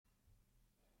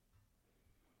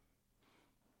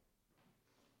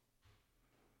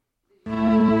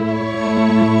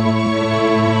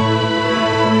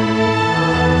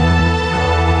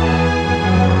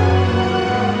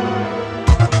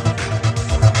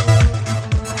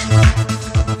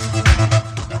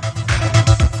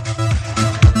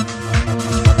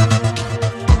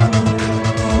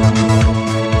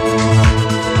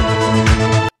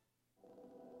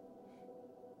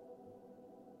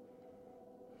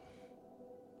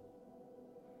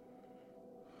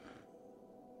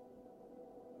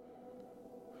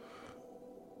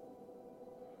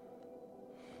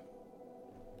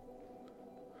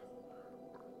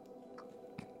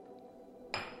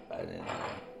in.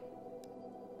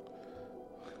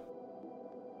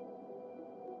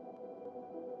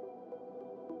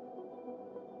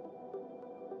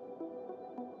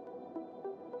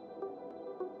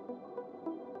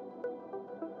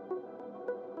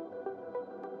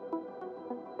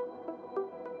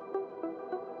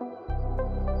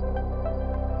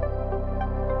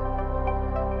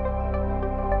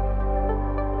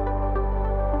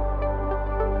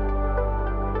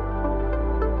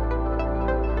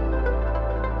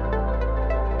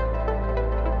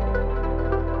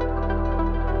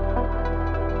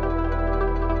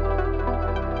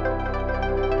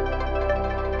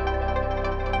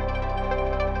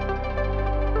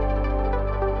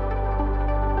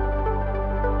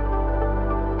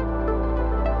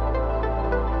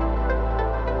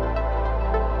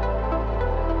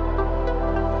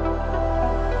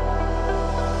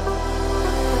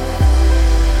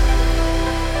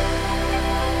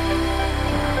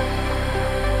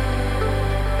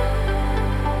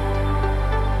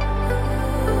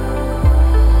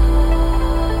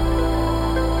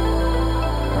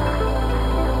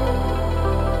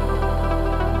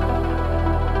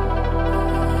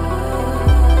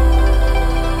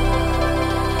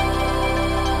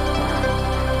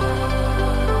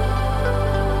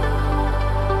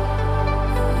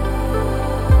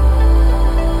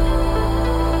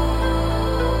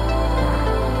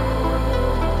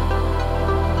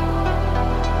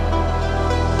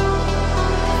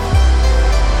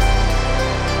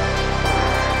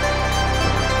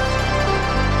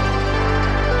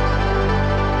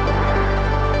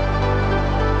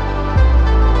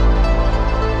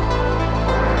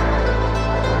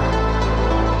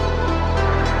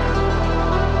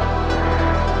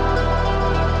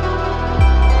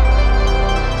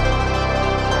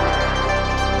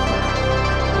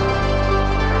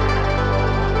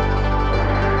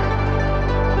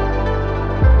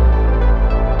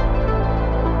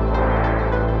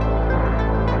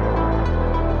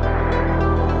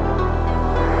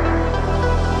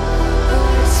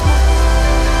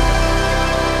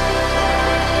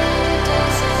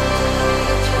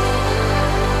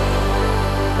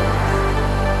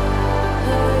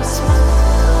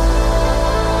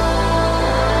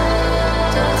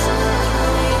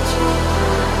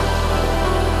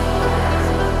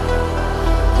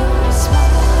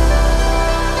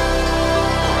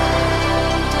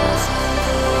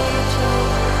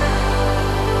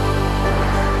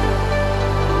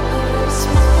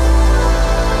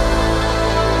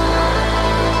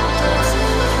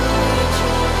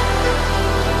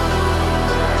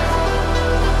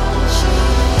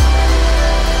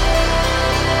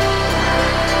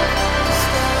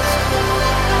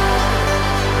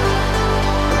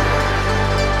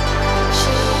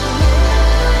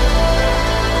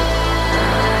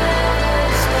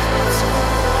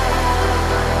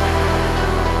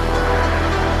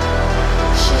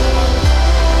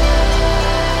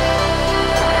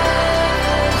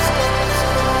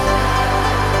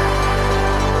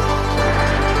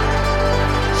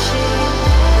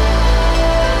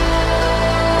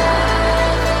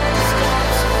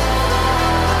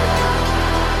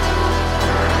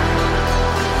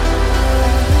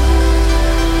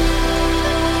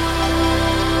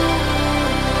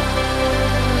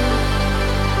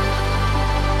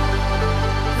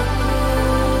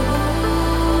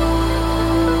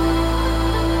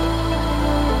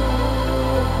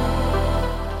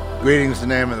 Greetings in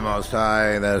the name of the Most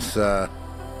High. This, I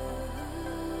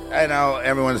know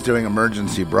everyone's doing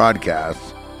emergency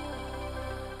broadcasts,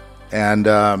 and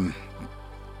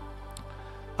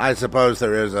I suppose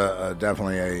there is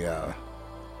definitely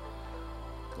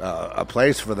a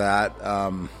place for that,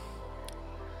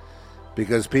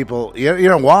 because people, you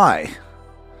know why?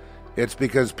 It's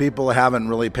because people haven't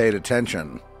really paid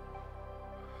attention.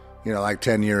 You know, like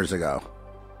 10 years ago,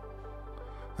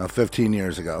 15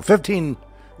 years ago,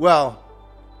 well,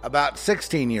 about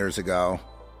 16 years ago,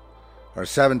 or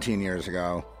 17 years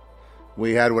ago,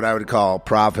 we had what I would call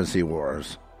prophecy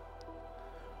wars,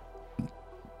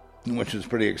 which was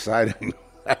pretty exciting,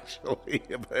 actually.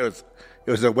 It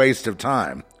was a waste of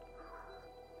time.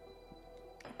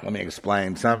 Let me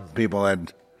explain. Some people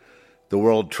had the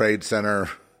World Trade Center,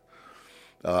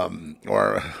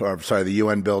 or the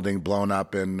UN building blown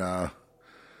up in,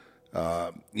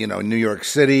 New York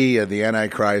City, the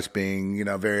Antichrist being,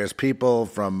 various people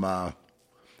from Javier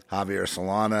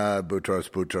Solana, Boutros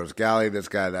Ghali, this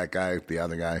guy, that guy, the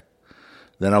other guy.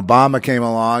 Then Obama came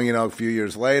along, a few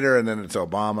years later, and then it's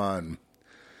Obama. And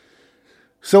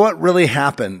so what really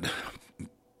happened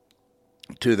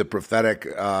to the prophetic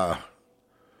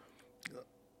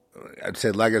I'd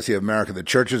say legacy of America. The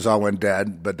churches all went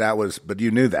dead, but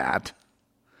you knew that.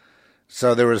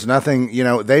 So there was nothing,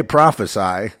 they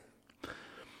prophesy.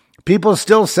 People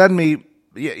still send me,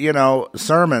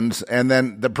 sermons, and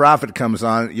then the prophet comes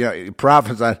on,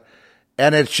 prophesy,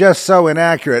 and it's just so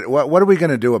inaccurate. What are we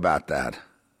going to do about that?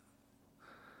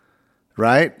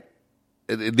 Right?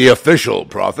 The official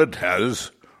prophet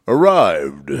has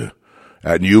arrived,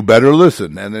 and you better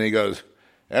listen. And then he goes,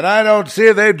 and I don't see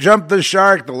it. They jumped the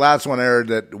shark. The last one I heard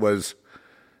that was,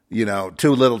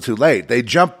 too little too late. They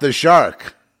jumped the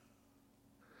shark.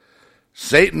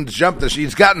 Satan's jumped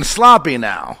he's gotten sloppy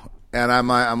now. And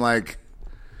I'm like,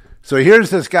 so here's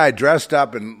this guy dressed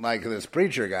up in like this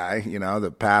preacher guy,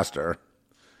 the pastor,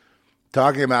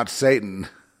 talking about Satan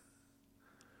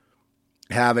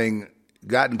having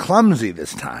gotten clumsy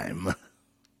this time.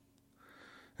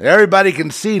 Everybody can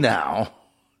see now,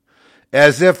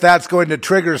 as if that's going to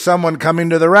trigger someone coming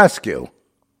to the rescue.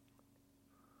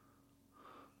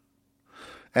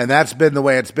 And that's been the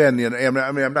way it's been.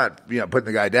 I'm not, putting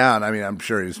the guy down. I'm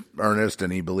sure he's earnest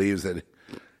and he believes that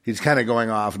he's kind of going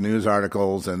off news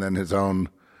articles and then his own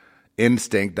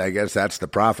instinct. I guess that's the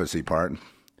prophecy part.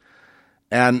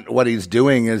 And what he's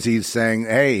doing is he's saying,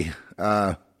 hey,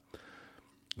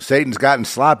 Satan's gotten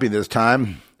sloppy this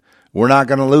time. We're not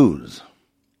going to lose.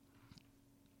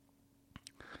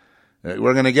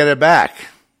 We're going to get it back.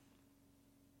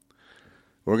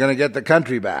 We're going to get the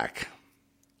country back.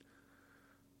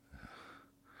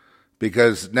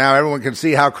 Because now everyone can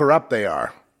see how corrupt they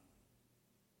are.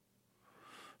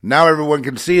 Now everyone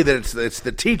can see that it's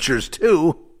the teachers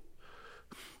too.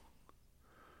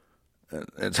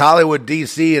 It's Hollywood,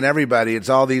 D.C., and everybody. It's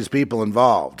all these people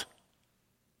involved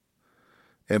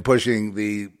in pushing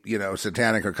the,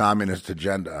 satanic or communist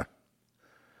agenda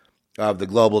of the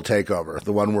global takeover,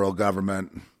 the one world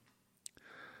government,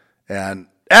 and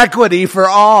equity for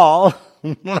all.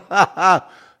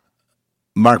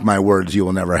 Mark my words, you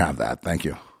will never have that. Thank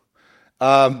you.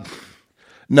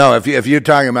 No, if you're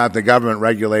talking about the government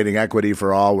regulating equity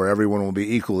for all, where everyone will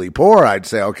be equally poor, I'd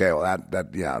say, okay, well,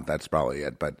 that's probably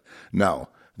it. But no,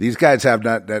 these guys have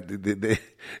not.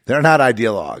 They're not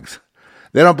ideologues.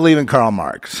 They don't believe in Karl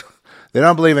Marx. They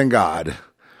don't believe in God.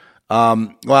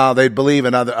 Well, they believe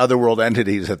in other world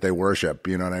entities that they worship.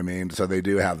 You know what I mean? So they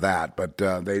do have that, but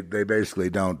they basically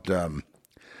don't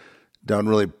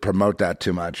really promote that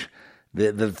too much.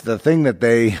 The thing that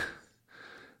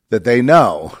they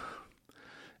know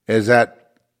is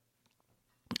that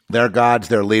their gods,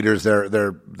 their leaders,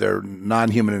 their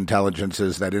non-human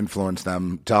intelligences that influence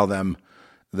them tell them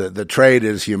the trade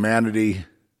is humanity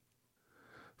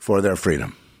for their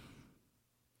freedom.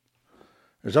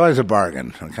 There's always a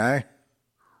bargain, okay?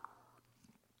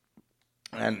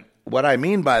 And what I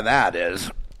mean by that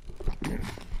is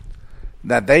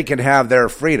that they can have their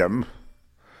freedom,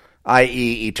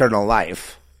 i.e. eternal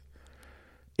life,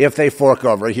 if they fork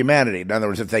over humanity. In other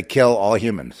words, if they kill all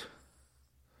humans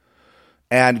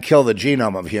and kill the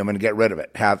genome of human, get rid of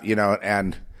it.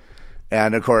 And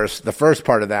of course, the first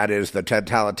part of that is the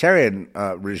totalitarian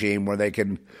regime, where they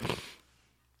can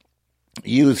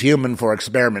use human for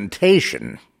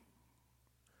experimentation,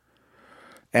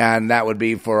 and that would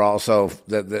be for also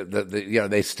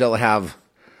they still have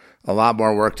a lot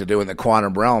more work to do in the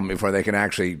quantum realm before they can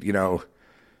actually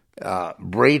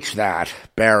breach that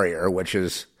barrier, which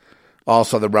is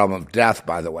also the realm of death.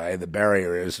 By the way, the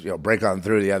barrier is break on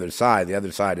through the other side. The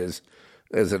other side is,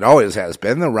 as it always has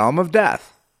been, the realm of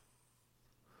death,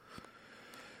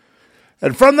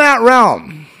 and from that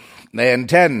realm they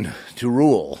intend to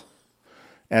rule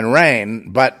and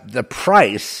reign, but the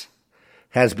price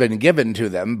has been given to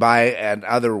them by an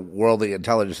otherworldly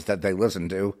intelligence that they listen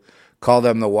to. Call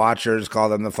them the Watchers, call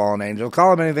them the Fallen Angels,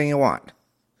 call them anything you want.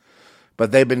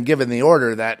 But they've been given the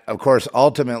order that, of course,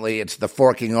 ultimately it's the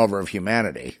forking over of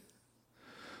humanity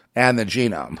and the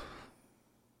genome,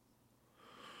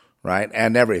 right,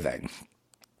 and everything.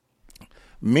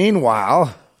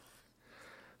 Meanwhile,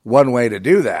 one way to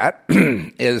do that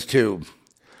is to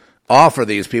offer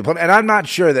these people, and I'm not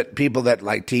sure that people that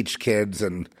teach kids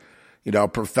and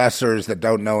professors that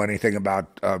don't know anything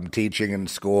about teaching in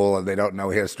school, and they don't know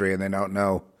history, and they don't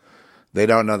know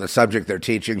the subject they're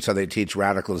teaching, so they teach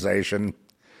radicalization,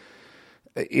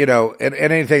 and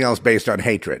anything else based on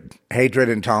hatred,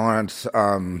 intolerance,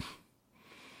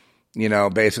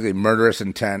 basically murderous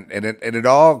intent, and it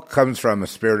all comes from a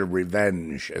spirit of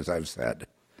revenge, as I've said.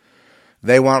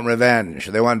 They want revenge.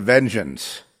 They want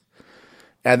vengeance.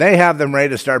 And they have them ready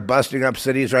to start busting up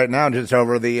cities right now just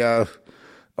over the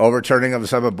overturning of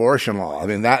some abortion law. I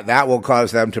mean, that will cause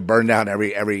them to burn down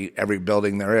every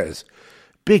building there is.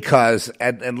 Because,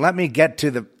 and let me get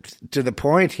to the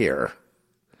point here.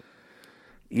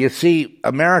 You see,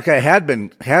 America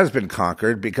has been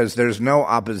conquered because there's no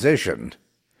opposition.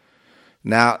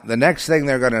 Now, the next thing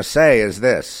they're going to say is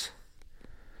this.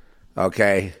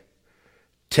 Okay,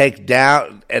 take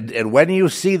down, and when you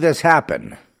see this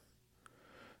happen,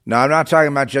 now I'm not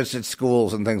talking about just at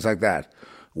schools and things like that.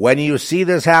 When you see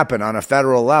this happen on a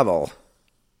federal level,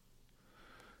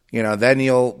 then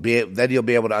you'll be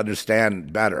able to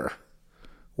understand better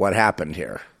what happened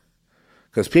here.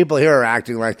 Because people here are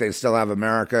acting like they still have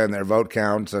America and their vote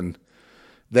counts, and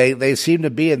they seem to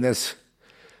be in this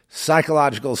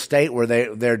psychological state where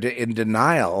they're in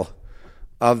denial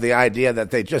of the idea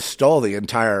that they just stole the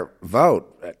entire vote.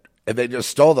 And they just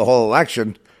stole the whole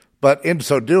election. But in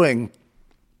so doing,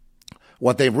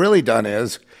 what they've really done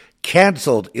is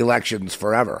canceled elections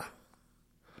forever.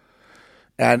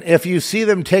 And if you see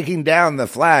them taking down the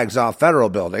flags off federal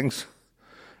buildings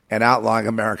and outlawing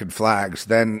American flags,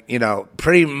 then,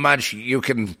 pretty much you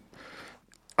can,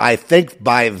 I think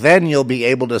by then you'll be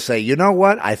able to say, you know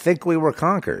what, I think we were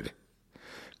conquered.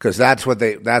 Because that's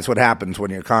what happens when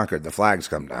you're conquered. The flags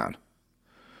come down.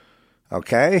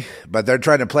 Okay? But they're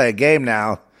trying to play a game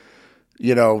now,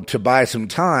 to buy some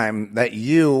time that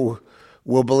you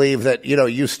will believe that,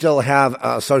 you still have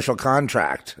a social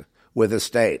contract with the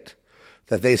state,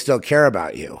 that they still care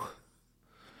about you.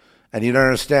 And you don't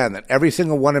understand that every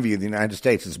single one of you in the United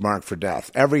States is marked for death.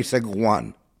 Every single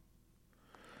one.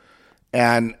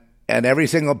 And every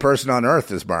single person on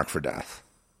earth is marked for death.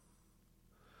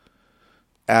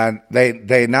 And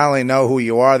they not only know who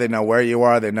you are, they know where you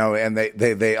are, they know, and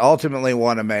they ultimately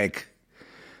want to make,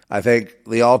 I think,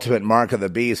 the ultimate mark of the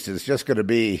beast is just going to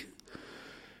be,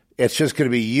 it's just going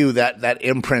to be you, that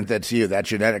imprint that's you, that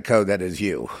genetic code that is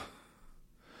you.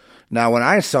 Now, when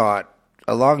I saw it,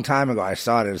 a long time ago, I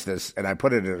saw it as this, and I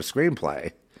put it in a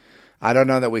screenplay. I don't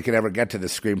know that we could ever get to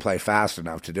this screenplay fast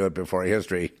enough to do it before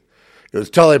history. It was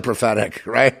totally prophetic,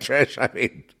 right, Trish? I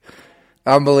mean,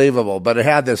 unbelievable. But it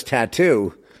had this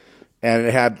tattoo, and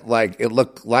it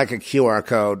looked like a QR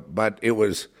code, but it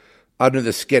was under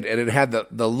the skin, and it had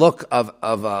the look of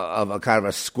a kind of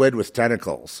a squid with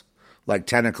tentacles, like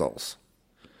tentacles,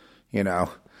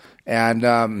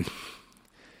 and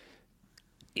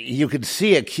you could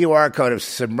see a QR code if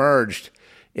submerged.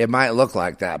 It might look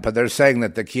like that, but they're saying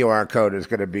that the QR code is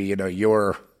going to be,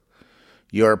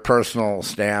 your personal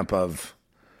stamp of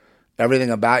everything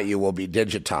about you will be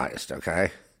digitized,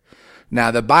 okay? Now,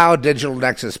 the biodigital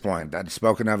nexus point that's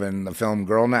spoken of in the film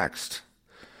Girl Next,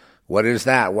 what is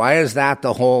that? Why is that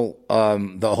the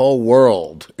whole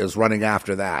world is running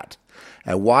after that?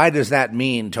 And why does that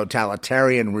mean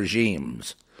totalitarian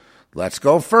regimes? Let's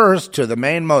go first to the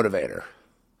main motivator.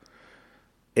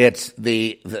 It's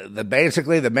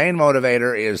basically the main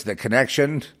motivator is the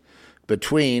connection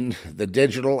between the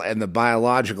digital and the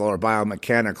biological or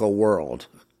biomechanical world,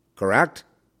 correct?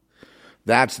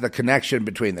 That's the connection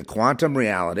between the quantum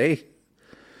reality,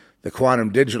 the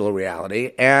quantum digital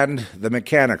reality, and the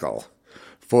mechanical,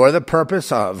 for the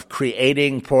purpose of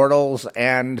creating portals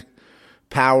and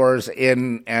powers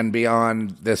in and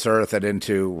beyond this earth and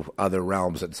into other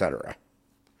realms, etc.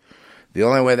 The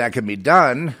only way that can be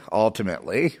done,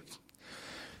 ultimately,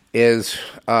 is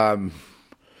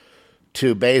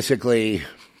to basically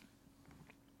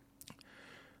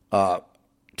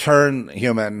turn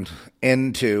human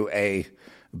into a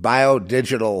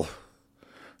biodigital,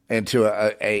 into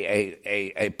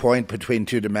a point between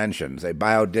two dimensions, a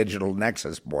biodigital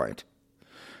nexus point.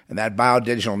 And that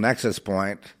biodigital nexus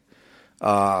point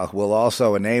will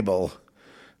also enable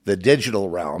the digital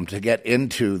realm to get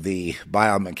into the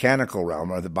biomechanical realm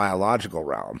or the biological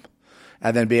realm,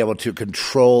 and then be able to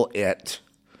control it,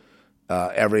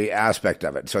 every aspect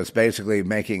of it. So it's basically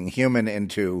making human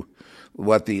into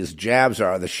what these jabs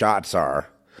are, the shots are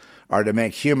to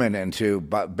make human into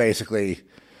basically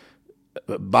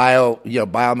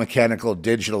biomechanical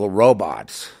digital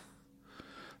robots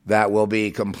that will be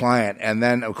compliant. And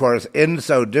then, of course, in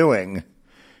so doing,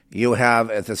 you have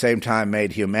at the same time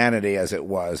made humanity as it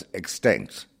was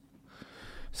extinct.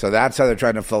 So that's how they're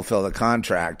trying to fulfill the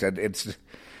contract. And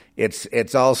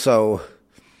it's also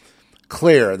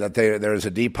clear that there's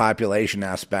a depopulation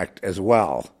aspect as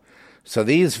well. So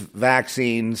these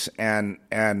vaccines and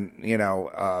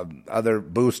other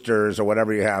boosters or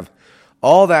whatever you have,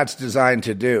 all that's designed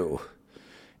to do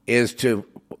is to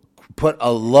put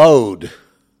a load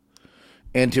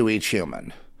into each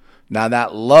human. Now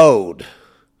that load,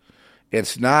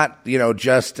 it's not,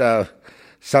 just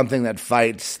something that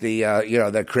fights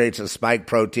that creates a spike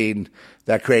protein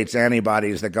that creates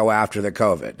antibodies that go after the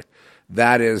COVID.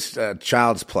 That is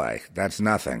child's play. That's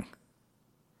nothing.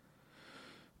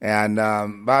 And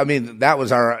I mean, that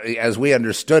was as we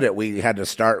understood it, we had to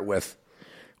start with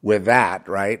that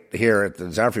right here at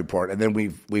the Zephyr Report, and then we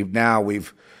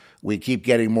keep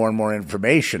getting more and more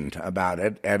information about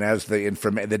it, and as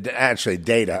actually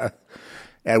data,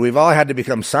 and we've all had to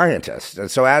become scientists.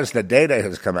 And so as the data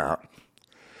has come out,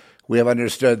 we have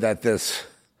understood that the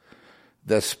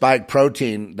spike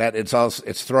protein, that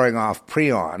it's throwing off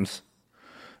prions,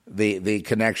 the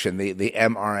connection, the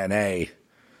mRNA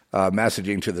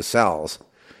messaging to the cells,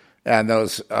 and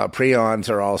those prions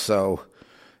are also,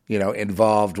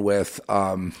 involved with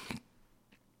the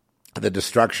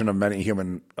destruction of many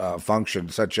human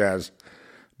functions, such as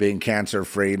being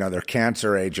cancer-free. They're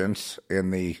cancer agents in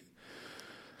the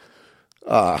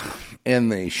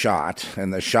shot,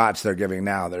 and the shots they're giving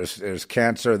now. There's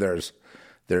cancer. There's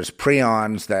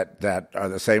prions that are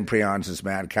the same prions as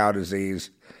mad cow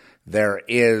disease. There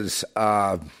is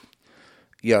the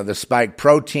spike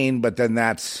protein, but then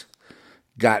that's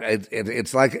got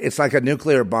it's like a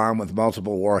nuclear bomb with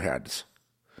multiple warheads.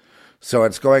 So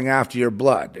it's going after your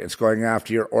blood. It's going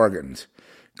after your organs.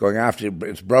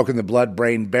 It's broken the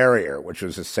blood-brain barrier, which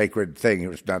was a sacred thing.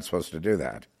 You're not supposed to do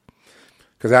that.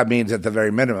 Because that means at the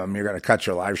very minimum, you're going to cut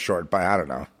your life short by, I don't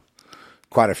know,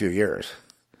 quite a few years.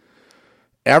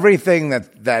 Everything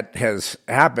that has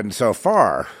happened so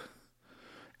far,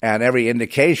 and every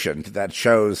indication that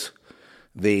shows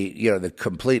the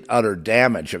complete utter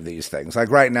damage of these things. Like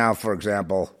right now, for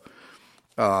example,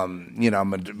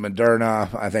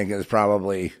 Moderna, I think, is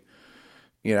probably,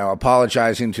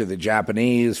 apologizing to the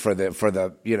Japanese for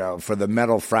the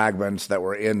metal fragments that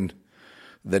were in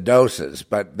the doses.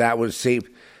 But that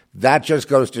just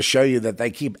goes to show you that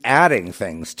they keep adding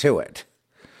things to it,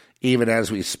 even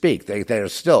as we speak. They're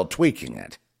still tweaking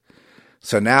it.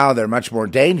 So now they're much more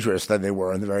dangerous than they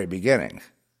were in the very beginning.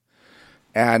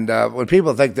 And when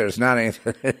people think there's not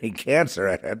any cancer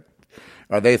in it,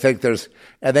 or they think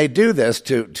and they do this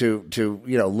to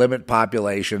limit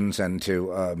populations, and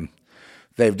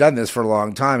they've done this for a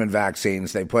long time in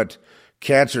vaccines. They put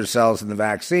cancer cells in the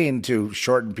vaccine to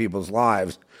shorten people's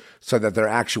lives, so that their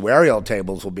actuarial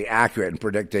tables will be accurate in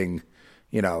predicting,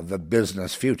 the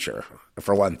business future,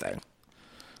 for one thing.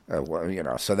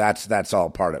 So that's all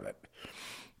part of it.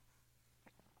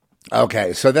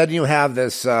 Okay, so then you have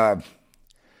this,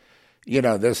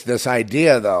 this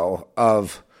idea though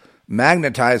of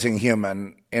magnetizing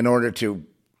human in order to,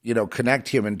 connect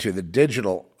human to the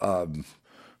digital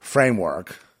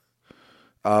framework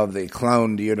of the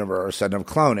cloned universe and of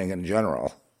cloning in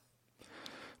general,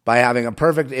 by having a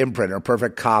perfect imprint or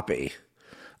perfect copy,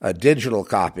 a digital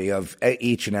copy of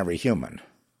each and every human,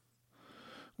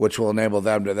 which will enable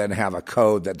them to then have a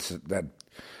code that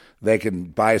they can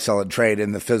buy, sell, and trade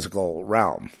in the physical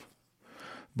realm.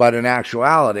 But in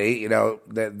actuality,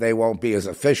 they won't be as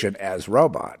efficient as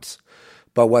robots.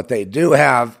 But what they do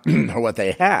have, or what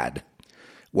they had,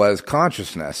 was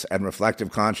consciousness and reflective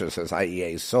consciousness, i.e.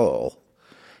 a soul.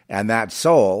 And that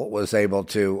soul was able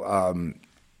to,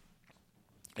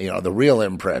 the real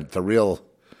imprint, the real,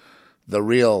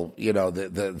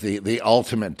 the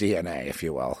ultimate DNA, if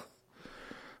you will,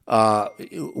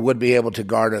 would be able to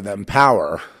garner them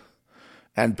power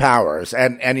and powers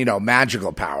and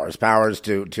magical powers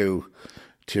to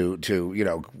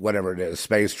whatever it is,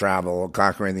 space travel,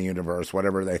 conquering the universe,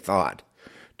 whatever they thought,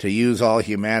 to use all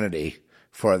humanity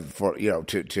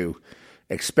to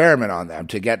experiment on them,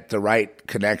 to get the right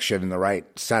connection and the right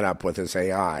setup with this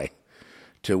AI,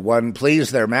 to one,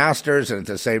 please their masters and at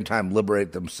the same time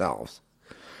liberate themselves.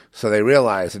 So they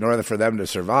realize in order for them to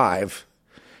survive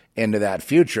into that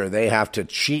future, they have to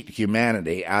cheat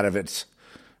humanity out of its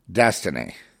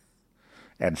destiny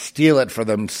and steal it for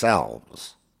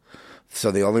themselves.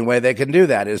 So the only way they can do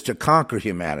that is to conquer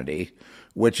humanity,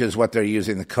 which is what they're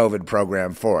using the COVID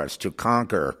program for. It's to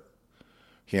conquer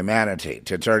humanity,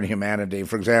 to turn humanity.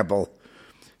 For example,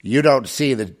 you don't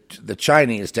see the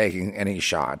Chinese taking any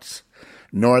shots,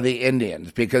 nor the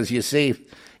Indians, because you see,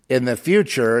 in the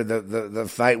future, the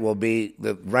fight will be,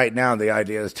 right now the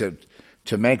idea is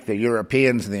to make the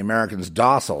Europeans and the Americans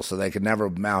docile so they can never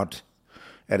mount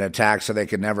an attack, so they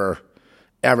can never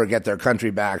ever get their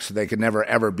country back, so they can never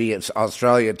ever be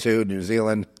Australia too, New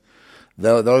Zealand.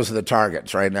 Those are the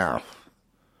targets right now.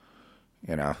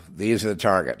 These are the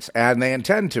targets. And they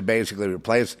intend to basically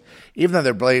replace, even though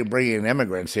they're bringing in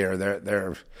immigrants here,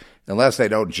 they're unless they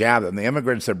don't jab them, the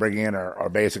immigrants they're bringing in are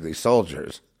basically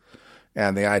soldiers.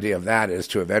 And the idea of that is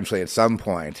to eventually at some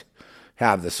point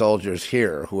have the soldiers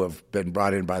here who have been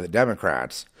brought in by the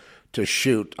Democrats to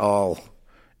shoot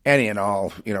any and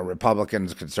all,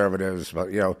 Republicans, conservatives,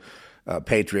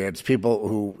 patriots, people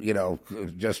who,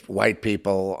 just white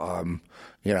people,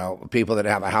 people that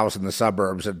have a house in the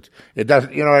suburbs. It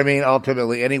doesn't, you know what I mean?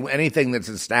 Ultimately, anything that's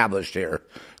established here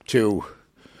to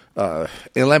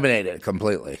eliminate it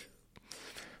completely.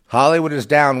 Hollywood is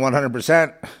down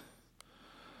 100%.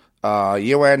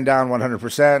 UN down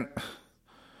 100%.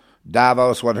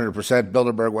 Davos 100%.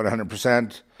 Bilderberg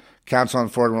 100%. Council on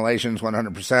Foreign Relations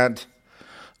 100%.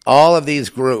 All of these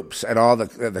groups and all the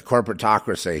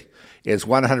corporatocracy is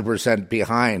 100%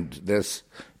 behind this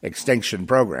extinction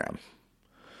program.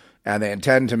 And they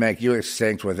intend to make you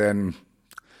extinct within,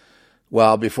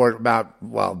 now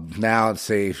let's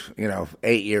see,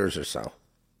 8 years or so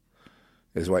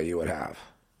is what you would have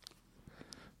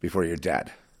before you're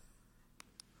dead.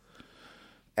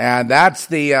 And that's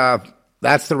the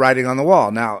writing on the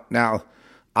wall. Now,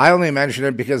 I only mention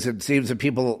it because it seems that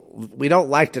we don't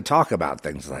like to talk about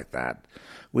things like that.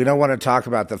 We don't want to talk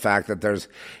about the fact that there's,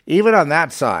 even on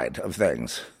that side of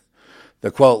things, the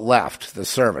quote left, the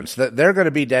servants, they're going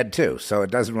to be dead too. So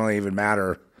it doesn't really even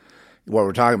matter what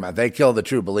we're talking about. They kill the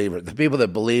true believer, the people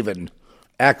that believe in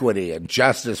equity and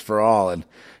justice for all, and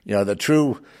the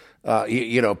true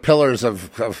pillars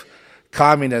of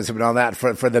communism and all that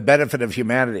for the benefit of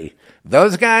humanity.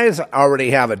 Those guys already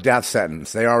have a death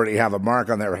sentence. They already have a mark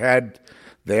on their head.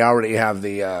 They already have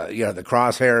the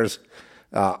crosshairs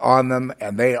on them,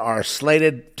 and they are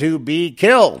slated to be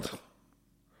killed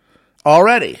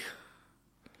already.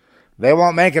 They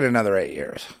won't make it another 8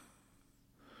 years.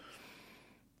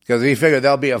 Because we figure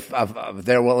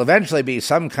there will eventually be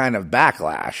some kind of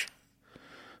backlash,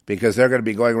 because they're going to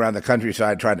be going around the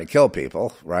countryside trying to kill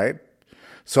people, right?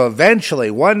 So eventually,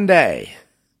 one day,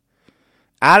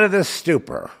 out of this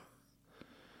stupor,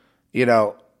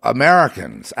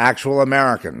 Americans, actual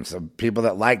Americans, people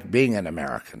that like being an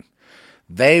American,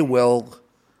 they will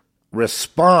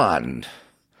respond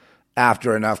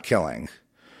after enough killing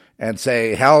and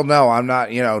say, hell no, I'm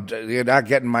not, you're not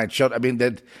getting my children. I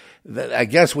mean, I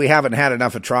guess we haven't had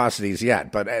enough atrocities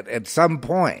yet, but at some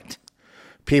point,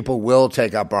 people will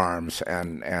take up arms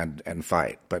and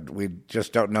fight, but we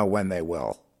just don't know when they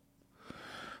will.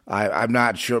 I'm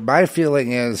not sure. My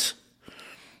feeling is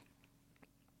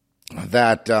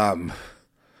that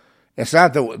it's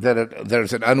not that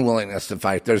there's an unwillingness to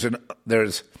fight.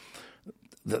 There's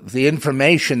the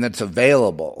information that's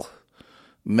available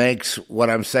makes what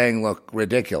I'm saying look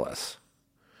ridiculous.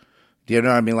 Do you know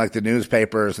what I mean? Like the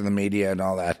newspapers and the media and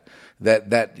all that.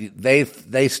 That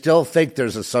they still think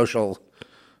there's a social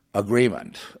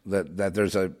agreement, that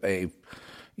there's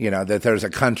that there's a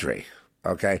country.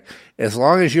 Okay, as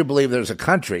long as you believe there's a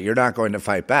country, you're not going to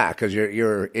fight back because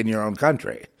you're in your own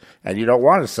country and you don't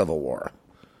want a civil war.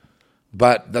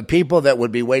 But the people that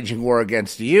would be waging war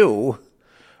against you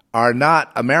are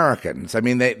not Americans. I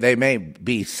mean, they may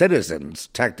be citizens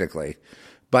technically,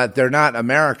 but they're not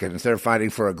Americans. They're fighting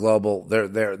for a global.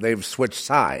 They've switched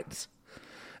sides.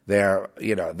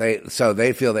 So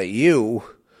they feel that you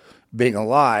being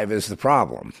alive is the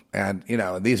problem, and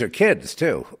these are kids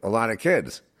too. A lot of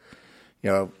kids,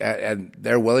 and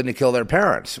they're willing to kill their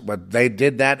parents. But they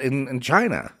did that in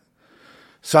China.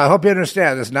 So I hope you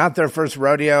understand. It's not their first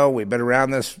rodeo. We've been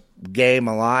around this game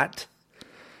a lot.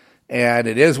 And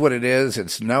it is what it is.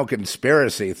 It's no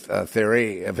conspiracy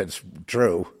theory if it's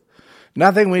true.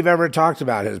 Nothing we've ever talked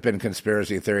about has been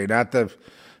conspiracy theory. Not the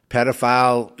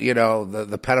pedophile,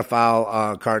 the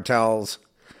pedophile cartels,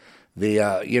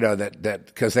 that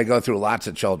because they go through lots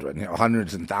of children,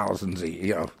 hundreds and thousands,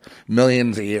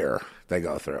 millions a year they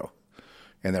go through,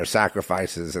 and their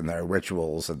sacrifices and their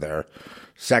rituals and their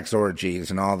sex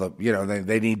orgies and all the,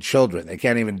 they need children. They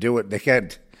can't even do it.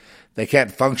 They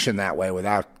can't function that way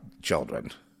without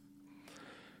children.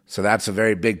 So that's a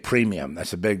very big premium.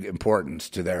 That's a big importance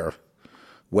to their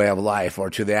way of life, or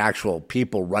to the actual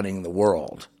people running the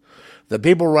world. The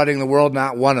people running the world,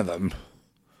 not one of them,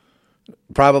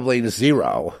 probably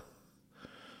zero,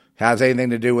 has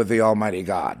anything to do with the Almighty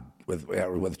God,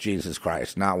 with Jesus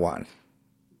Christ. Not one.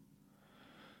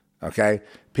 Okay?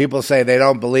 People say they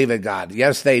don't believe in God.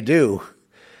 Yes, they do.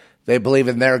 They believe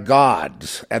in their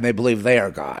gods, and they believe they are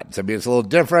gods. I mean, it's a little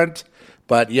different,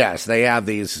 but yes, they have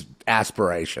these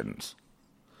aspirations.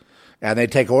 And they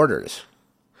take orders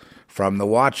from the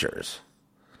Watchers.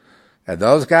 And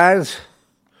those guys,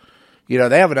 they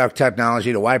have enough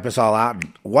technology to wipe us all out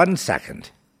in 1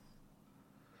 second.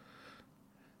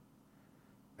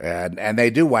 And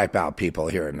they do wipe out people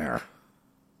here and there.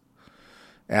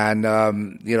 And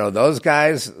those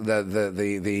guys,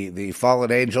 the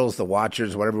fallen angels, the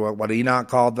Watchers, what Enoch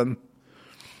called them.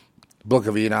 The Book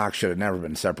of Enoch should have never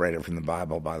been separated from the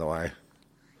Bible, by the way.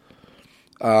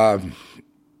 Or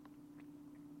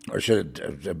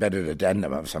should have been an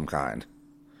addendum of some kind.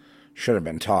 Should have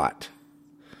been taught.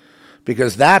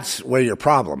 because that's where your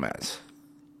problem is.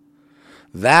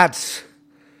 That's,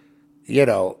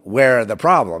 where the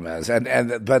problem is.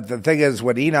 But the thing is,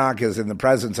 when Enoch is in the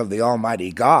presence of the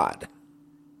Almighty God,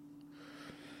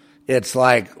 it's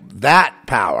like that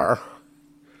power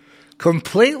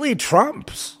completely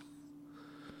trumps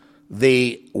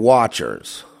the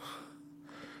watchers,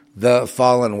 the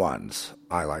fallen ones,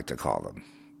 I like to call them.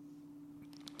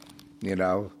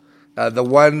 The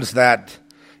ones that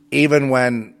even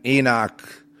when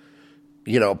Enoch,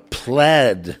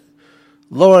 pled,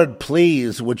 Lord,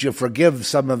 please, would you forgive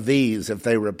some of these if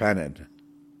they repented?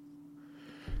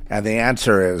 And the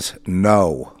answer is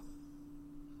no.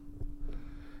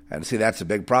 And see, that's a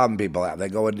big problem people have. They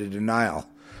go into denial.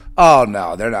 Oh,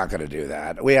 no, they're not going to do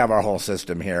that. We have our whole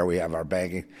system here. We have our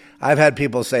banking. I've had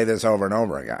people say this over and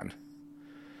over again.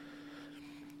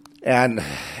 And,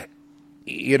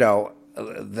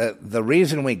 the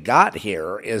reason we got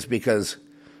here is because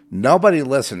nobody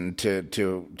listened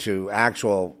to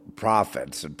actual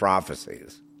prophets and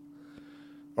prophecies,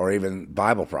 or even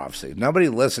Bible prophecies. Nobody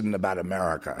listened about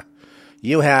America.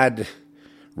 You had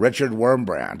Richard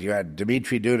Wurmbrand, you had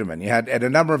Dimitri Duduman, and a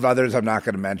number of others I'm not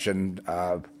going to mention.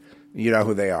 You know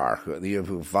who they are,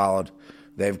 who followed.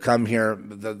 They've come here.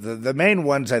 The main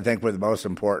ones I think were the most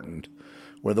important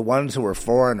were the ones who were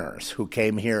foreigners who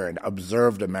came here and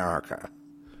observed America.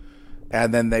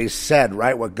 And then they said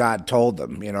right what God told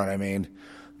them, you know what I mean?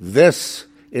 This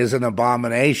is an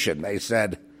abomination, they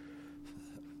said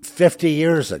 50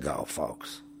 years ago,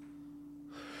 folks.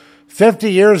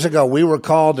 50 years ago, we were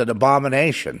called an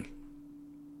abomination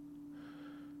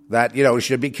that,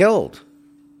 should be killed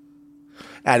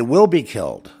and will be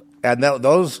killed. And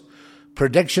those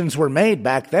predictions were made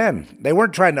back then. They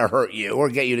weren't trying to hurt you or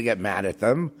get you to get mad at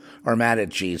them or mad at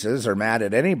Jesus or mad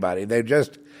at anybody. They're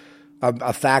just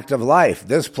a fact of life.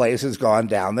 This place has gone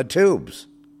down the tubes.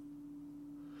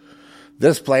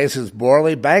 This place is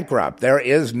morally bankrupt. There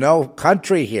is no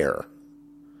country here.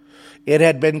 It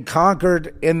had been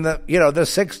conquered in the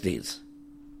 60s.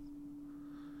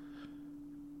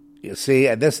 You see,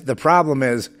 and the problem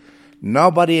is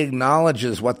nobody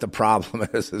acknowledges what the problem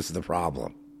is the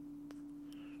problem.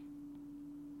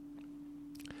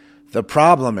 The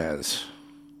problem is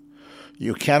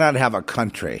you cannot have a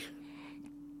country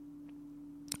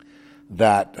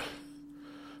that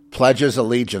pledges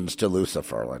allegiance to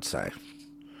Lucifer, let's say,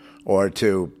 or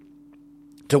to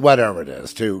whatever it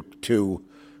is, to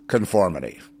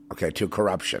conformity, okay, to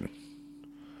corruption,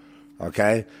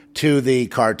 okay, to the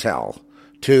cartel,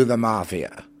 to the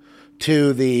mafia,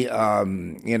 to the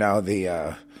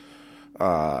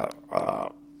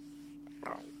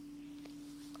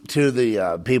to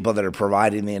the people that are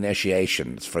providing the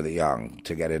initiations for the young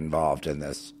to get involved in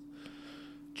this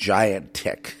giant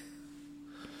tick.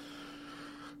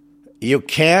 You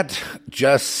can't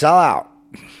just sell out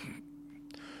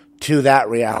to that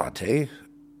reality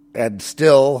and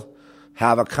still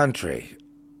have a country.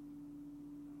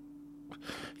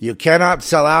 You cannot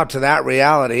sell out to that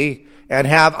reality and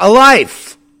have a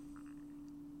life.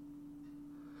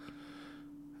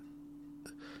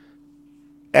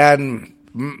 And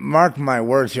mark my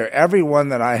words here, everyone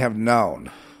that I have known,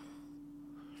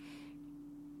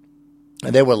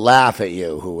 and they would laugh at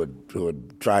you who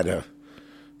would try to,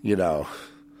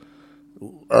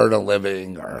 earn a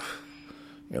living or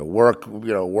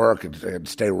work and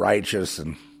stay righteous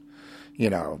and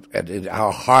and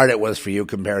how hard it was for you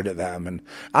compared to them. And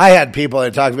I had people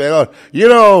that talked to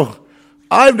me,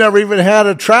 I've never even had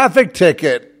a traffic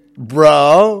ticket,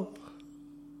 bro.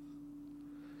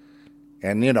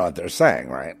 And you know what they're saying,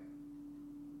 right?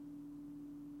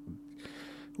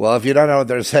 Well, if you don't know what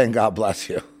they're saying, God bless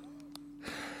you.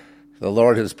 The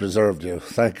Lord has preserved you.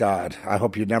 Thank God. I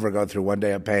hope you never go through one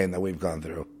day of pain that we've gone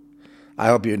through. I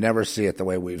hope you never see it the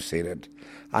way we've seen it.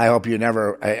 I hope you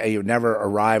never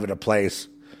arrive at a place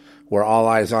where all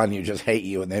eyes on you just hate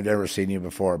you and they've never seen you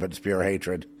before, but it's pure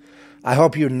hatred. I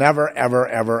hope you never, ever,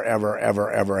 ever, ever,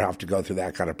 ever, ever have to go through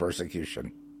that kind of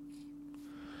persecution.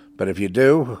 But if you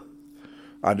do,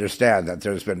 understand that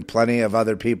there's been plenty of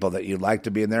other people that you'd like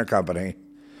to be in their company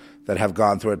that have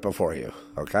gone through it before you,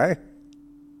 okay?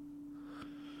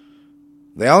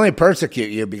 They only persecute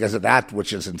you because of that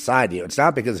which is inside you. It's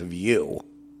not because of you.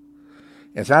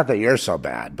 It's not that you're so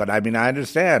bad. But I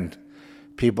understand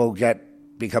people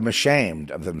become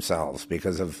ashamed of themselves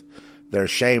because of they're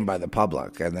shamed by the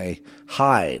public, and they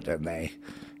hide, and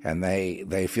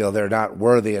they feel they're not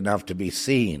worthy enough to be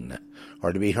seen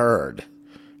or to be heard.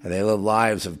 And they live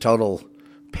lives of total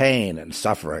pain and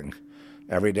suffering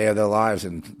every day of their lives,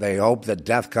 and they hope that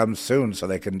death comes soon so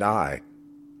they can die,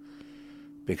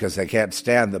 because they can't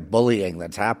stand the bullying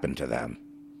that's happened to them.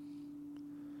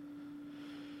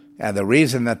 And the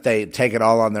reason that they take it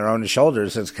all on their own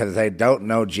shoulders is because they don't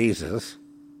know Jesus.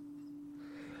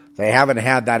 They haven't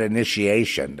had that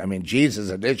initiation. I mean, Jesus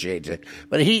initiates it,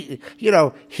 but he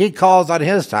calls on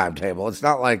his timetable. It's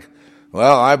not like,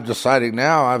 well, I'm deciding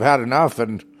now, I've had enough,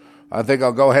 and I think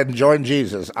I'll go ahead and join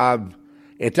Jesus.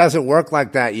 It doesn't work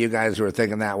like that, you guys who are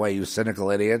thinking that way, you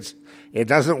cynical idiots. It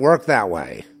doesn't work that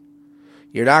way.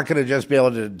 You're not going to just be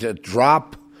able to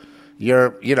drop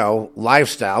your,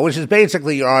 lifestyle, which is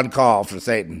basically you're on call for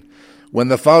Satan. When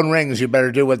the phone rings, you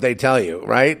better do what they tell you,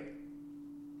 right?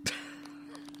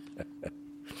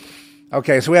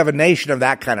 Okay, so we have a nation of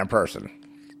that kind of person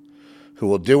who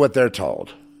will do what they're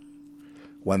told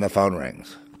when the phone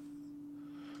rings,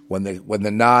 when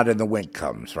the nod and the wink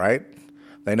comes, right?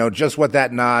 They know just what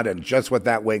that nod and just what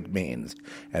that wink means,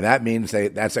 and that means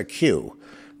that's a cue.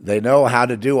 They know how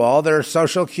to do all their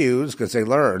social cues because they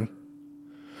learn.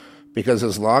 Because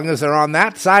as long as they're on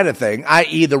that side of thing,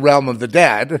 i.e. the realm of the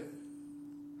dead,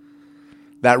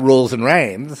 that rules and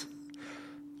reigns,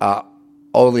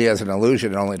 only as an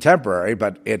illusion and only temporary,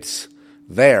 but it's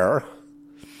there.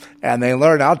 And they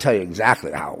learn, I'll tell you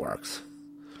exactly how it works.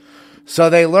 So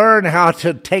they learn how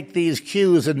to take these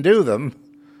cues and do them.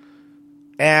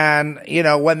 And,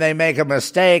 when they make a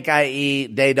mistake, i.e.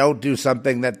 they don't do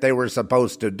something that they were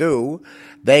supposed to do,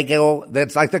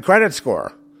 it's like the credit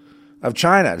score of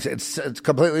China. It's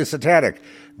completely satanic.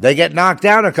 They get knocked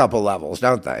down a couple levels,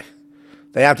 don't they?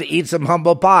 They have to eat some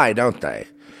humble pie, don't they?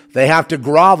 They have to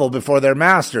grovel before their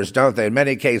masters, don't they? In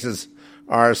many cases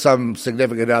are some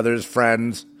significant others,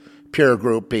 friends, peer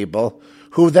group people,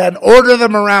 who then order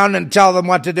them around and tell them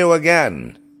what to do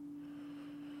again.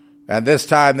 And this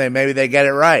time maybe they get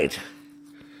it right.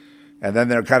 And then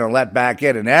they're kind of let back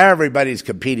in, and everybody's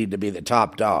competing to be the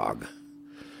top dog.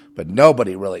 But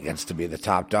nobody really gets to be the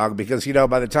top dog because,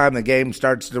 by the time the game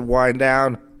starts to wind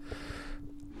down,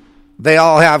 they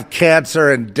all have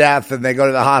cancer and death, and they go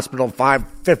to the hospital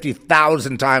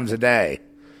 50,000 times a day.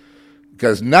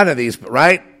 Because none of these,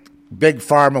 right? Big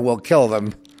Pharma will kill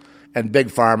them, and Big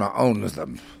Pharma owns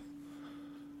them.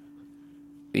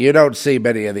 You don't see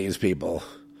many of these people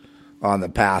on the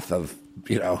path of,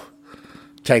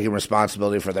 taking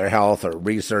responsibility for their health or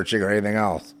researching or anything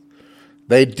else.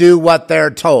 They do what they're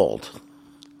told.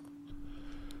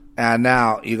 And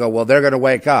now you go, well, they're going to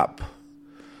wake up.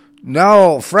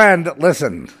 No, friend,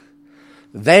 listen.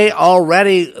 They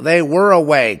were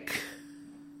awake.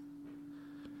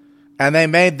 And they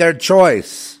made their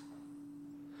choice.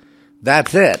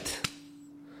 That's it.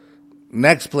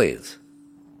 Next, please.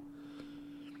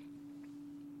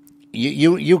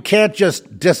 You can't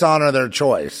just dishonor their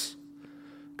choice.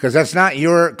 Because that's not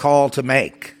your call to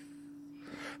make.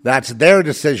 That's their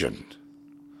decision.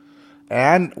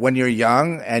 And when you're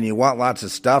young and you want lots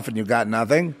of stuff and you've got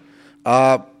nothing,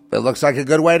 it looks like a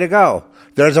good way to go.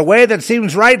 There's a way that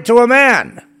seems right to a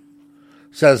man,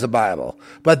 says the Bible.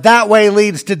 But that way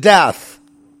leads to death.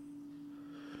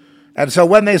 And so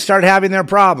when they start having their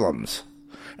problems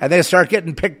and they start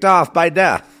getting picked off by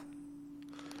death,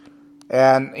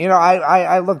 and,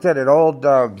 I looked at an old,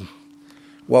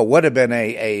 what would have been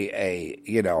I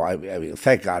mean,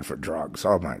 thank God for drugs.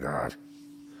 Oh, my God.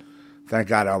 Thank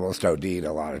God I almost OD'd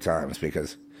a lot of times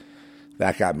because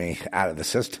that got me out of the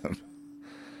system.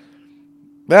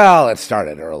 Well, it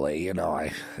started early.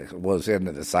 I was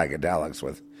into the psychedelics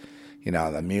with,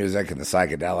 the music and the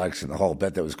psychedelics and the whole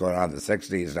bit that was going on in the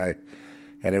 60s.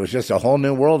 And it was just a whole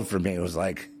new world for me. It was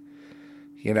like,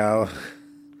 it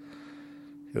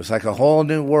was like a whole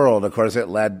new world. Of course,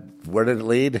 where did it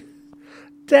lead?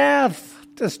 Death,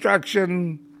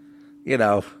 destruction,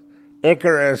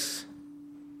 Icarus.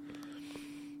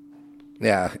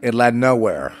 Yeah, it led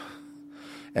nowhere.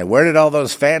 And where did all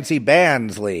those fancy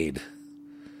bands lead?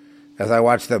 As I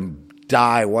watch them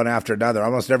die one after another,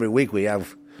 almost every week we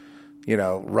have,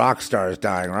 rock stars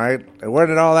dying, right? And where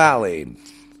did all that lead?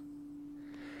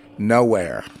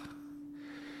 Nowhere.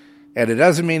 And it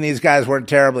doesn't mean these guys weren't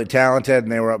terribly talented,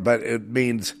 but it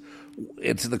means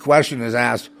the question is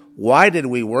asked, why did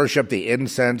we worship the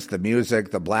incense, the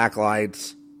music, the black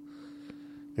lights?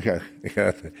 Then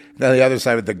the other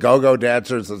side with the go-go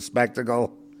dancers, the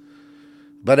spectacle.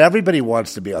 But everybody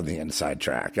wants to be on the inside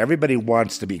track. Everybody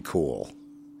wants to be cool.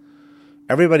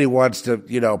 Everybody wants to,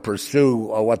 pursue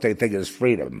what they think is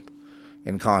freedom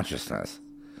in consciousness.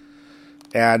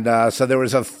 And so there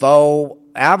was a faux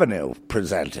avenue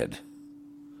presented.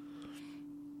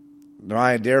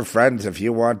 My dear friends, if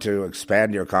you want to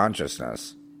expand your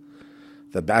consciousness,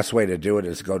 the best way to do it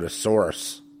is to go to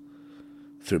source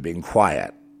through being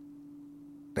quiet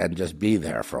and just be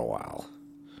there for a while.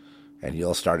 And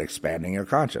you'll start expanding your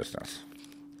consciousness.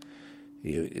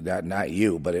 Not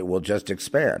you, but it will just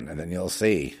expand, and then you'll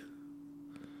see.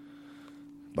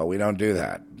 But we don't do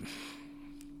that.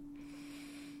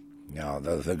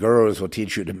 The gurus will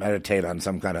teach you to meditate on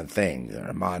some kind of thing, or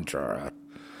a mantra,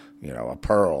 or a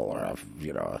pearl, or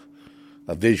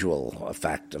a visual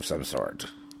effect of some sort,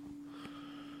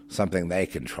 something they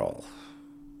control.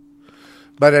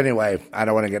 But anyway, I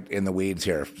don't want to get in the weeds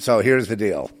here. So here's the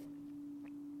deal.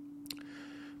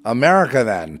 America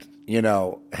then,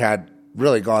 had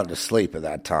really gone to sleep at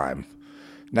that time.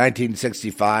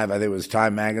 1965, I think it was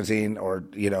Time Magazine, or,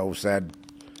 said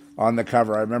on the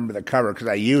cover, I remember the cover because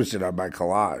I used it on my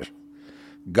collage,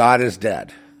 God is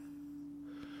dead.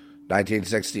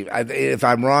 1960, if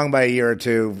I'm wrong by a year or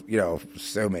two,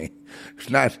 sue me. It's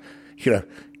not,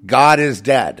 God is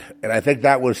dead. And I think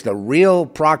that was the real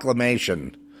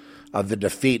proclamation of the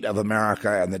defeat of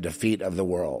America and the defeat of the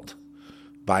world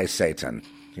by Satan,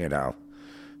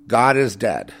 God is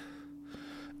dead.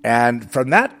 And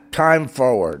from that time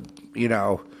forward,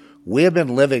 we have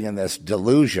been living in this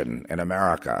delusion in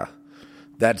America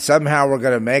that somehow we're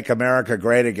going to make America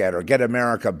great again or get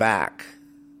America back.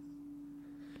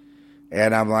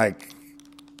 And I'm like,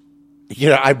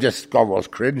 I'm just almost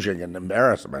cringing in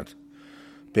embarrassment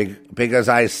because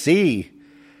I see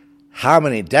how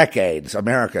many decades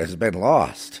America has been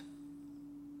lost.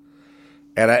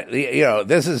 And,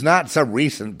 this is not some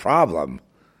recent problem.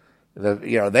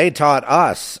 They taught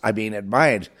us,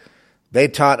 they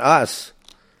taught us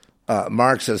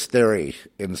Marxist theory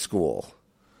in school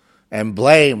and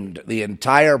blamed the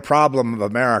entire problem of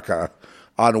America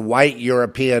on white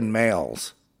European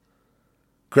males,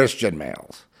 Christian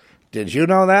males. Did you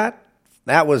know that?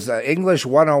 That was English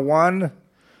 101,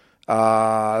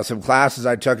 some classes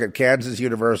I took at Kansas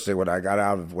University when I got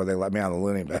out of when they let me on the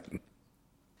loony bin.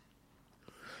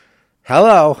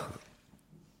 Hello,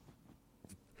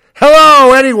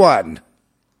 anyone?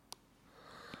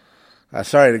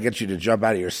 Sorry to get you to jump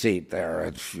out of your seat there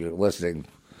if you're listening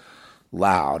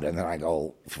loud, and then I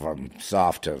go from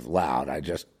soft to loud.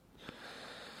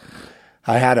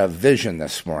 I had a vision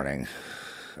this morning,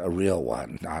 a real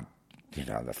one, not,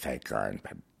 the fake kind,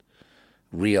 but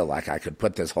real, like I could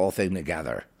put this whole thing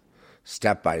together,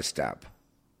 step by step,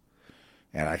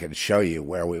 and I can show you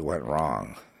where we went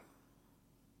wrong.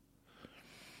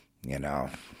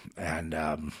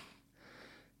 And,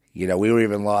 we were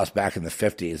even lost back in the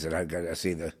 50s, and I got to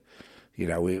see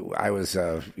I was,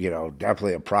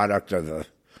 definitely a product of the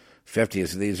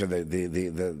 50s. These are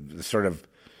the sort of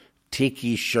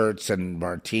tiki shirts and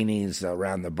martinis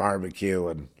around the barbecue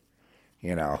and,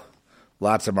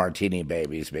 lots of martini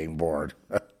babies being born.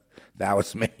 That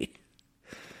was me.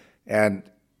 And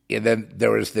then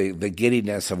there was the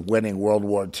giddiness of winning World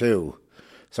War II.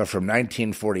 So from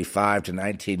 1945 to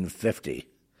 1950,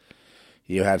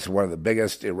 you had one of the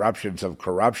biggest eruptions of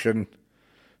corruption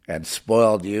and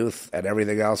spoiled youth and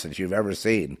everything else that you've ever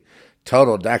seen.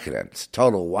 Total decadence,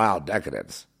 total wild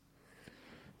decadence.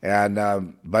 And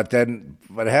but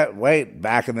wait,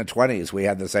 back in the 20s, we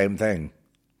had the same thing.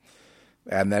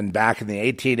 And then back in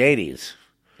the 1880s,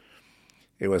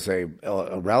 it was a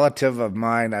relative of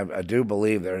mine. I do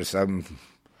believe there's some.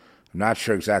 I'm not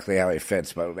sure exactly how he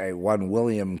fits, but one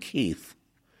William Keith,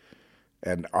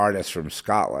 an artist from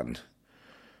Scotland,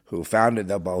 who founded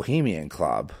the Bohemian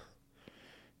Club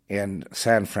in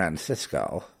San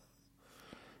Francisco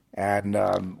and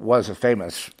was a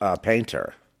famous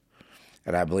painter.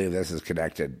 And I believe this is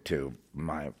connected to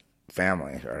my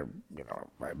family or,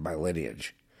 my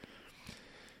lineage.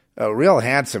 A real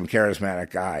handsome,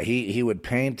 charismatic guy. He would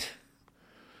paint,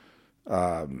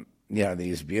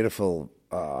 these beautiful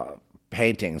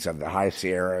paintings of the High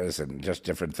Sierras and just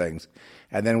different things.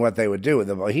 And then what they would do with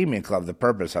the Bohemian Club, the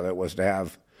purpose of it was to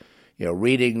have,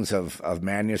 readings of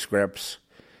manuscripts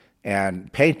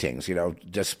and paintings,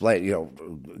 display,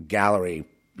 gallery,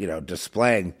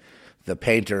 displaying the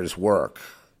painter's work.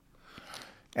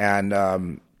 And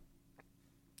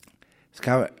it's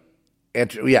kind of,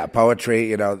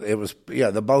 poetry, it was,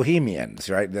 the Bohemians,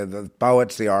 right? The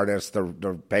poets, the artists,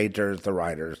 the painters, the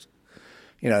writers,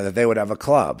 that they would have a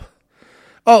club.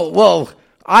 Oh, well,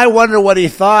 I wonder what he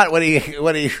thought when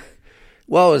it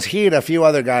was he and a few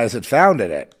other guys that founded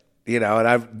it,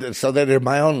 and so that in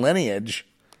my own lineage,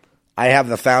 I have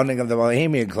the founding of the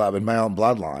Bohemian Club in my own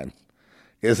bloodline.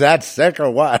 Is that sick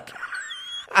or what?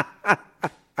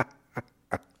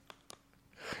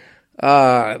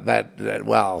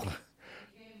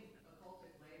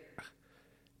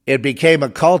 It became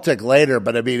occultic later,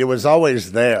 but it was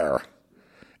always there.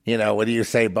 When you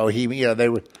say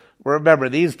Bohemian, remember,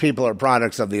 these people are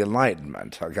products of the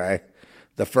Enlightenment, okay?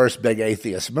 The first big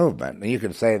atheist movement. And you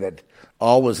can say that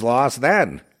all was lost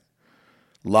then.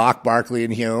 Locke, Berkeley,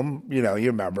 and Hume, you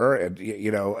remember, and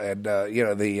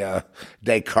the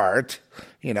Descartes,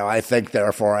 I think,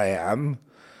 therefore I am,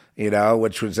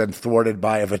 which was then thwarted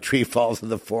by if a tree falls in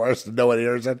the forest and no one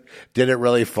hears it, did it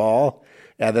really fall?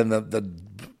 And then the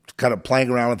kind of playing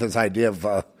around with this idea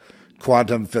of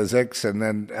quantum physics, and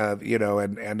then,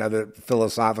 and other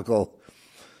philosophical,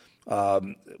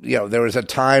 there was a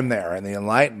time there in the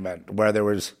Enlightenment where there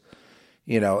was,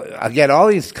 again, all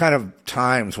these kind of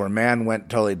times where man went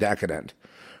totally decadent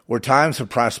were times of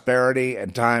prosperity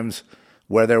and times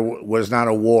where there was not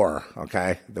a war,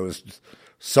 okay? There was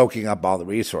soaking up all the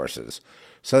resources.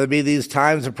 So there'd be these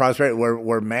times of prosperity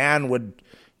where man would,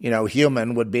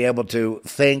 human would be able to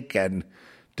think and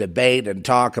debate and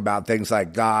talk about things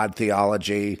like God,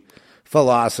 theology,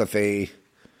 philosophy,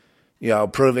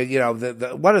 proving,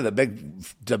 one of the big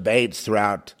debates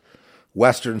throughout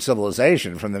Western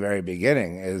civilization from the very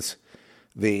beginning is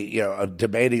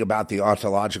debating about the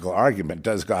ontological argument.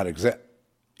 Does God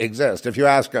exist? If you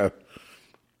ask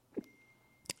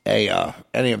any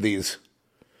of these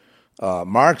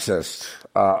Marxists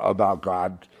about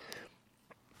God,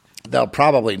 they'll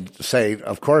probably say,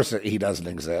 of course he doesn't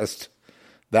exist.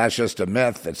 That's just a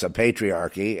myth. It's a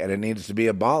patriarchy, and it needs to be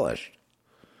abolished.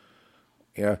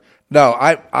 No,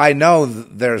 I know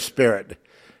their spirit.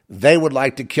 They would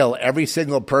like to kill every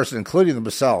single person, including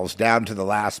themselves, down to the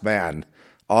last man,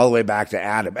 all the way back to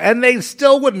Adam. And they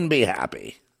still wouldn't be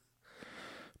happy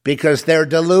because they're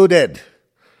deluded.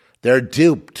 They're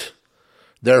duped.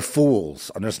 They're fools.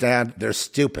 Understand? They're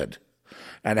stupid.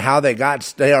 And how they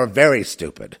are very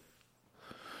stupid.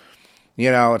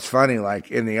 It's funny,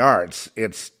 like in the arts,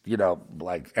 it's,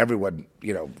 like everyone,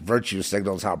 virtue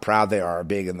signals how proud they are of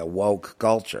being in the woke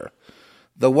culture.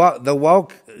 The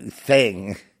woke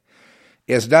thing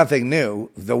is nothing new.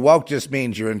 The woke just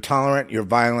means you're intolerant, you're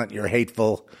violent, you're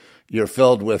hateful, you're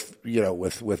filled with,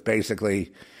 with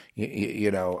basically,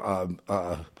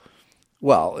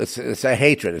 well, it's a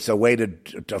hatred. It's a way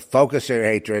to focus your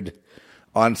hatred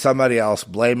on somebody else,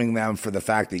 blaming them for the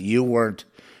fact that you weren't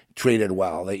treated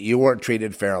well, that you weren't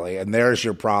treated fairly, and there's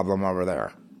your problem over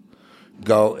there.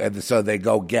 And so they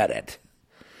go get it.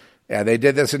 And they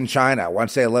did this in China.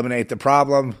 Once they eliminate the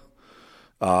problem,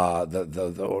 in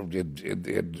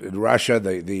Russia,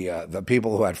 the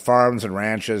people who had farms and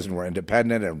ranches and were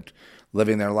independent and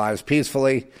living their lives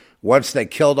peacefully, once they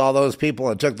killed all those people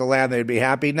and took the land, they'd be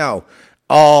happy? No.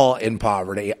 All in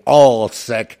poverty, all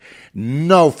sick,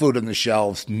 no food on the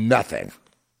shelves, nothing.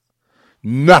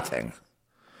 Nothing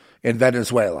in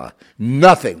Venezuela,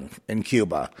 nothing in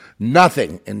Cuba,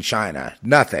 nothing in China,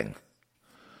 nothing.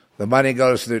 The money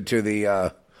goes to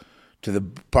the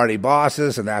party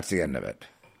bosses, and that's the end of it.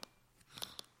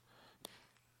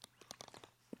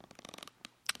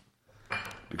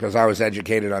 Because I was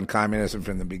educated on communism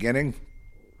from the beginning,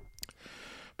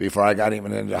 before I got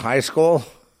even into high school,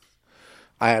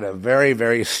 I had a very,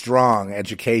 very strong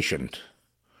education.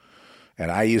 And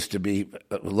I used to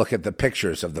look at the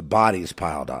pictures of the bodies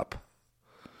piled up.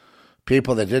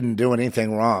 People that didn't do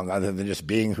anything wrong other than just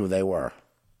being who they were.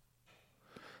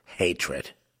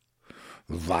 Hatred,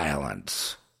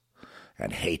 violence,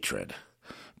 and hatred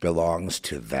belongs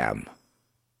to them.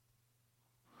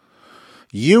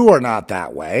 You are not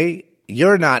that way.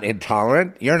 You're not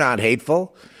intolerant. You're not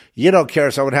hateful. You don't care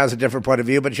if someone has a different point of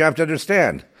view, but you have to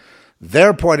understand.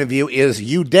 Their point of view is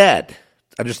you dead.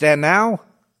 Understand now?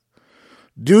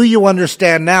 Do you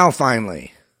understand now,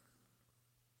 finally?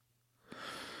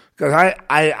 Because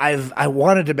I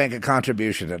wanted to make a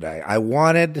contribution today. I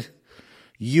wanted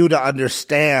you to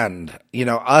understand,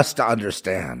 us to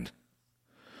understand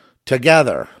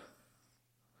together.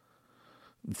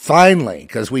 Finally,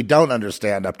 because we don't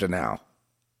understand up to now.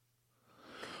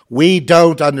 We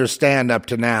don't understand up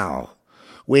to now.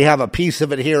 We have a piece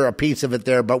of it here, a piece of it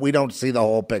there, but we don't see the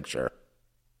whole picture.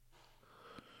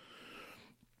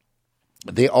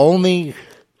 The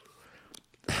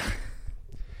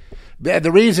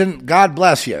reason, God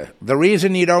bless you, the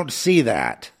reason you don't see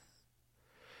that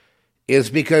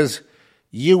is because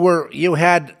you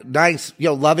had nice,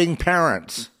 loving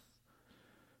parents.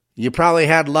 You probably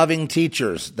had loving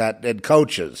teachers and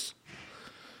coaches.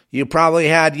 You probably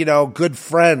had, good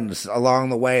friends along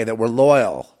the way that were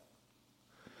loyal.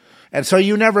 And so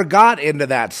you never got into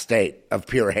that state of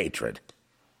pure hatred.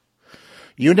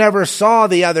 You never saw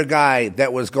the other guy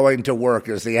that was going to work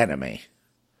as the enemy.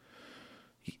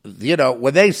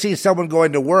 When they see someone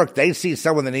going to work, they see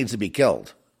someone that needs to be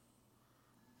killed.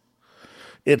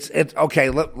 It's okay,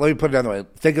 let me put it another way.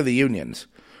 Think of the unions.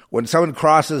 When someone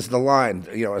crosses the line,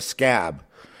 a scab,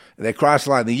 they cross the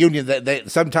line, the union, they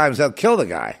sometimes they'll kill the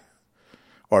guy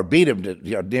or beat him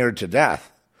near to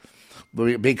death.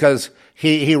 because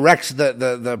he wrecks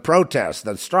the protest,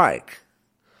 the strike.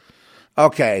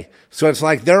 Okay, so it's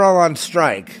like they're all on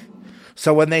strike.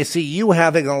 So when they see you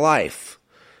having a life,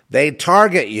 they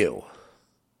target you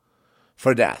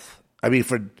for death. I mean,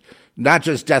 for not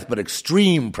just death, but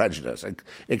extreme prejudice,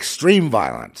 extreme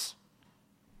violence,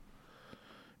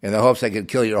 in the hopes they can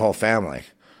kill your whole family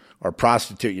or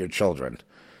prostitute your children.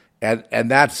 And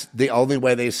that's the only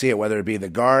way they see it, whether it be the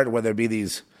Guard, whether it be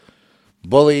these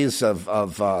bullies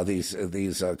of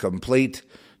these complete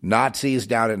Nazis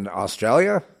down in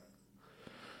Australia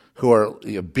who are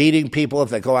beating people if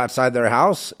they go outside their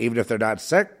house, even if they're not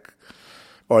sick,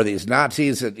 or these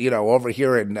Nazis that, over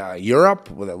here in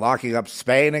Europe, where they're locking up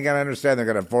Spain. Again, I understand they're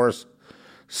going to force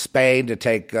Spain to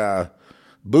take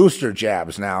booster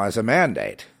jabs now as a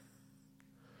mandate.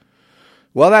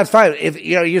 Well, that's fine. If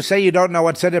you say you don't know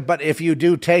what's in it, but if you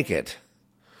do take it,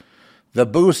 the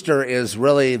booster is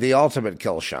really the ultimate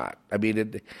kill shot. I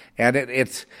mean,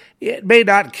 it may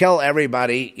not kill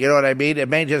everybody. You know what I mean? It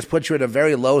may just put you in a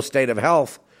very low state of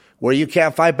health where you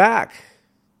can't fight back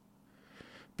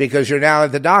because you're now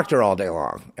at the doctor all day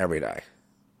long, every day,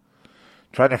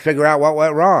 trying to figure out what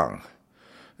went wrong.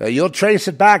 You'll trace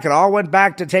it back. It all went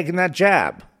back to taking that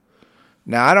jab.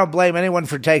 Now, I don't blame anyone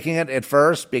for taking it at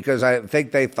first because I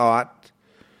think they thought,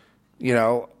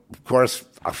 of course,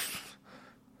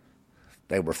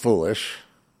 they were foolish,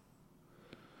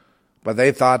 but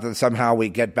they thought that somehow we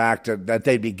get back to that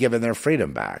they'd be given their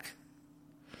freedom back.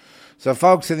 So,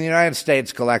 folks, in the United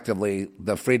States, collectively,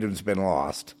 the freedom's been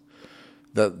lost.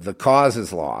 The cause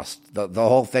is lost. The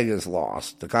whole thing is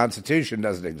lost. The Constitution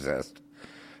doesn't exist.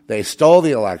 They stole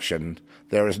the election.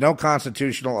 There is no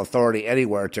constitutional authority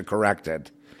anywhere to correct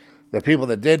it. The people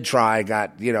that did try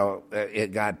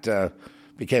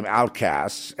became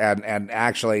outcasts, and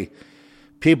actually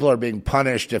people are being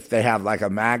punished if they have like a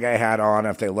MAGA hat on,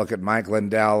 if they look at Mike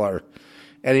Lindell or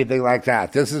anything like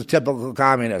that. This is typical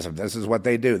communism. This is what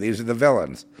they do. These are the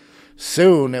villains.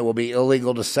 Soon it will be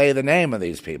illegal to say the name of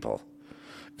these people.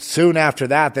 Soon after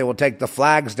that, they will take the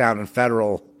flags down in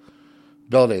federal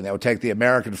building. They will take the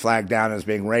American flag down as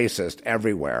being racist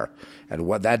everywhere. And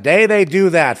what that day they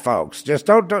do that, folks, just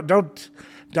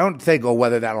don't think,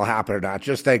 whether that'll happen or not.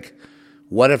 Just think,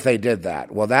 what if they did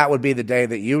that? Well, that would be the day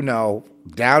that you know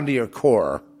down to your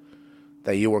core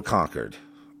that you were conquered,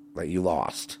 that you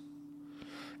lost.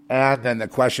 And then the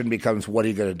question becomes, what are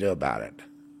you going to do about it?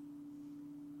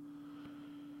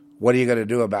 What are you going to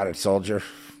do about it, soldier?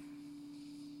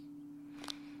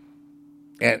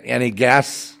 Any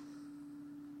guess?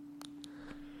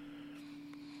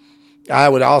 I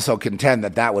would also contend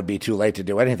that would be too late to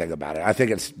do anything about it. I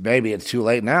think maybe it's too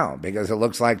late now because it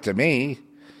looks like to me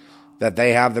that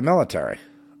they have the military.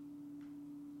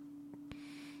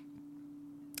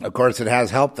 Of course, it has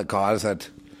helped the cause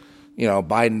that,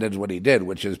 Biden did what he did,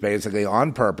 which is basically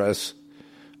on purpose,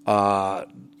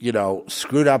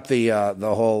 screwed up the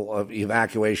whole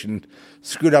evacuation,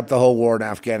 screwed up the whole war in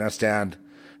Afghanistan,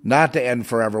 not to end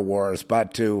forever wars,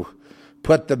 but to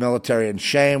put the military in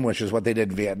shame, which is what they did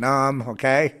in Vietnam,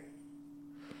 okay?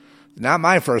 Not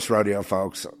my first rodeo,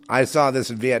 folks. I saw this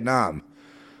in Vietnam.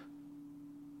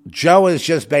 Joe is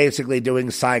just basically doing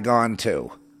Saigon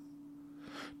 2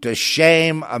 to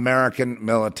shame American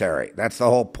military. That's the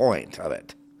whole point of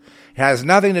it. It has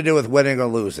nothing to do with winning or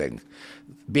losing.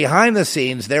 Behind the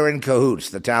scenes, they're in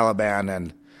cahoots, the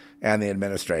Taliban and the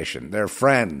administration. They're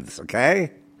friends,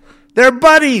 okay? They're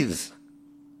buddies.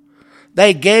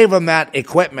 They gave them that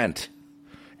equipment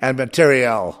and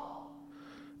material.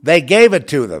 They gave it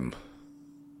to them.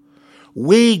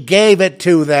 We gave it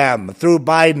to them through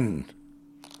Biden.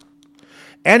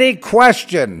 Any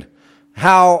question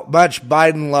how much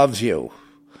Biden loves you?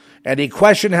 Any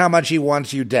question how much he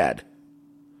wants you dead?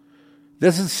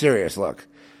 This is serious, look.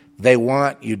 They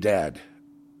want you dead.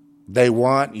 They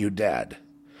want you dead.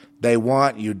 They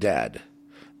want you dead.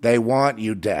 They want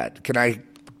you dead. Can I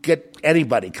get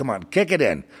anybody? Come on, kick it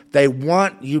in. They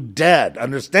want you dead.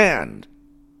 Understand?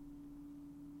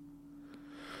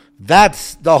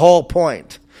 That's the whole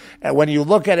point. And when you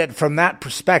look at it from that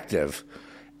perspective,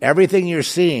 everything you're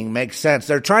seeing makes sense.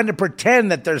 They're trying to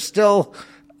pretend that they're still,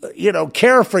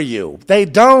 care for you. They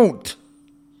don't.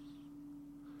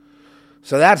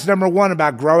 So that's number one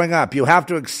about growing up. You have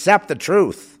to accept the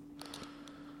truth.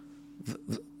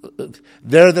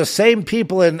 They're the same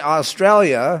people in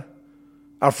Australia,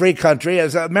 a free country,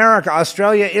 as America.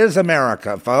 Australia is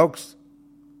America, folks.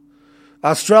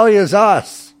 Australia is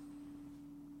us.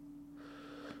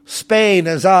 Spain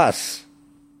is us.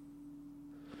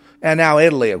 And now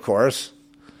Italy, of course,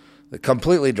 the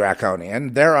completely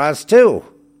draconian. They're us too.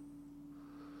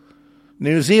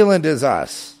 New Zealand is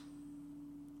us.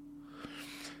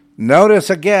 Notice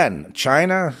again,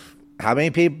 China, how many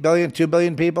people? 2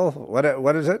 billion people?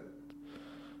 What is it?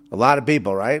 A lot of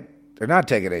people, right? They're not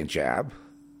taking a jab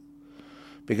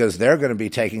because they're going to be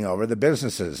taking over the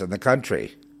businesses in the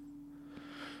country.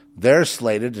 They're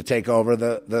slated to take over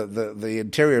the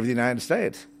interior of the United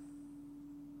States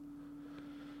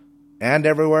and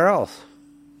everywhere else.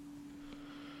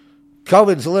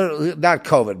 COVID's literally, not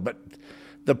COVID, but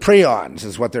the prions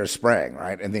is what they're spraying,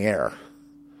 right, in the air.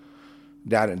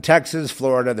 Down in Texas,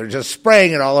 Florida, they're just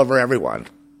spraying it all over everyone.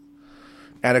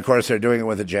 And, of course, they're doing it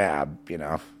with a jab,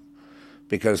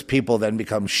 because people then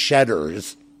become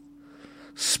shedders,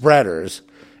 spreaders.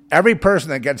 Every person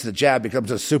that gets the jab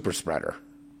becomes a super spreader.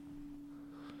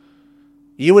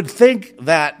 You would think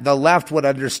that the left would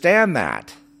understand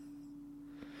that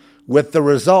with the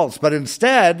results, but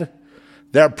instead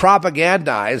they're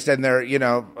propagandized and they're,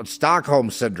 Stockholm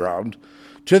syndromed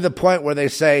to the point where they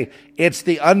say it's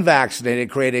the unvaccinated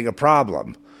creating a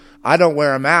problem. I don't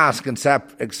wear a mask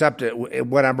except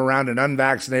when I'm around an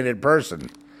unvaccinated person.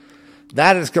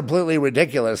 That is completely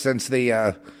ridiculous, since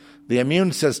the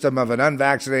immune system of an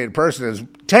unvaccinated person is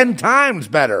 10 times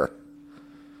better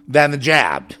than the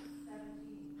jabbed.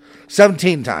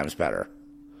 17 times better.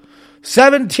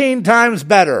 17 times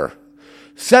better.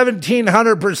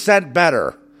 1,700%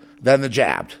 better than the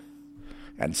jabbed.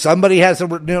 And somebody has the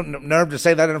nerve to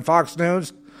say that in Fox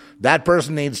News. That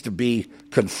person needs to be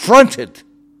confronted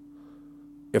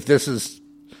if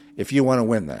you want to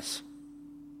win this.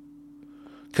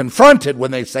 Confronted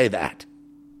when they say that.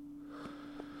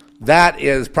 That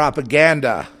is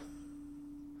propaganda.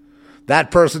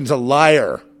 That person's a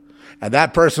liar. And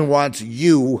that person wants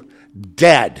you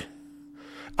dead.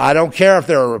 I don't care if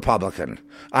they're a Republican.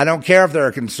 I don't care if they're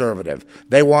a conservative.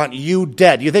 They want you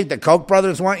dead. You think the Koch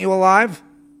brothers want you alive?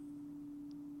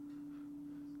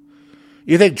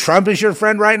 You think Trump is your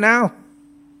friend right now?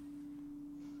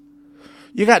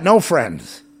 You got no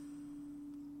friends.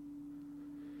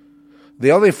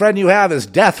 The only friend you have is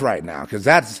death right now, because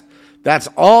that's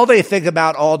all they think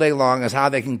about all day long, is how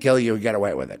they can kill you and get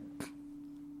away with it.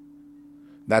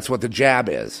 That's what the jab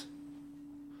is.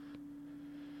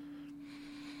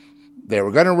 They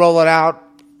were going to roll it out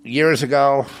years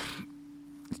ago.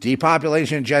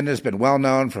 Depopulation agenda has been well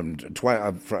known from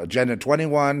Agenda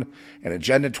 21 and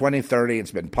Agenda 2030. It's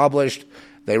been published.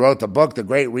 They wrote the book, The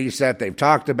Great Reset. They've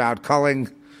talked about culling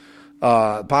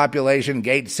population.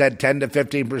 Gates said 10 to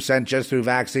 15% just through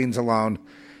vaccines alone.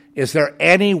 Is there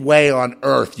any way on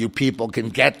earth you people can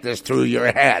get this through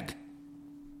your head?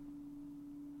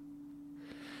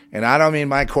 And I don't mean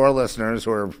my core listeners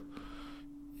who are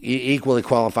equally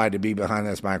qualified to be behind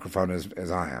this microphone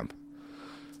as I am.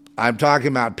 I'm talking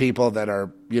about people that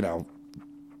are,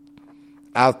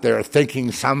 out there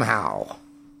thinking somehow,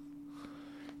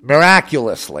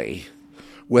 miraculously,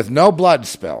 with no blood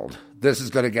spilled, this is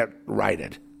going to get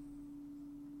righted.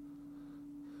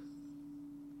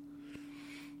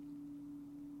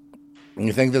 And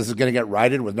you think this is going to get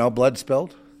righted with no blood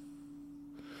spilled?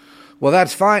 Well,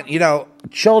 that's fine.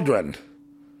 Children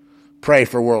pray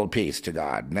for world peace to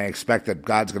God, and they expect that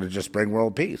God's going to just bring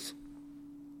world peace.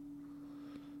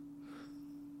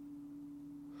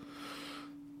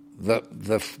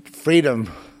 The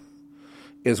freedom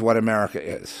is what America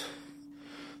is.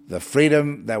 The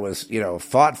freedom that was,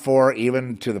 fought for,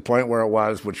 even to the point where it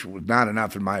was, which was not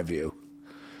enough in my view.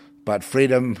 But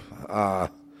freedom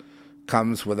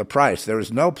comes with a price. There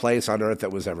is no place on earth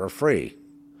that was ever free.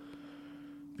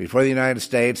 Before the United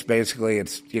States, basically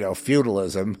it's,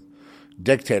 feudalism,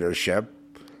 dictatorship,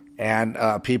 and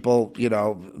people,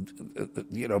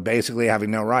 basically having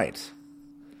no rights.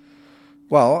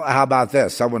 Well, how about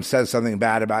this? Someone says something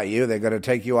bad about you, they're going to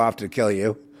take you off to kill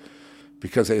you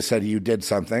because they said you did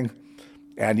something,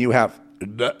 and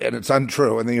it's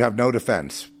untrue, and then you have no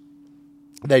defense.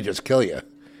 They just kill you,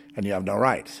 and you have no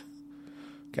rights.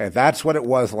 Okay, that's what it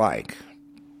was like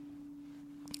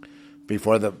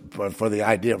before the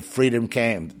idea of freedom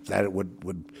came, that it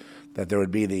that there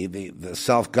would be the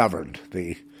self-governed,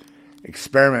 the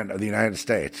experiment of the United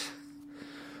States,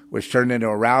 which turned into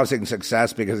a rousing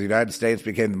success because the United States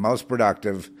became the most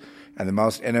productive and the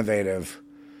most innovative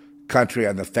country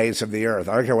on the face of the earth.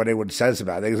 I don't care what anyone says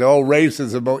about it. They say,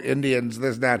 racism, Indians,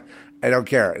 this and that. I don't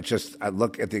care. It's just, I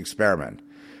look at the experiment.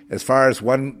 As far as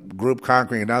one group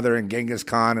conquering another and Genghis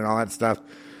Khan and all that stuff,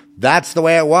 that's the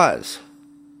way it was.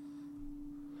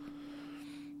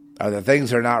 Are the things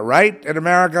that are not right in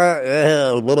America?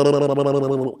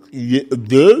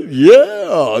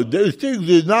 Yeah, those things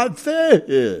are not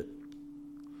fair.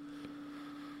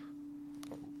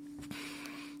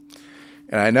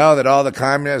 And I know that all the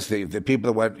communists, the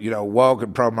people that went, woke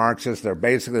and pro-Marxist, they're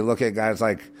basically looking at guys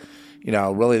like,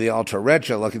 really the ultra-rich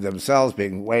are looking at themselves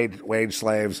being wage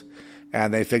slaves,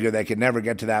 and they figure they can never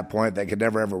get to that point. They can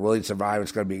never ever really survive.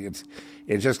 It's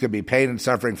just going to be pain and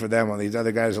suffering for them when these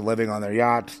other guys are living on their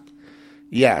yachts.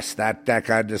 Yes, that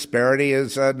kind of disparity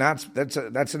is that's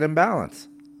an imbalance.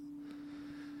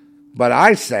 But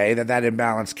I say that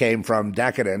imbalance came from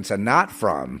decadence and not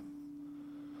from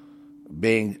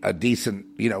being a decent,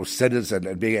 citizen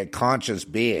and being a conscious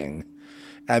being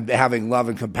and having love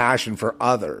and compassion for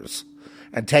others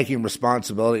and taking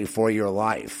responsibility for your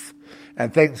life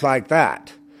and things like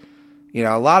that.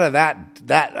 A lot of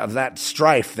that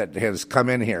strife that has come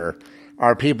in here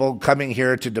are people coming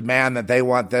here to demand that they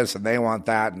want this and they want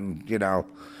that and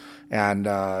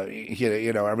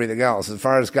everything else. As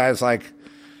far as guys like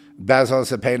Bezos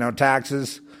that pay no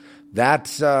taxes,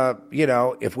 that's,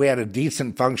 if we had a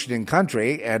decent functioning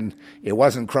country and it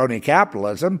wasn't crony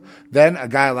capitalism, then a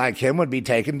guy like him would be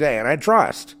taken to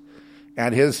antitrust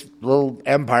and his little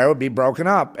empire would be broken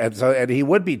up and he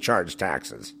would be charged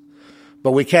taxes.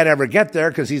 But we can't ever get there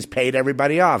because he's paid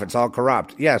everybody off. It's all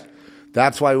corrupt. Yes,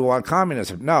 that's why we want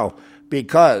communism. No,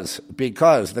 because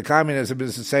the communism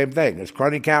is the same thing. It's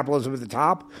crony capitalism at the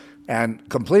top and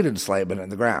complete enslavement in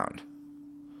the ground.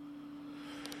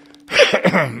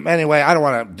 Anyway, I don't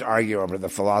want to argue over the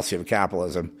philosophy of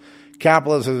capitalism.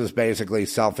 Capitalism is basically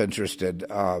self-interested,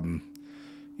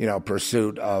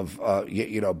 pursuit of,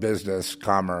 business,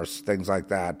 commerce, things like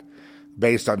that,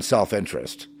 based on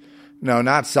self-interest. No,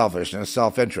 not selfishness,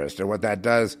 self-interest. And what that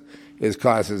does is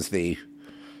causes the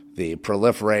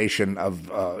proliferation of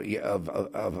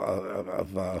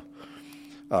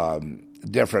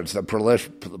difference, the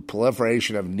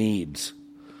proliferation of needs.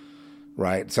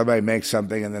 Right, somebody makes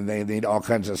something, and then they need all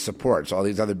kinds of support. So all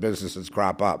these other businesses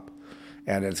crop up,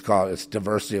 and it's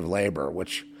diversity of labor,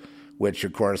 which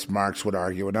of course Marx would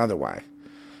argue another way,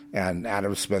 and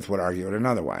Adam Smith would argue it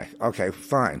another way. Okay,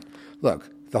 fine. Look,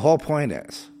 the whole point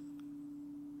is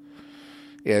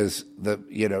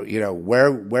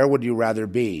where would you rather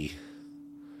be?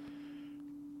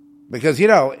 Because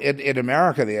in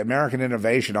America, the American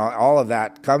innovation, all of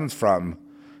that comes from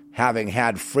having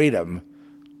had freedom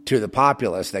to the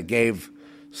populace that gave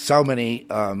so many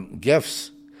gifts,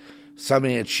 so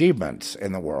many achievements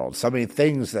in the world, so many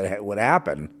things that would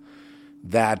happen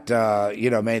that,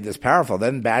 made this powerful.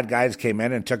 Then bad guys came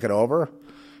in and took it over,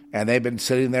 and they've been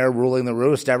sitting there ruling the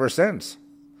roost ever since.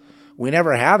 We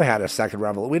never have had a second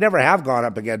revolution. We never have gone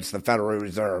up against the Federal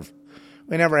Reserve.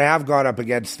 We never have gone up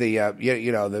against the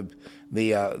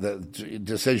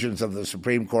decisions of the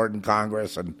Supreme Court and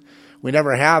Congress, and we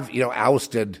never have,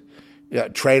 ousted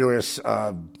traitorous,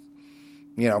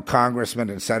 congressmen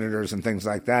and senators and things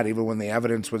like that, even when the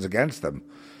evidence was against them.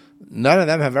 None of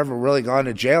them have ever really gone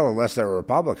to jail unless they're a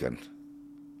Republican.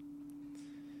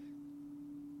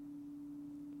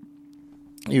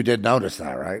 You did notice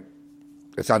that, right?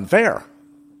 It's unfair.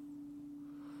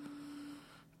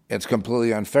 It's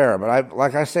completely unfair. But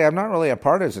like I say, I'm not really a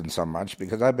partisan so much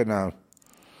because I've been on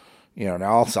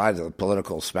all sides of the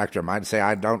political spectrum. I'd say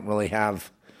I don't really have.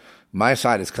 My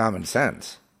side is common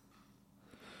sense,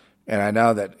 and I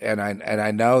know that, and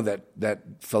I know that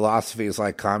philosophies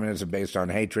like communism based on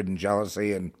hatred and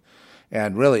jealousy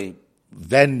and really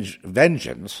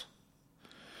vengeance.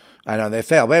 I know they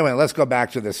fail. But anyway, let's go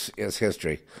back to this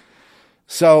history.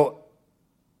 So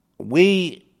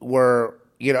we were,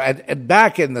 and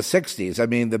back in the '60s. I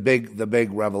mean, the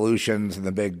big revolutions and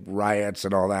the big riots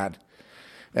and all that,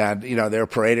 and they were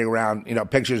parading around,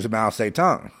 pictures of Mao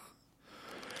Zedong.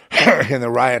 In the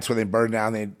riots when they burned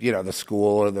down the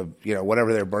school or the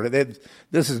whatever they're burning,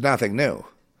 this is nothing new.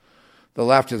 The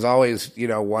left has always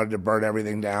wanted to burn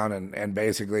everything down and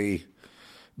basically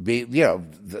be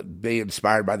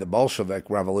inspired by the Bolshevik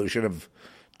revolution of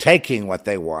taking what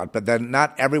they want. But then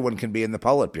not everyone can be in the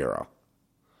Politburo,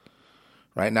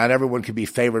 right? Not everyone can be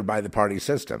favored by the party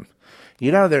system.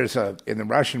 There's in the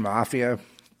Russian mafia,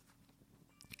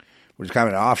 which is kind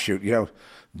of an offshoot.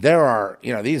 There are,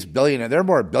 these billionaires, there are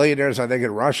more billionaires, I think,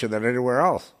 in Russia than anywhere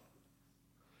else.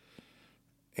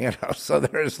 So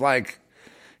there's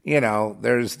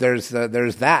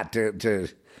there's that to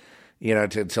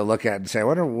look at and say, I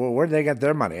wonder where did they get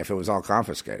their money if it was all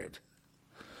confiscated?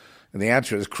 And the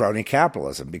answer is crony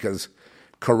capitalism, because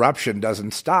corruption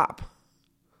doesn't stop.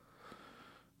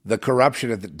 The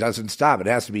corruption doesn't stop. It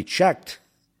has to be checked.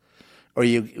 Or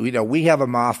we have a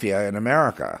mafia in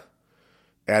America.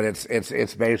 And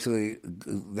it's basically,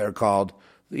 they're called,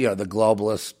 the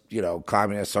globalist,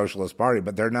 communist socialist party,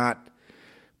 but they're not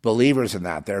believers in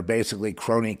that. They're basically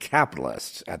crony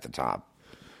capitalists at the top.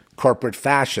 Corporate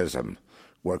fascism,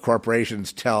 where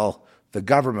corporations tell the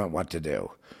government what to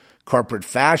do. Corporate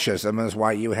fascism is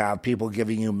why you have people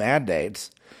giving you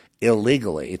mandates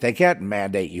illegally. They can't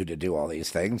mandate you to do all these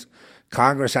things.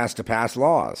 Congress has to pass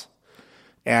laws.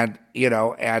 And,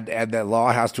 and the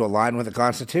law has to align with the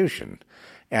Constitution.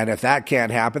 And if that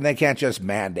can't happen, they can't just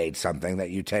mandate something that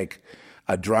you take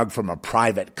a drug from a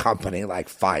private company like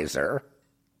Pfizer.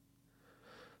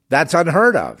 That's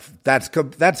unheard of. That's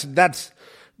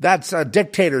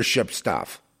dictatorship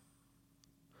stuff.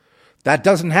 That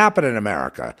doesn't happen in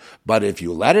America. But if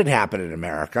you let it happen in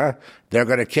America, they're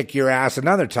going to kick your ass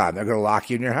another time. They're going to lock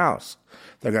you in your house.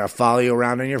 They're going to follow you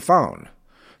around on your phone.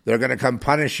 They're going to come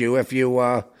punish you if you,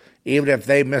 even if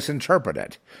they misinterpret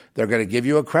it. They're going to give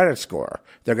you a credit score.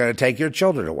 They're going to take your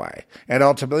children away. And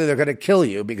ultimately, they're going to kill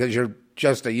you because you're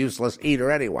just a useless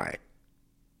eater anyway.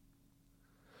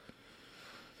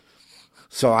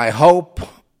 So I hope,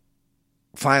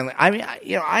 finally,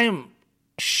 I am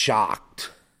shocked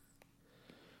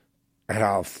at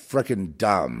how frickin'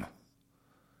 dumb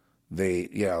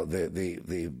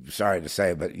the sorry to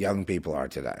say, but young people are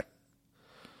today.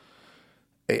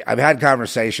 I've had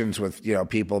conversations with,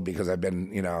 people because I've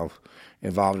been,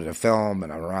 involved in a film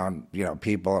and I'm around,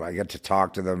 people and I get to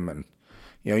talk to them and,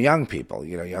 young people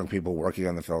working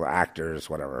on the film, actors,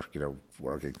 whatever,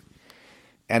 working.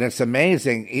 And it's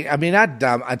amazing. I mean, not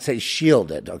dumb. I'd say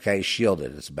shielded. Okay,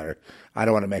 shielded is better. I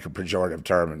don't want to make a pejorative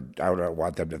term, and I don't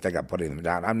want them to think I'm putting them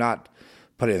down. I'm not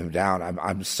putting them down.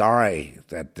 I'm sorry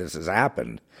that this has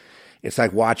happened. It's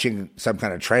like watching some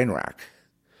kind of train wreck.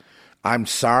 I'm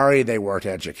sorry they weren't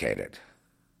educated.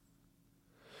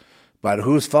 But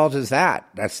whose fault is that?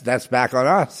 That's back on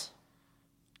us.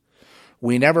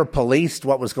 We never policed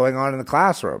what was going on in the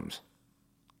classrooms.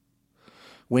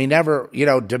 We never,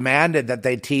 demanded that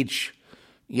they teach,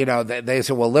 they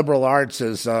say, well, liberal arts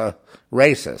is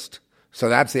racist. So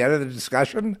that's the end of the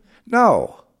discussion?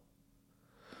 No.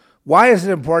 Why is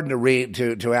it important to read,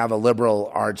 to have a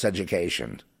liberal arts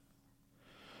education?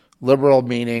 Liberal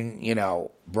meaning,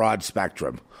 broad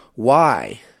spectrum.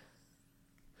 Why?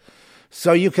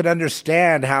 So you can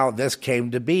understand how this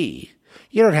came to be.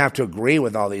 You don't have to agree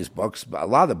with all these books, but a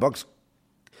lot of the books,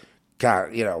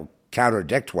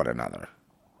 contradict one another.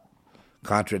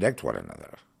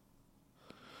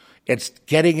 It's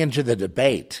getting into the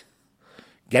debate,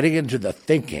 getting into the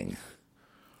thinking,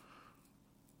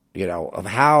 of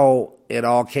how it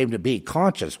all came to be,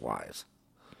 conscious-wise.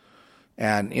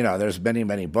 And, there's many,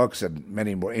 many books and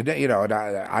many more, and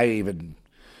I even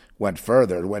went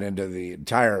further and went into the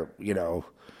entire,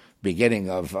 beginning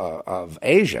of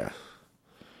Asia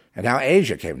and how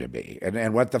Asia came to be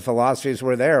and what the philosophies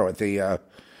were there with the,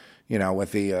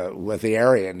 with the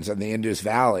Aryans and the Indus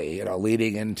Valley,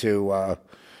 leading into,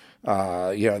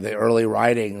 the early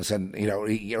writings and,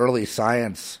 early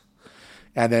science,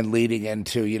 and then leading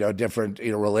into, different,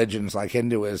 religions like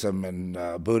Hinduism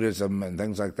and Buddhism and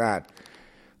things like that.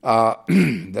 The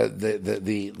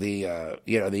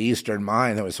Eastern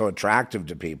mind that was so attractive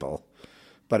to people,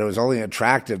 but it was only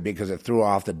attractive because it threw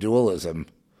off the dualism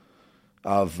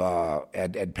of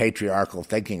and patriarchal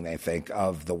thinking, they think,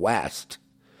 of the West,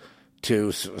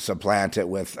 to supplant it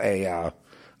with a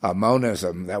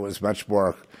monism that was much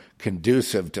more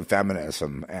conducive to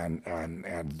feminism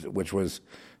and which was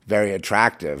very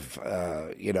attractive,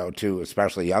 to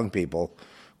especially young people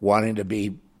wanting to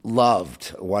be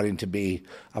loved, wanting to be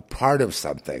a part of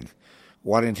something,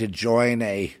 wanting to join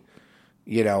a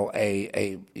guru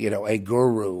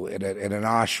in an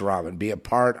ashram and be a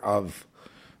part of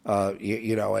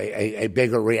a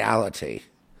bigger reality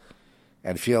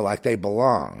and feel like they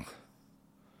belong.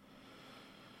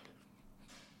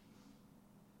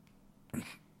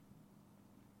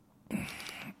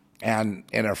 And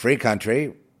in a free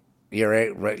country,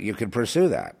 you can pursue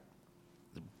that.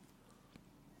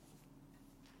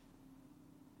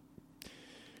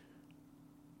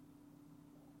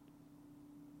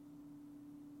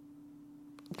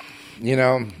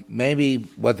 Maybe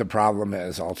what the problem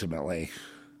is ultimately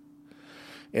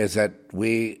is that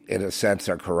we, in a sense,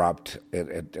 are corrupt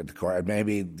at the core.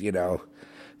 Maybe, the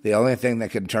only thing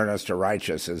that can turn us to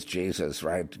righteous is Jesus,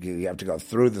 right? You have to go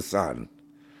through the Son.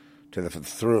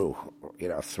 Through.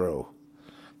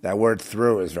 That word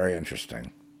through is very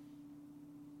interesting.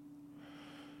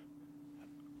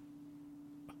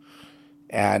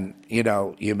 And,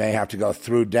 you may have to go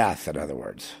through death, in other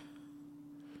words,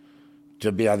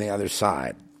 to be on the other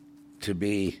side, to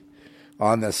be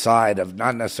on the side of,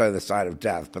 not necessarily the side of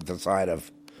death, but the side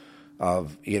of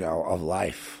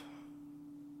life.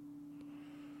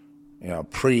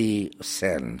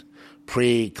 Pre-sin,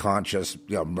 pre-conscious,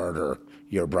 murder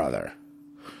your brother,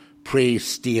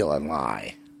 pre-steal and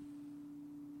lie.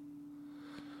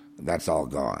 That's all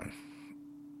gone.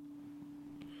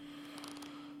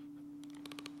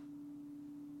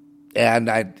 And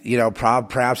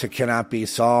perhaps it cannot be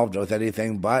solved with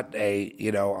anything but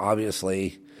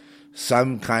obviously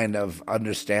some kind of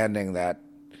understanding that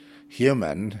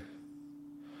human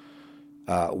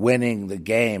winning the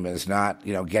game is not,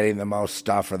 getting the most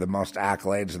stuff or the most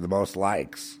accolades or the most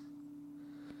likes.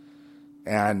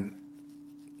 And,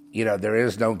 there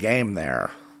is no game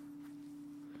there.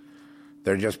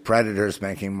 They're just predators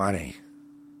making money,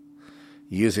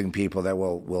 using people that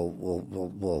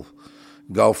will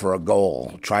go for a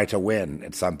goal, try to win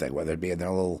at something, whether it be in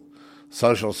their little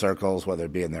social circles, whether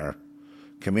it be in their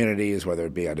communities, whether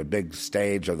it be on a big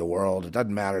stage of the world. It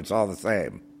doesn't matter. It's all the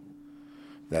same.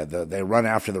 They run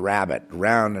after the rabbit,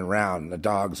 round and round. The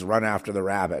dogs run after the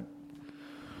rabbit,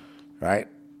 right?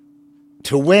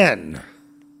 To win.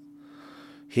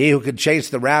 He who can chase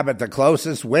the rabbit the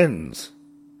closest wins.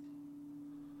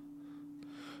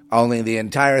 Only the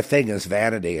entire thing is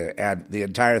vanity, and the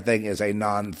entire thing is a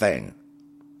non-thing.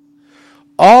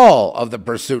 All of the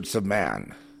pursuits of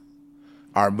man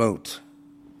are moot,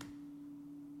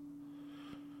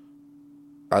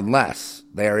 unless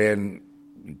they're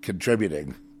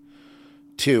contributing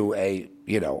to a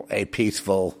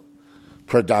peaceful,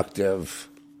 productive,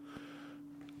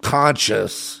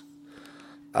 conscious,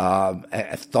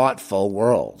 thoughtful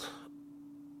world,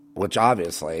 which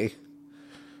obviously,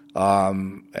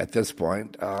 at this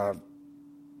point,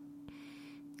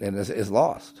 is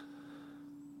lost.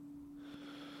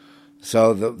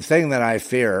 So the thing that I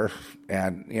fear,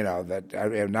 and that I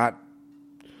am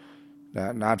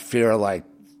not fear like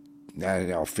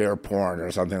fear porn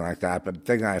or something like that, but the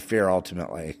thing I fear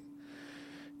ultimately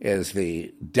is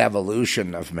the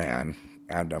devolution of man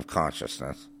and of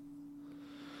consciousness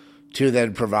to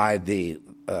then provide the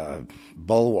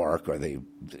bulwark or the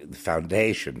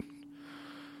foundation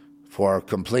for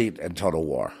complete and total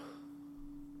war.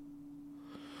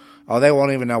 Oh, they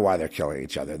won't even know why they're killing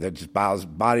each other. The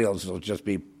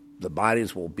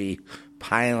bodies will be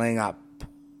piling up.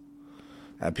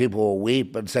 And people will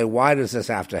weep and say, why does this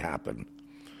have to happen?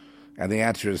 And the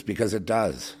answer is because it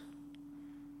does.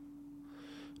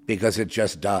 Because it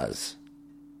just does.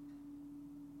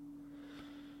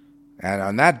 And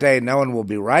on that day, no one will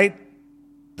be right.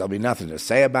 There'll be nothing to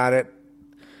say about it.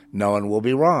 No one will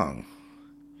be wrong.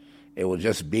 It will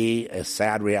just be a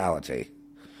sad reality.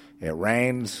 It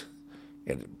rains,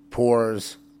 it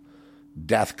pours,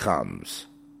 death comes.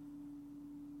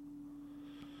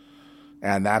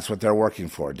 And that's what they're working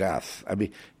for, death. I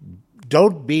mean,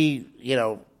 don't be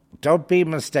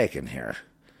mistaken here.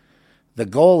 The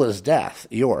goal is death,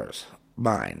 yours,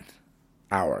 mine,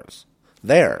 ours,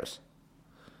 theirs,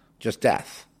 just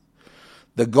death.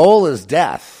 The goal is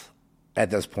death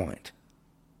at this point.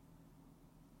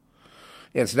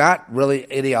 It's not really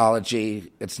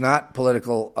ideology. It's not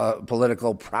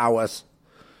political prowess,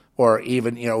 or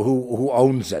even who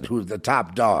owns it, who's the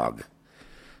top dog.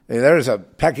 I mean, there's a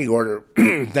pecking order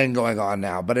thing going on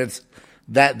now, but it's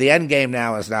that the end game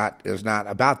now is not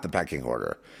about the pecking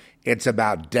order. It's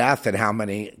about death and how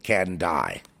many can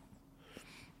die,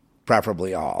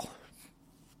 preferably all.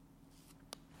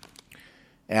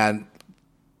 And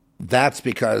that's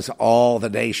because all the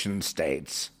nation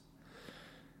states,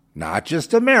 not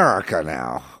just America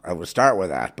now, I would start with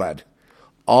that, but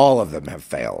all of them have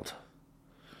failed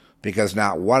because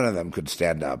not one of them could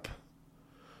stand up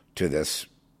to this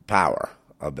power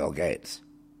of Bill Gates.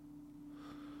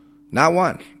 Not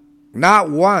one. Not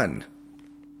one.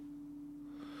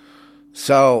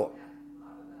 So,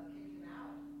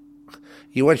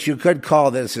 what you could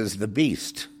call this is the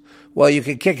beast. Well, you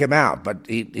could kick him out, but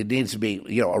he needs to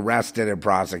be, arrested and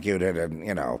prosecuted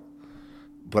and,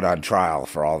 put on trial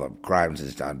for all the crimes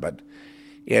he's done. But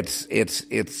it's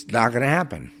not going to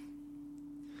happen.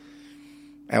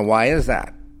 And why is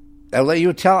that?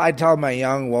 I tell my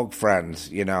young woke friends,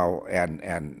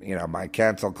 and my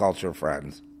cancel culture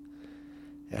friends,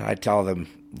 and I tell them,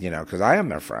 because I am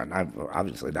their friend. I'm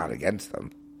obviously not against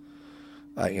them.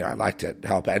 I'd like to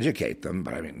help educate them,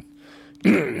 but I mean,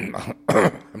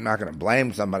 I'm not going to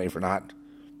blame somebody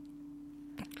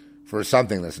for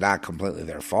something that's not completely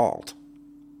their fault.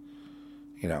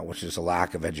 Which is a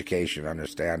lack of education,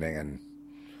 understanding, and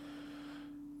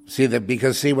see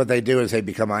what they do is they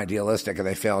become idealistic and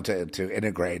they fail to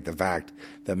integrate the fact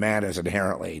that man is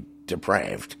inherently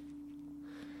depraved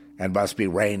and must be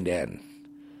reined in.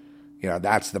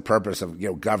 That's the purpose of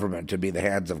government, to be the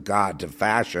hands of God, to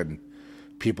fashion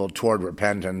people toward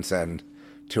repentance and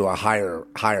to a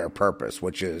higher purpose,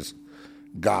 which is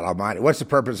God Almighty. What's the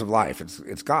purpose of life?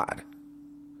 It's God.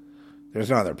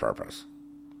 There's no other purpose.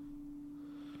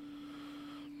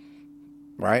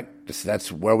 right?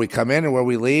 That's where we come in and where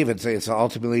we leave. It's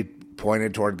ultimately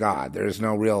pointed toward God. There's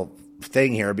no real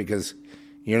thing here because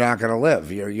you're not going to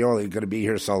live. You're only going to be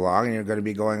here so long, and you're going to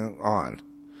be going on.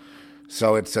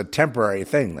 So it's a temporary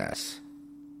thing, this.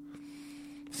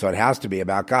 So it has to be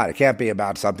about God. It can't be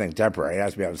about something temporary. It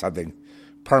has to be about something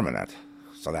permanent.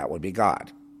 So that would be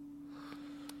God.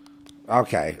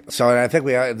 Okay, so I think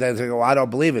they go, well, I don't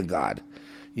believe in God.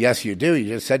 Yes, you do. You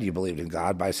just said you believed in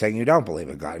God by saying you don't believe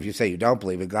in God. If you say you don't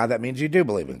believe in God, that means you do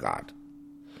believe in God.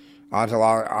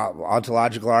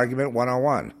 Ontological argument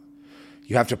 101.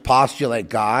 You have to postulate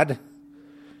God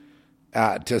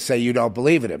to say you don't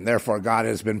believe in him. Therefore, God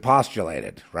has been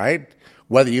postulated, right?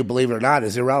 Whether you believe it or not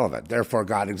is irrelevant. Therefore,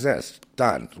 God exists.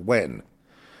 Done. Win.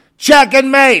 Check and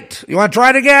mate. You want to try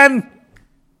it again?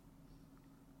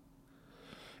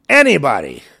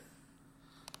 Anybody.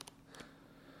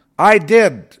 I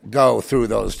did go through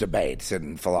those debates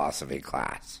in philosophy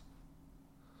class.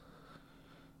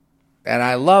 And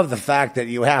I love the fact that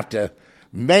you have to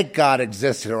make God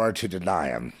exist in order to deny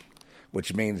him,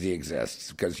 which means he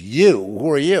exists. Because who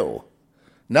are you?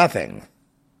 Nothing.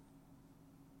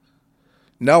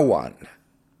 No one.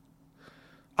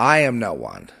 I am no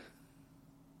one.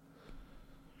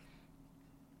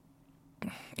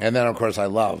 And then, of course, I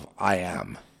love I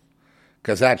am,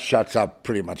 because that shuts up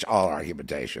pretty much all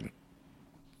argumentation.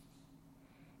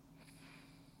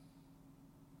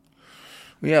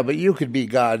 Yeah, but you could be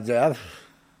God, Death.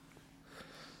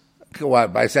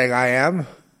 What, by saying I am?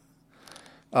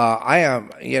 I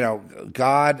am,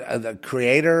 God, the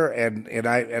creator, and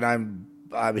I'm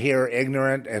here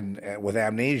ignorant and with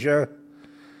amnesia.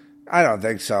 I don't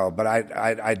think so, but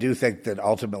I do think that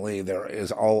ultimately there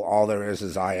is all there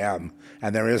is I am,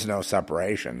 and there is no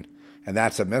separation, and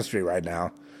that's a mystery right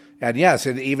now. And yes,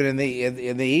 even in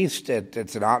the East,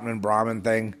 it's an Atman Brahman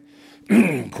thing.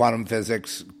 Quantum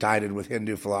physics tied in with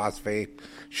Hindu philosophy.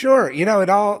 Sure, it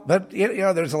all, but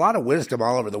there's a lot of wisdom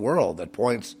all over the world that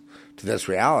points to this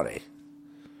reality.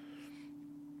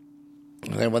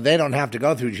 And when they don't have to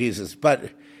go through Jesus, but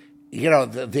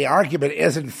the argument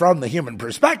isn't from the human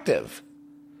perspective.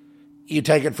 You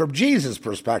take it from Jesus'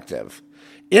 perspective.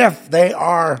 If they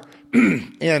are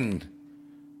in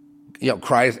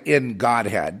Christ, in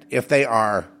Godhead, if they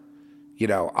are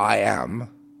I am,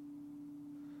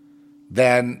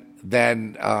 then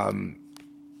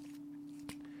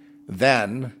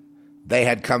they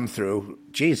had come through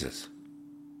Jesus,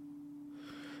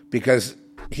 because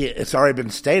it's already been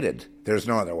stated there's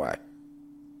no other way.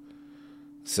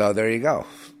 So there you go.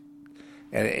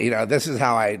 And this is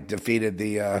how I defeated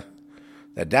the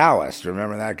Taoist.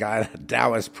 Remember that guy, the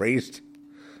Taoist priest?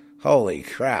 Holy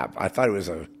crap! I thought he was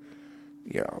an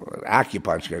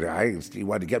acupuncture guy. He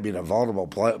wanted to get me in a vulnerable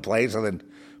place and then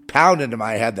pound into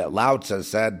my head that Lao Tzu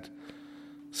said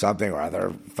something or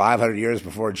other 500 years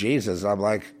before Jesus. I'm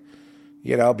like,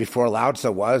 before Lao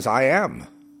Tzu was, I am.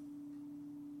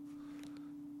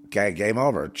 Okay, game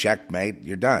over. Checkmate.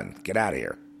 You're done. Get out of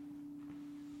here.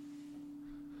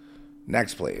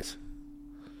 Next, please.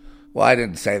 Well, I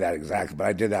didn't say that exactly, but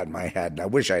I did that in my head, and I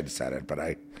wish I had said it,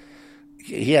 but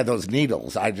he had those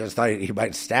needles. I just thought he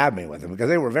might stab me with them, because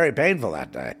they were very painful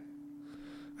that day.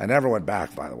 I never went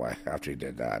back, by the way, after he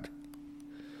did that.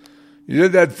 He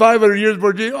did that 500 years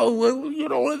before Jesus. Oh,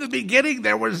 well, in the beginning,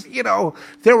 there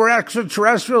were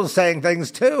extraterrestrials saying things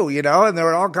too, and there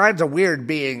were all kinds of weird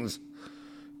beings.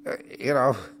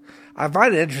 I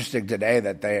find it interesting today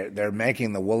that they're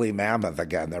making the woolly mammoth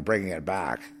again. They're bringing it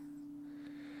back.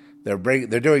 They're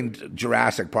doing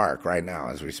Jurassic Park right now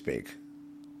as we speak.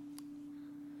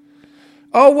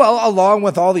 Oh, well, along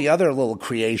with all the other little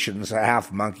creations,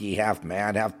 half monkey, half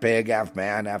man, half pig, half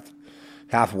man,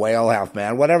 half whale, half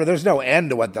man, whatever. There's no end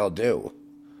to what they'll do.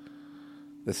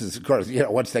 This is, of course,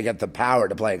 once they get the power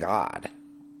to play God.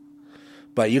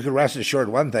 But you can rest assured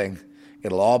one thing,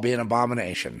 it'll all be an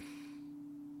abomination.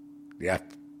 Yeah.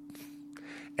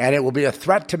 And it will be a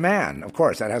threat to man. Of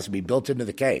course, that has to be built into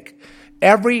the cake.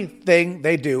 Everything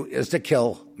they do is to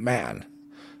kill man.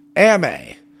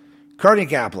 AMA, Kearney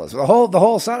capitalism, the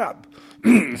whole setup.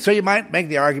 So you might make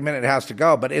the argument it has to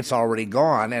go, but it's already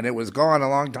gone, and it was gone a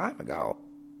long time ago.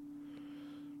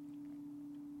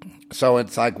 So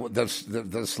it's like the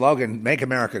slogan, "Make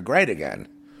America Great Again,"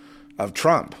 of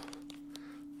Trump.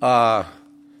 It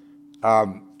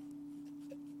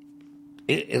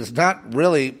is not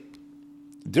really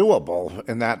doable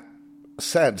in that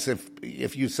sense.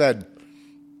 If you said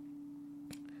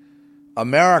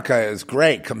America is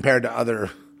great compared to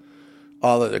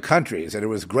all other countries, and it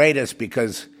was greatest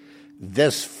because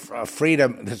this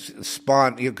freedom, this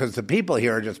spawned, because the people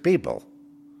here are just people.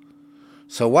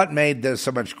 So what made this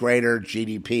so much greater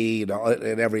GDP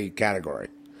in every category?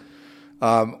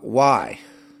 Why?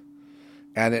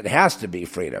 And it has to be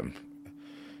freedom.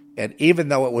 And even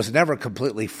though it was never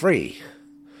completely free,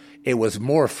 it was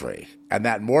more free. And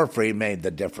that more free made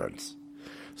the difference.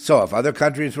 So if other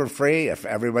countries were free, if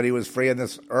everybody was free on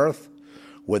this earth,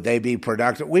 would they be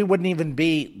productive? We wouldn't even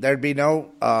be, there'd be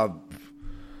no,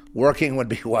 working would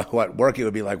be what? Working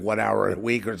would be like 1 hour a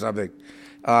week or something.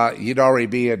 You'd already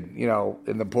be in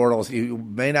the portals. You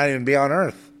may not even be on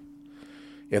Earth.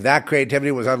 If that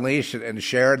creativity was unleashed and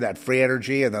shared, that free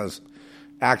energy and those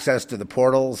access to the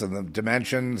portals and the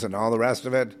dimensions and all the rest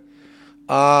of it,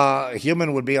 a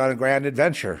human would be on a grand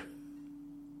adventure.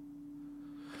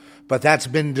 But that's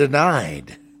been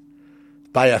denied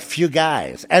by a few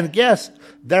guys. And yes,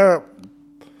 they're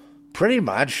pretty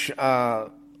much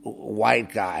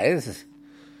white guys,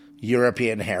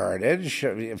 European heritage,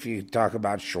 if you talk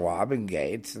about Schwab and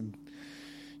Gates and,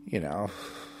 a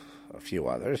few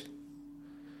others.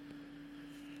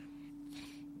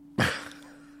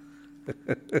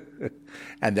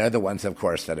 And they're the ones, of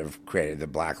course, that have created the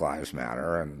Black Lives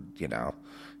Matter and,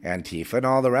 Antifa and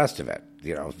all the rest of it.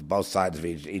 Both sides of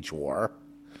each war,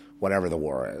 whatever the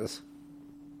war is.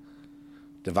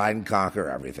 Divide and conquer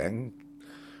everything.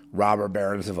 Robber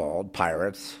barons of old,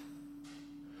 pirates.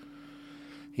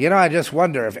 I just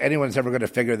wonder if anyone's ever going to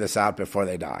figure this out before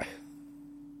they die.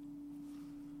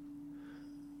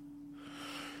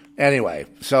 Anyway,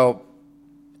 so,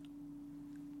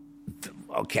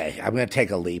 okay, I'm going to take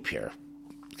a leap here.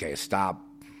 Okay, stop.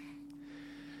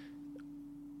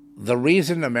 The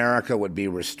reason America would be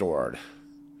restored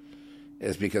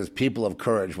is because people of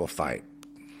courage will fight.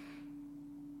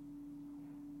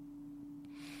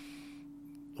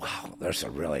 Wow, there's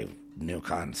a really new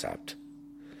concept.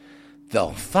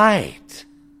 They'll fight.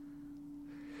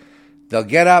 They'll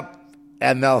get up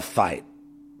and they'll fight.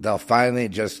 They'll finally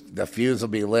the fuse will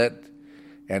be lit,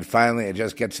 and finally it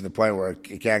just gets to the point where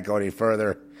it can't go any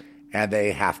further, and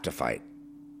they have to fight.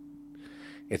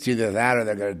 It's either that or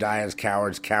they're going to die as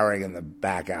cowards cowering in the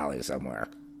back alley somewhere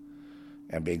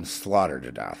and being slaughtered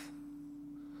to death.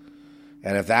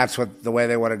 And if that's the way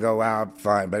they want to go out,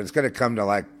 fine. But it's going to come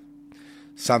to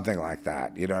something like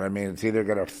that. You know what I mean? It's either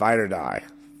going to fight or die.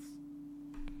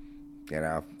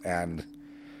 And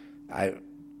I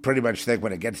pretty much think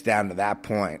when it gets down to that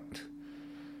point,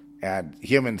 and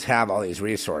humans have all these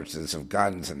resources of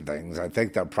guns and things, I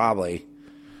think they'll probably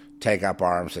take up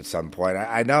arms at some point.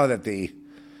 I know that the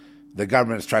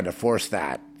government's trying to force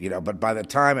that, but by the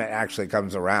time it actually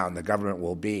comes around, the government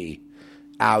will be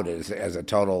out as a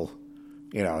total,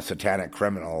 satanic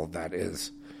criminal that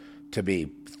is to be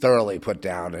thoroughly put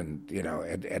down and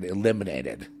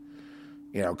eliminated,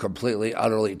 completely,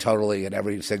 utterly, totally, in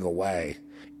every single way,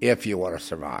 if you want to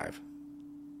survive.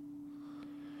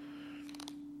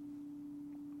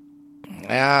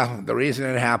 Yeah, the reason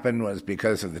it happened was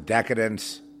because of the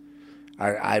decadence.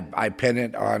 I pin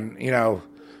it on,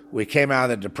 we came out of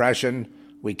the Depression,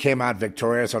 we came out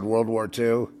victorious on World War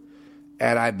II,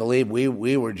 and I believe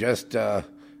we were just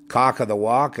cock of the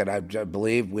walk, and I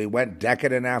believe we went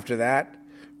decadent after that,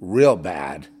 real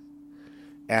bad.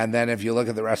 And then if you look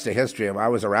at the rest of history, I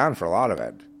was around for a lot of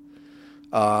it.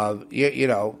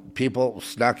 People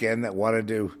snuck in that wanted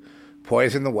to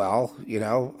poison the well,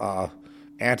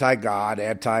 anti-God,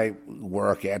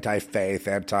 anti-work, anti-faith,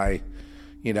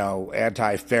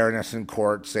 anti-fairness in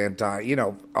courts,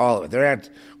 all of it.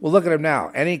 Look at them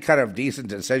now. Any kind of decent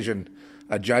decision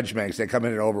a judge makes, they come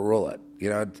in and overrule it.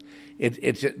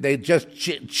 They just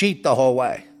cheat the whole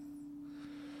way.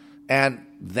 And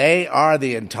they are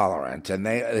the intolerant, and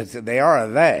they are a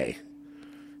they.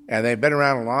 And they've been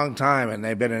around a long time, and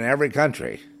they've been in every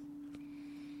country.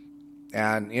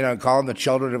 And, call them the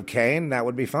children of Cain, that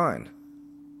would be fine.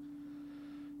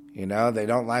 They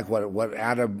don't like what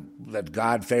Adam, that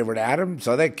God favored Adam,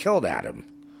 so they killed Adam.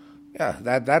 Yeah,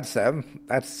 that's them.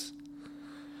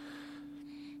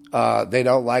 They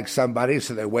don't like somebody,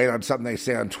 so they wait on something they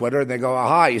say on Twitter, and they go,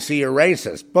 aha, you see, you're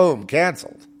racist. Boom,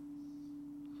 canceled.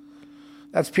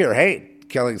 That's pure hate,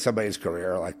 killing somebody's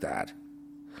career like that.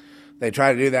 They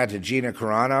try to do that to Gina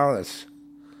Carano, this,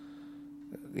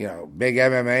 big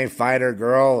MMA fighter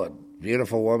girl, a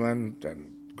beautiful woman,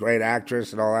 and great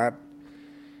actress and all that.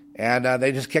 And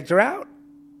they just kicked her out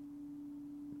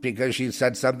because she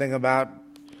said something about,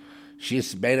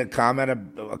 she's made a comment,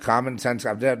 a common sense,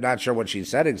 I'm not sure what she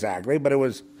said exactly, but it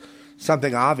was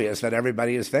something obvious that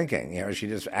everybody is thinking. She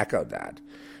just echoed that.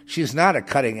 She's not a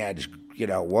cutting-edge,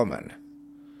 woman.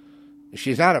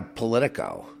 She's not a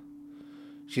politico.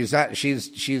 She's not.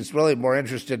 She's really more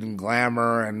interested in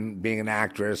glamour and being an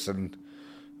actress and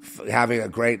having a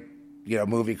great,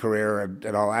 movie career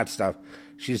and all that stuff.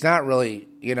 She's not really,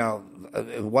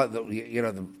 what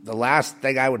the last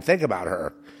thing I would think about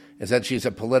her is that she's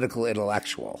a political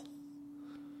intellectual.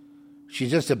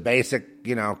 She's just a basic,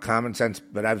 common sense,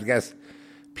 but I guess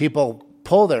people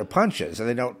pull their punches and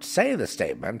they don't say the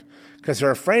statement because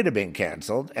they're afraid of being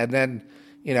canceled and then,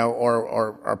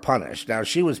 or punished. Now,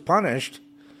 she was punished,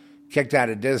 kicked out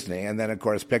of Disney, and then, of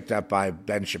course, picked up by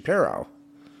Ben Shapiro,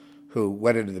 who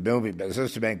went into the movie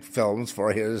business to make films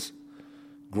for his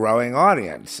growing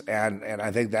audience. And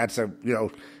I think that's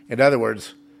in other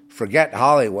words, forget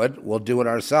Hollywood, we'll do it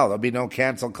ourselves. There'll be no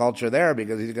cancel culture there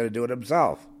because he's going to do it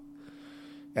himself.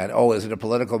 And, is it a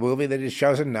political movie that he's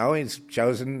chosen? No, he's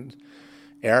chosen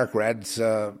Eric Red's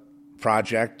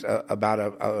project about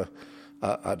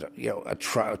a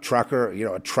trucker,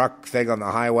 a truck thing on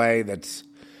the highway that's,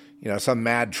 some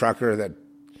mad trucker that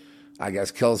I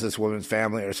guess kills this woman's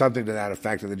family or something to that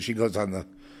effect, and then she goes on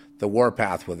the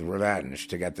warpath with revenge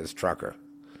to get this trucker.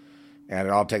 And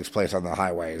it all takes place on the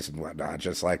highways and whatnot,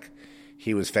 just like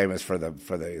he was famous for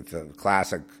the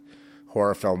classic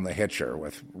horror film The Hitcher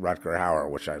with Rutger Hauer,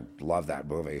 which I love that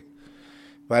movie.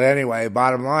 But anyway,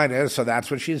 bottom line is, so that's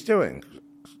what she's doing,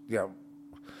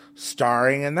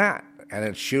 starring in that. And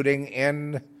it's shooting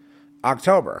in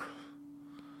October.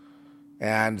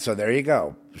 And so there you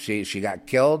go. She got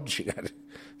killed, she got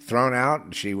thrown out,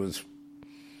 and she was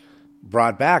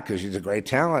brought back because she's a great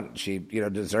talent. She,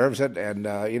 deserves it. And,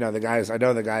 I know the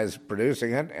guys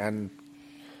producing it, and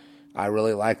I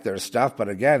really like their stuff. But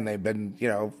again, they've been,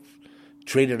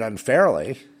 treated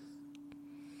unfairly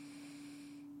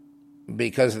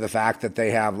because of the fact that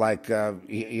they have,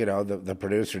 the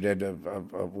producer did a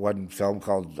one film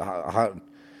called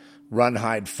Run,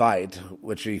 Hide, Fight,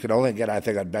 which you could only get, I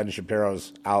think, on Ben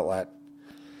Shapiro's outlet.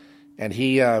 And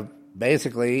he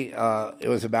basically, it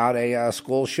was about a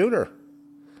school shooter.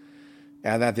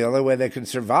 And that the only way they could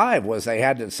survive was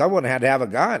someone had to have a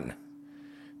gun.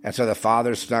 And so the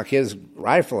father snuck his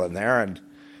rifle in there, and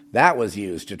that was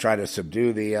used to try to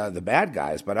subdue the bad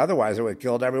guys. But otherwise, it would have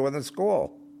killed everyone in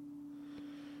school.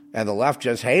 And the left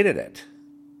just hated it.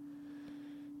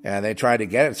 And they tried to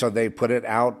get it, so they put it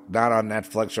out, not on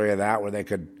Netflix or any of that, where they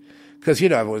could, because,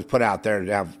 if it was put out there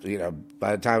to have,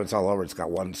 by the time it's all over, it's got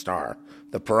 1 star.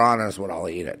 The piranhas would all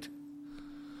eat it.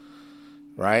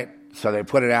 Right? So they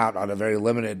put it out on a very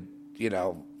limited,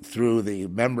 through the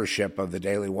membership of the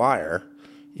Daily Wire.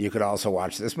 You could also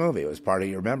watch this movie. It was part of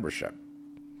your membership.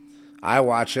 I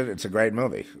watched it. It's a great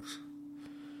movie.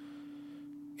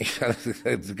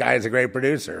 The guy's a great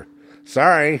producer.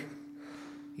 Sorry.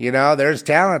 There's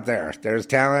talent there. There's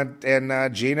talent in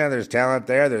Gina. There's talent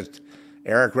there. There's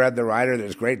Eric Red, the writer.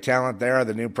 There's great talent there.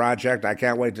 The new project. I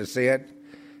can't wait to see it.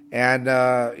 And,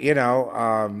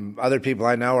 other people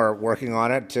I know are working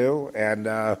on it too. And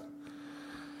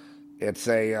it's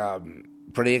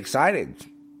pretty exciting.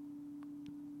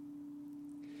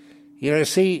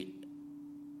 See,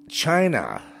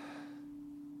 China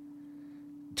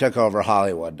took over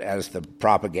Hollywood as the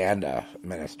propaganda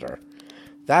minister.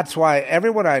 That's why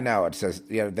everyone I know, it says,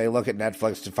 they look at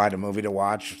Netflix to find a movie to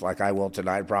watch, like I will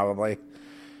tonight probably.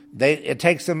 It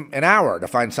takes them an hour to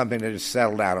find something to just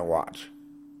settle down and watch.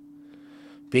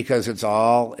 Because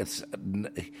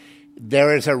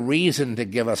there is a reason to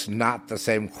give us not the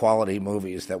same quality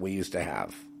movies that we used to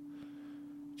have.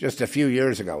 Just a few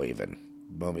years ago even,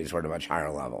 movies were at a much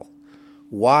higher level.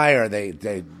 Why are they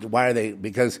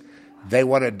because they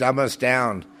want to dumb us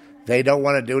down. They don't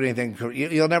want to do anything.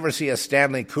 You'll never see a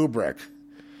Stanley Kubrick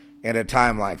in a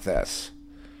time like this,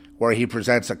 where he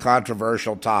presents a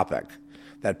controversial topic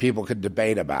that people could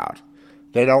debate about.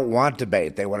 They don't want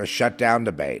debate. They want to shut down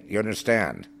debate. You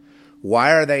understand?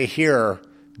 Why are they here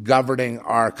governing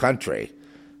our country?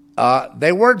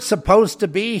 They weren't supposed to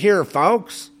be here,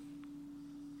 folks.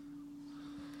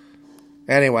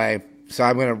 Anyway, so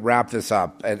I'm going to wrap this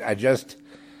up.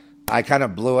 I kind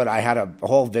of blew it. I had a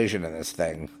whole vision of this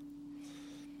thing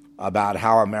about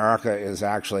how America is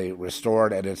actually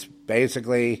restored, and it's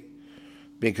basically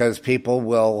because people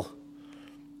will...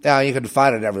 you can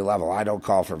fight at every level. I don't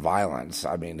call for violence.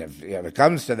 I mean, if it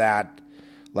comes to that,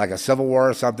 like a civil war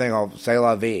or something, I'll say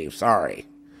la vie, sorry.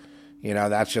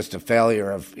 That's just a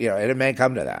failure of, it may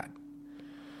come to that.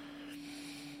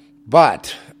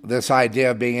 But this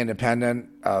idea of being independent,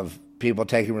 of people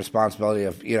taking responsibility,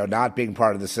 of, not being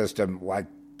part of the system like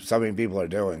so many people are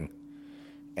doing,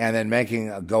 and then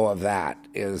making a go of that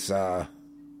is, and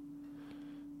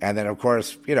then of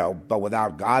course, but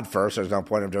without God first, there's no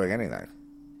point of doing anything.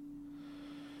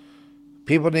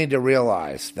 People need to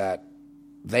realize that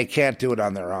they can't do it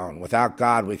on their own. Without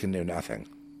God, we can do nothing.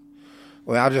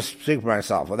 Well, I'll just speak for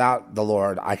myself. Without the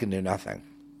Lord, I can do nothing.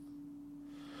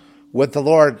 With the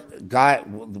Lord,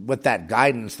 with that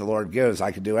guidance the Lord gives,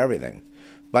 I can do everything.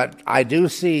 But I do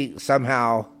see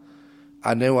somehow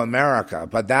a new America.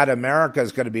 But that America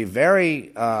is going to be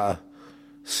very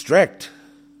strict.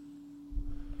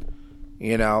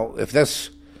 You know, if this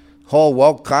whole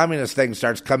woke communist thing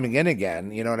starts coming in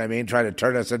again, you know what I mean, trying to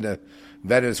turn us into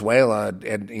Venezuela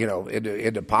and, you know,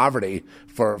 into poverty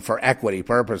for equity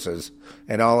purposes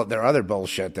and all of their other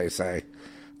bullshit they say.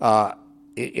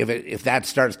 If that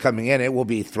starts coming in, it will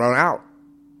be thrown out.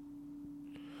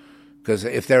 Because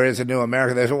if there is a new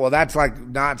America, they say, well, that's like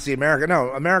Nazi America. No,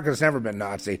 America's never been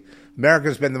Nazi.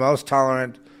 America's been the most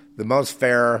tolerant, the most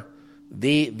fair,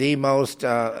 the most,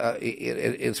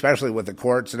 especially with the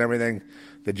courts and everything,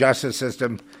 the justice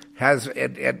system has,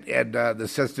 and the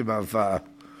system of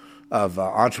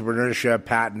entrepreneurship,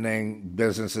 patenting,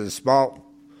 businesses,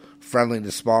 friendly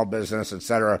to small business,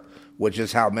 etc., which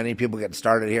is how many people get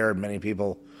started here and many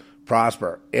people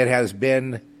prosper. It has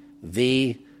been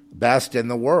the best in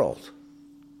the world.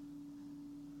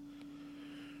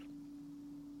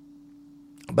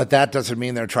 But that doesn't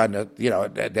mean they're trying to, you know,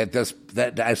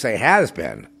 that I say has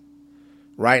been.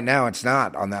 Right now, it's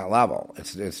not on that level.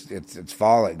 It's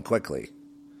falling quickly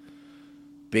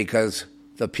because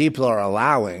the people are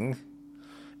allowing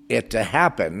it to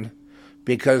happen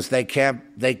because they can't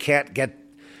get,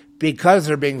 because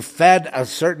they're being fed a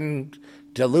certain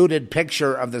diluted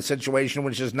picture of the situation,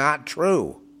 which is not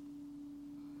true.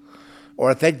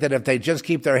 Or think that if they just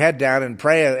keep their head down and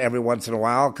pray every once in a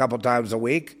while, a couple times a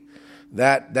week,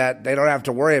 that they don't have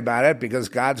to worry about it because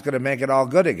God's going to make it all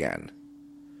good again.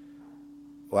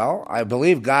 Well, I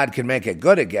believe God can make it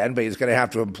good again, but he's going to have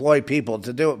to employ people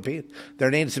to do it. There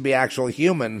needs to be actual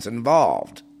humans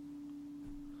involved.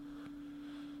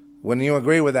 Wouldn't you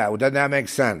agree with that? Well, doesn't that make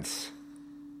sense?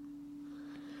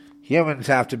 Humans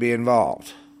have to be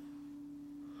involved.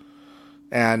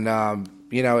 And,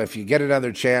 you know, if you get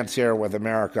another chance here with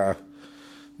America,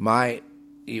 we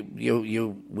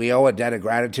owe a debt of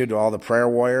gratitude to all the prayer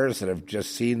warriors that have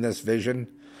just seen this vision.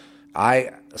 I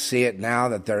see it now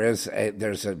that there's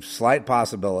a slight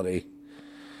possibility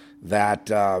that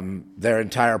their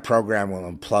entire program will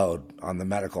implode on the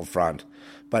medical front.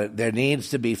 But there needs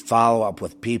to be follow-up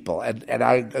with people. And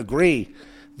I agree,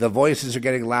 the voices are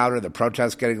getting louder, the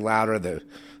protests getting louder,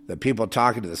 the people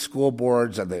talking to the school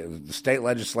boards and the state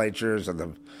legislatures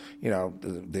and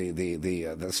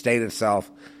the state itself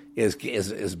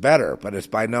is better, but it's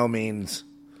by no means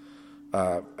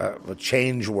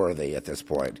change-worthy at this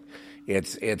point.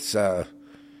 It's and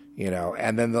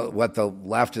then what the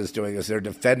left is doing is they're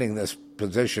defending this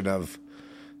position of,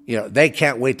 you know, they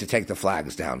can't wait to take the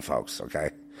flags down, folks,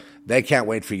 okay? They can't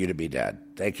wait for you to be dead.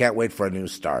 They can't wait for a new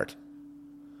start.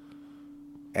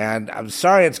 And I'm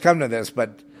sorry it's come to this,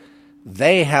 but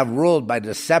they have ruled by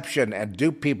deception and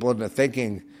duped people into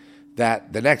thinking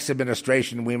that the next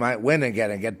administration we might win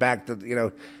again and get back to, you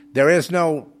know, there is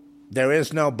no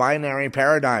binary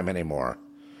paradigm anymore.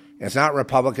 It's not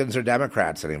Republicans or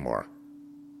Democrats anymore.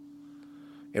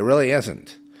 It really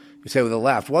isn't. You say with the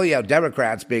left, well, yeah,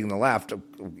 Democrats being the left,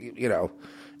 you know,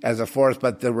 as a force,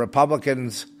 but the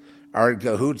Republicans are in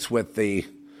cahoots with the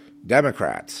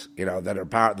Democrats, you know, that are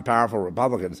the powerful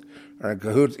Republicans are in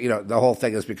cahoots. You know, the whole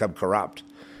thing has become corrupt.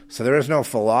 So there is no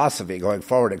philosophy going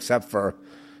forward except for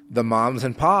the moms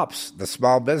and pops, the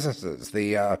small businesses,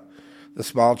 the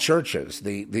small churches,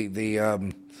 the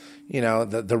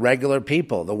regular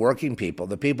people, the working people,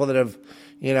 the people that have,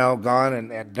 you know, gone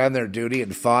and done their duty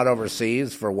and fought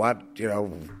overseas for what, you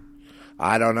know,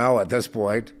 I don't know at this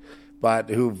point, but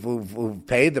who've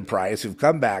paid the price, who've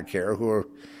come back here, who are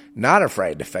not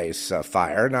afraid to face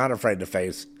fire, not afraid to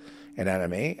face an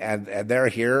enemy, and they're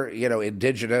here, you know,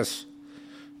 indigenous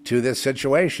to this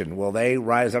situation. Will they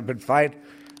rise up and fight?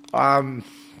 At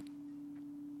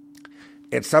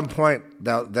some point,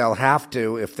 they'll have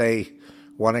to if they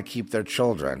want to keep their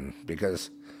children, because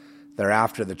they're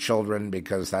after the children,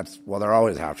 because they're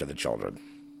always after the children.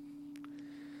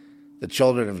 The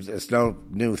children is no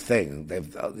new thing.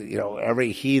 They've, you know,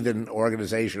 every heathen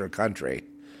organization or country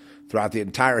throughout the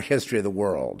entire history of the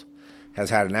world has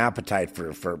had an appetite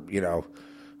for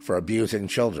abusing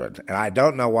children. And I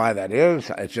don't know why that is.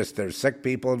 It's just there's sick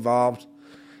people involved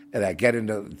and that get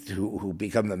into who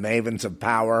become the mavens of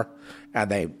power,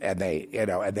 and they're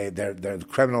the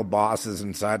criminal bosses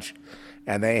and such,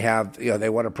 and they have, you know, they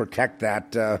want to protect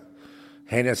that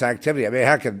heinous activity. I mean,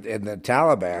 heck, in the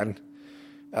Taliban,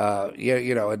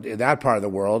 in that part of the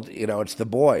world, you know, it's the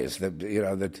boys they're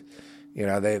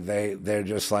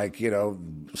just like, you know,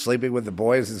 sleeping with the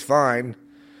boys is fine,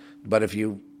 but if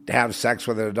you have sex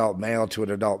with an adult male to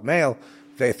an adult male,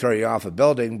 they throw you off a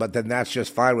building, but then that's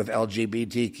just fine with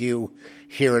LGBTQ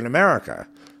here in America.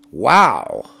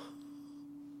 Wow.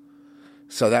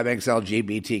 So that makes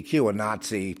LGBTQ a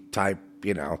Nazi type,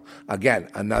 again,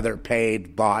 another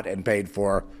paid, bought, and paid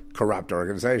for corrupt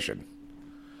organization.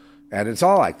 And it's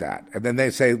all like that. And then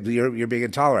they say you're being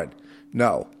intolerant.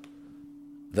 No.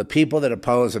 The people that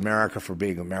oppose America for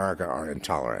being America are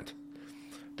intolerant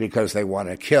because they want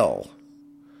to kill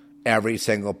every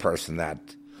single person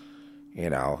that,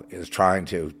 is trying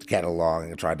to get along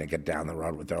and trying to get down the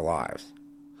road with their lives.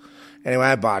 Anyway,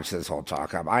 I botched this whole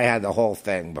talk up. I had the whole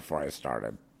thing before I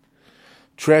started.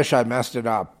 Trish, I messed it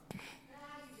up.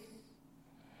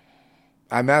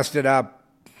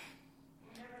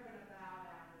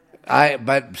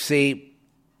 But see,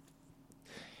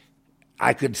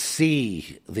 I could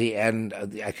see the end.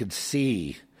 I could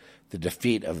see the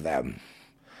defeat of them.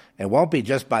 It won't be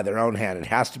just by their own hand. It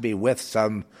has to be with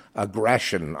some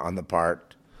aggression on the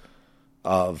part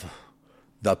of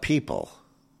the people.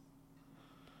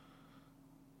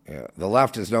 Yeah, the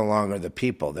left is no longer the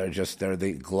people. They're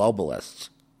the globalists.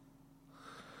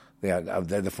 They're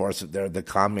the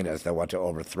communists that want to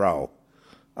overthrow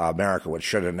America, which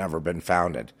should have never been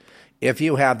founded. If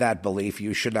you have that belief,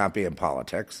 you should not be in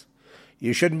politics.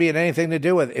 You shouldn't be in anything to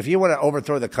do with it. If you want to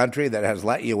overthrow the country that has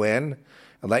let you in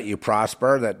and let you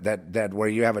prosper, that where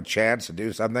you have a chance to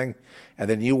do something, and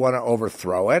then you want to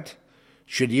overthrow it,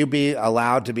 should you be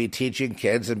allowed to be teaching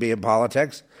kids and be in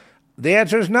politics? The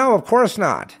answer is no, of course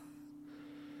not.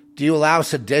 Do you allow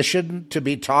sedition to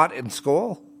be taught in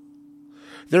school?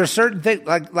 There are certain things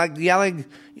like yelling,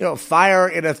 fire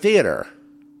in a theater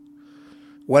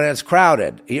when it's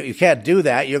crowded. You can't do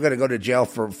that. You're going to go to jail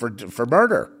for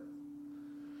murder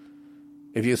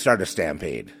if you start a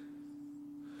stampede,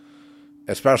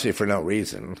 especially for no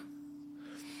reason.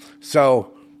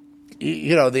 So,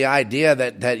 the idea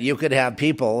that you could have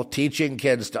people teaching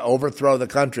kids to overthrow the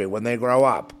country when they grow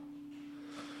up,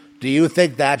 do you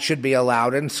think that should be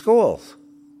allowed in schools?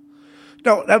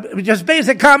 No, just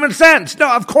basic common sense.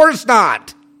 No, of course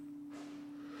not.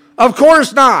 Of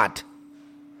course not.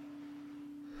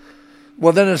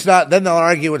 Well, then it's not. Then they'll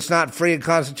argue it's not free and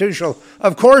constitutional.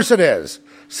 Of course it is.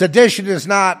 Sedition is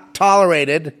not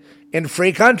tolerated in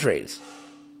free countries.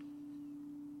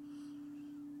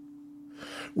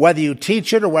 Whether you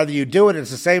teach it or whether you do it,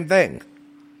 it's the same thing.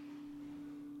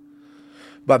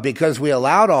 But because we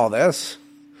allowed all this,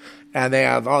 and they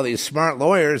have all these smart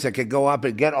lawyers that could go up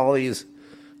and get all these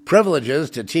privileges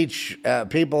to teach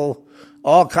people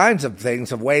all kinds of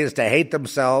things, of ways to hate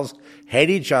themselves, hate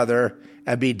each other,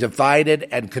 and be divided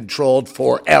and controlled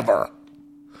forever.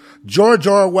 George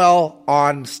Orwell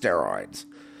on steroids.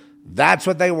 That's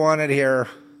what they wanted here,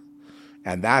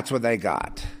 and that's what they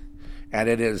got. And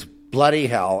it is bloody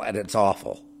hell, and it's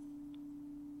awful.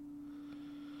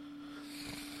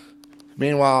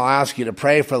 Meanwhile, I'll ask you to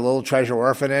pray for the Little Treasure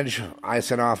Orphanage. I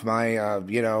sent off my,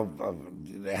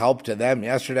 help to them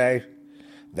yesterday.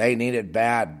 They need it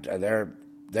bad.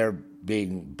 They're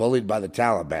being bullied by the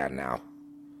Taliban now.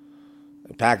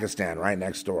 Pakistan, right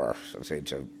next door. So say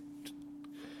to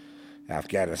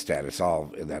Afghanistan, it's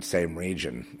all in that same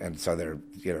region, and so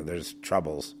there's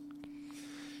troubles.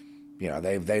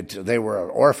 They were an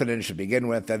orphanage to begin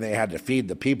with. Then they had to feed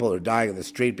the people who are dying in the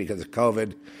street because of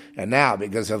COVID, and now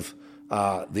because of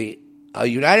the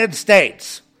United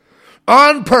States,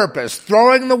 on purpose,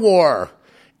 throwing the war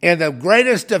in the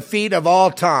greatest defeat of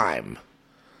all time.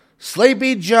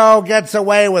 Sleepy Joe gets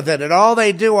away with it, and all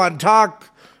they do on talk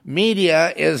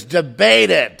media is debate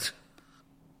it.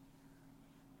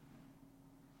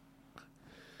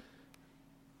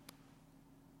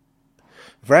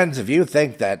 Friends, if you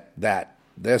think that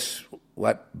this,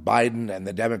 what Biden and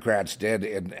the Democrats did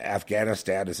in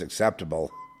Afghanistan is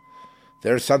acceptable,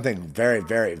 there's something very,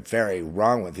 very, very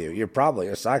wrong with you. You're probably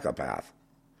a psychopath.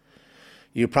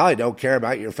 You probably don't care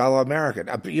about your fellow American.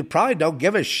 You probably don't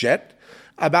give a shit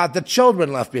about the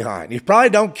children left behind. You probably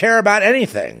don't care about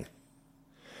anything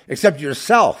except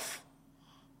yourself.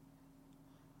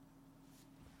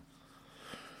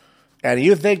 And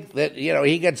you think that,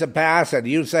 he gets a pass, and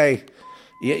you say,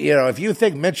 if you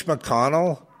think Mitch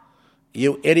McConnell,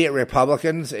 you idiot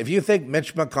Republicans, if you think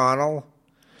Mitch McConnell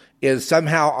is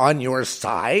somehow on your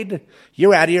side,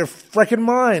 you're out of your frickin'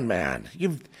 mind, man.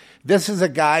 This is a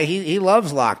guy, he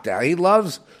loves lockdown. He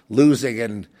loves losing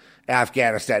in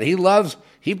Afghanistan.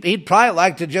 He'd probably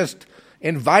like to just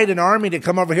invite an army to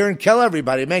come over here and kill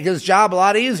everybody, make his job a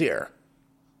lot easier.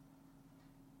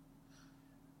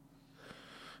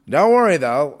 Don't worry,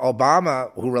 though.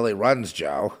 Obama, who really runs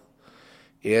Joe,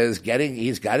 he's got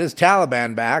his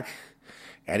Taliban back,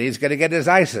 and he's going to get his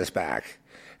ISIS back.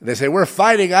 And they say, we're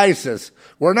fighting ISIS.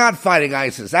 We're not fighting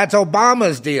ISIS. That's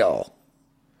Obama's deal.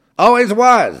 Always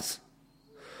was.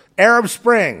 Arab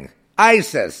Spring,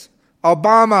 ISIS,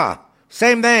 Obama,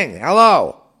 same thing.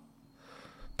 Hello.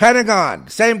 Pentagon,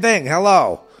 same thing.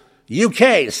 Hello.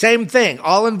 UK, same thing.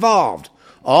 All involved.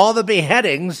 All the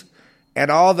beheadings and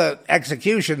all the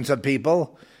executions of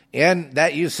people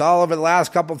that you saw over the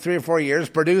last 3 or 4 years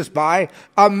produced by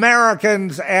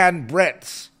Americans and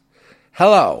Brits.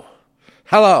 Hello.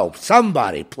 Hello.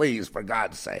 Somebody, please, for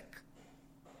God's sake.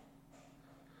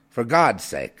 For God's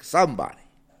sake, somebody.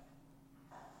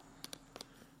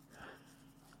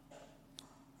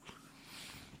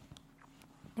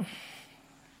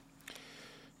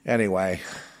 Anyway,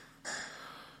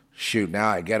 shoot, now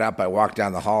I get up, I walk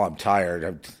down the hall, I'm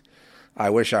tired. I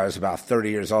wish I was about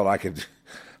 30 years old. I could,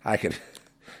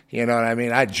 you know what I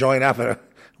mean? I'd join up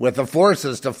with the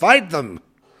forces to fight them.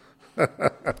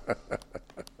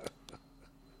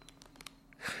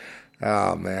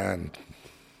 Oh, man.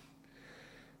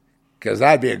 Because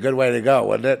that'd be a good way to go,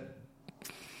 wouldn't it?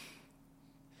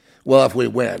 Well, if we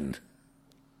win.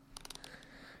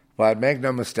 But make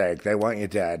no mistake, they want you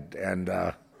dead.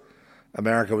 And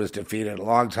America was defeated a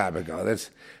long time ago.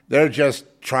 They're just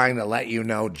trying to let you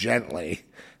know gently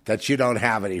that you don't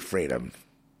have any freedom.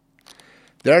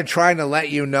 They're trying to let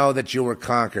you know that you were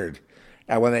conquered.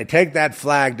 And when they take that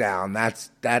flag down,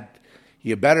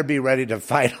 you better be ready to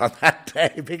fight on that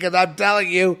day. Because I'm telling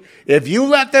you, if you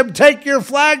let them take your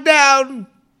flag down,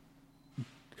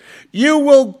 you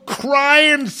will cry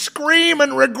and scream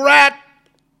and regret.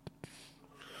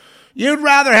 You'd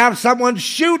rather have someone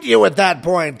shoot you at that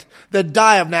point than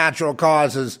die of natural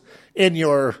causes in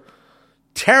your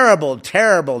terrible,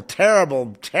 terrible,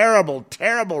 terrible, terrible,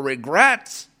 terrible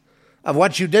regrets of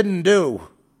what you didn't do,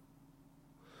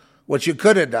 what you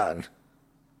could have done.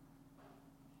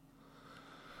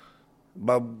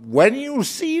 But when you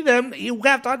see them, you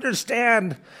have to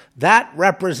understand that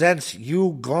represents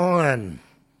you gone.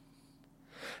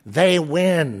 They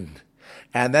win.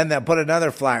 And then they'll put another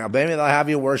flag. Or maybe they'll have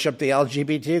you worship the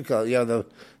LGBT,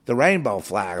 the rainbow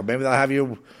flag. Or maybe they'll have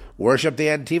you worship the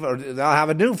Antifa. Or they'll have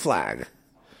a new flag.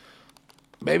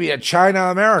 Maybe a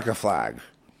China-America flag.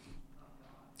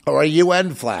 Or a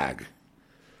UN flag.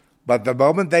 But the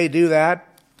moment they do that,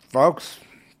 folks,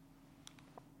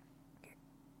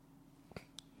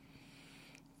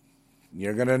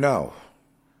 you're going to know.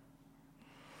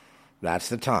 That's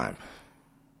the time.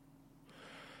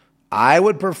 I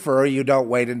would prefer you don't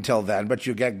wait until then, but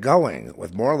you get going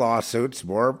with more lawsuits,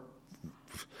 more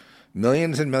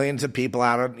millions and millions of people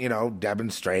out,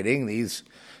 demonstrating these,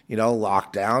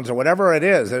 lockdowns or whatever it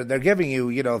is. They're giving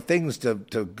you, things to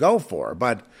go for.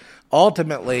 But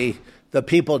ultimately, the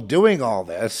people doing all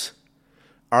this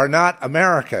are not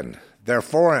American. They're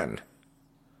foreign.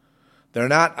 They're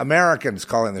not Americans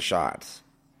calling the shots.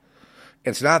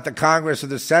 It's not the Congress or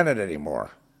the Senate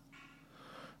anymore.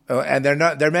 And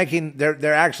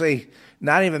they're actually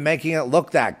not even making it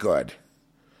look that good.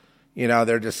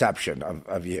 Their deception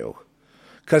of you.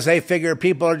 Because they figure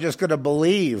people are just going to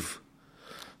believe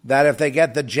that if they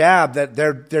get the jab that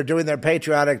they're doing their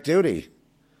patriotic duty.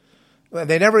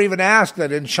 They never even ask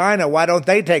that in China, why don't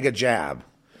they take a jab?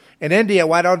 In India,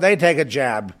 why don't they take a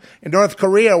jab? In North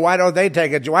Korea, why don't they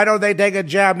take a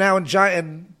jab now in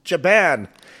Japan?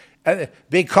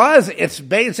 Because it's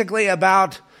basically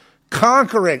about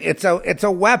conquering. It's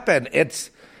a weapon.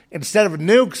 It's instead of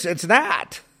nukes, it's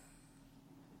that.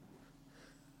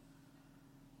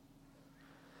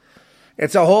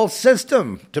 It's a whole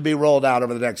system to be rolled out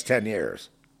over the next 10 years.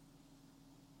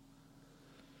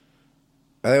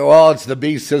 I think, well, it's the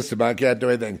beast system. I can't do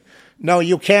anything. No,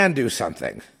 you can do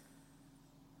something.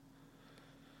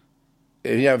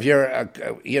 If you're a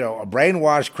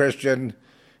brainwashed Christian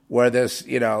where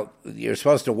you're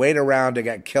supposed to wait around to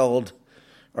get killed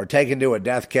or taken to a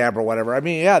death camp or whatever. I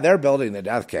mean, yeah, they're building the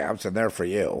death camps, and they're for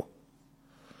you.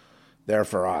 They're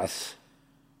for us.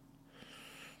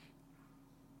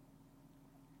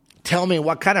 Tell me,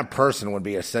 what kind of person would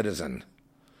be a citizen?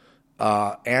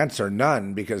 Answer,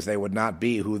 none, because they would not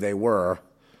be who they were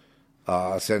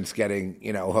since getting,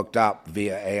 hooked up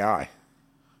via AI.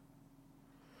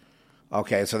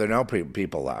 Okay, so there are no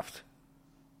people left.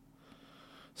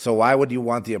 So why would you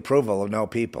want the approval of no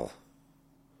people?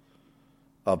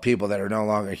 Of people that are no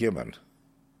longer human.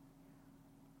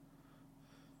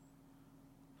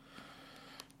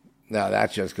 Now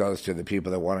that just goes to the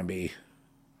people that want to be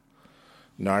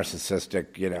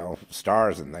narcissistic,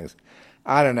 stars and things.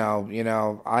 I don't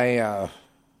know,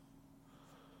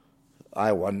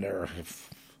 I wonder if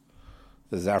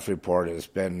the Zeph Report has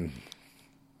been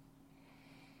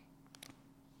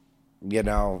you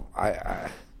know,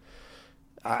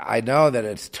 I know that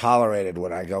it's tolerated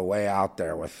when I go way out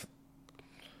there with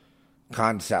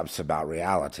concepts about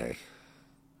reality.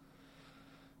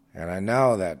 And I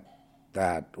know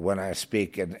that when I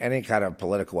speak in any kind of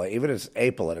political way, even if it's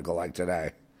apolitical like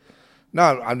today,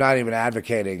 no, I'm not even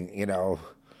advocating, you know,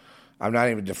 I'm not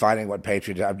even defining what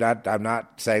patriotism. I'm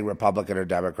not saying Republican or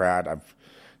Democrat. I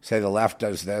say the left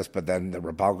does this, but then the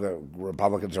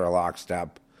Republicans are a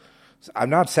lockstep. So I'm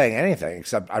not saying anything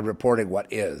except I'm reporting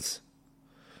what is.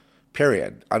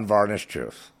 Period. Unvarnished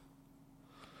truth.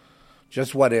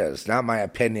 Just what is, not my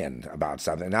opinion about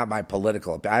something, not my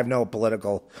political. I have no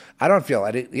political. I don't feel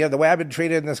any. You know, the way I've been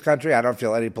treated in this country, I don't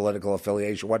feel any political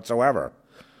affiliation whatsoever.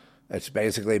 It's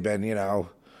basically been, you know,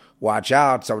 watch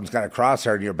out, someone's got a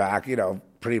crosshair in your back, you know,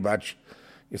 pretty much.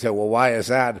 You say, well, why is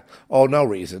that? Oh, no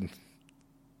reason.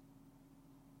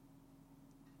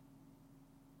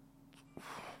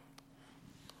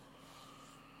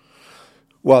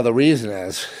 Well, the reason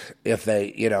is if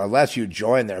they, you know, unless you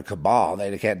join their cabal,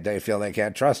 they feel they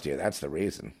can't trust you. That's the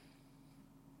reason.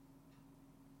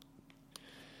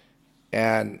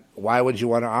 And why would you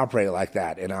want to operate like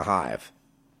that in a hive?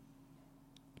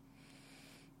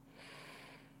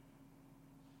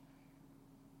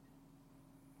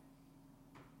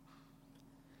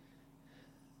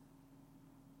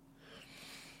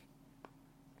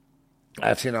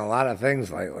 I've seen a lot of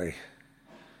things lately.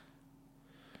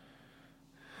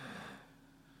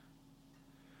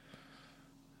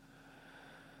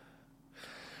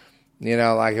 You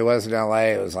know, like it was in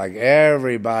L.A., it was like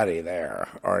everybody there,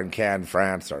 or in Cannes,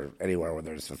 France, or anywhere where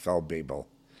there's the film people,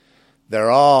 they're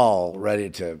all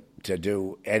ready to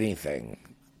do anything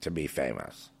to be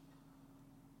famous.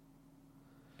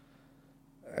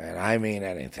 And I mean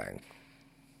anything.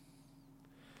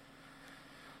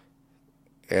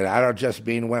 And I don't just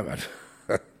mean women.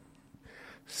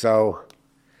 So,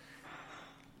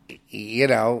 you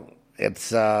know,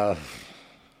 it's...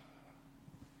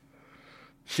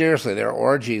 Seriously, there are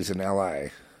orgies in L.A.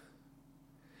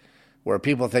 where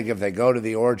people think if they go to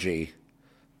the orgy,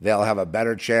 they'll have a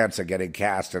better chance of getting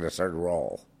cast in a certain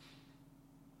role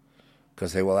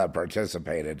because they will have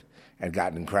participated and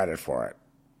gotten credit for it.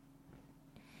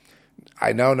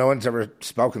 I know no one's ever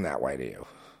spoken that way to you.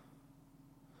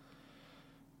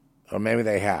 Or maybe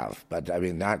they have, but I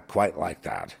mean, not quite like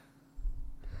that.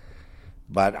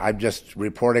 But I'm just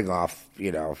reporting off,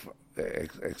 you know,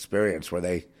 experience where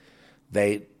they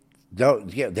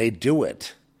don't. Yeah, they do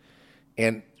it,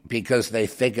 and because they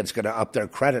think it's going to up their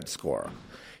credit score.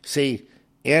 See,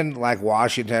 in like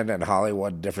Washington and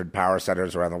Hollywood, different power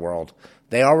centers around the world,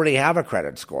 they already have a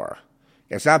credit score.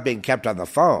 It's not being kept on the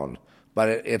phone, but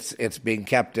it's being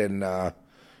kept in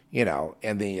you know,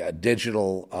 in the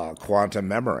digital quantum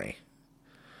memory,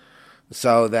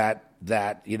 so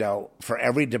that you know, for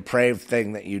every depraved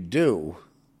thing that you do.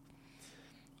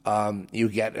 You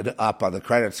get it up on the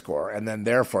credit score, and then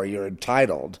therefore you're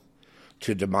entitled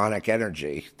to demonic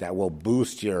energy that will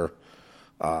boost your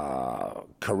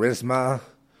charisma.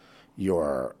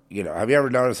 Your, you know, have you ever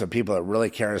noticed that people are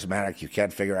really charismatic, you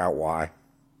can't figure out why?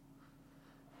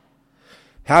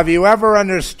 Have you ever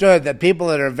understood that people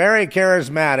that are very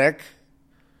charismatic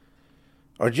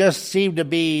or just seem to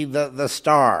be the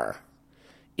star,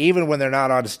 even when they're not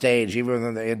on stage, even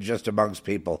when they're just amongst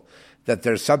people, that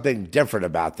there's something different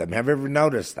about them? Have you ever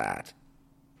noticed that?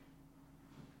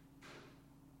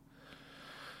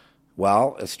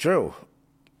 Well, it's true.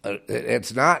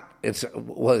 It's not. It's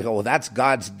well, that's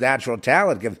God's natural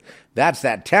talent. That's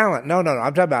that talent. No.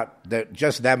 I'm talking about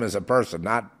just them as a person,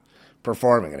 not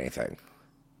performing anything.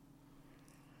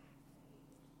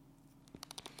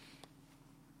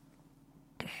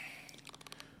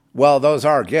 Well, those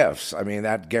are gifts. I mean,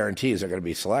 that guarantees they're going to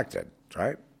be selected,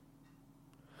 right?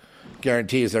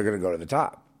 Guarantees they're going to go to the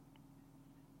top.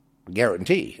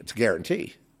 Guarantee. It's a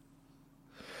guarantee.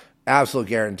 Absolute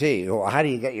guarantee. Well, how do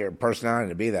you get your personality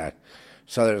to be that?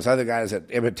 So there's other guys that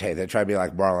imitate. They try to be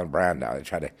like Marlon Brando. They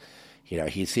try to, you know,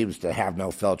 he seems to have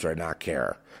no filter and not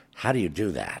care. How do you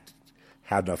do that?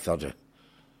 Have no filter.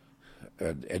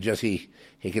 It just, he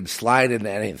can slide into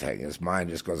anything. His mind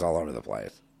just goes all over the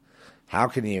place. How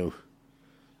can you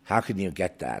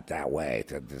get that way?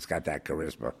 It's got that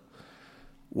charisma.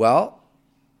 Well,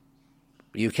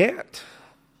 you can't.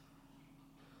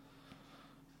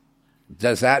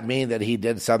 Does that mean that he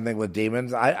did something with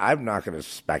demons? I'm not going to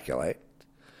speculate.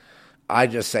 I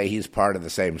just say he's part of the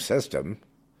same system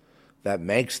that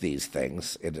makes these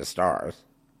things into stars.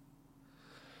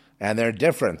 And they're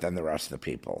different than the rest of the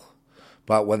people.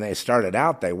 But when they started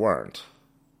out, they weren't.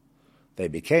 They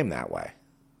became that way.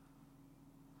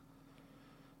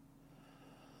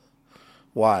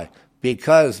 Why?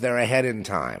 because they're ahead in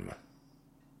time.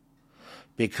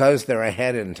 Because they're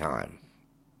ahead in time.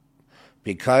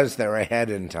 Because they're ahead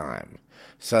in time.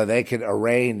 So they can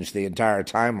arrange the entire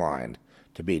timeline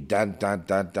to be dun, dun,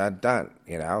 dun, dun, dun,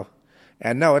 you know?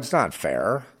 And no, it's not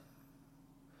fair.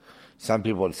 Some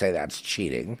people would say that's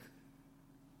cheating.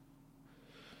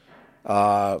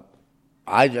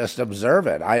 I just observe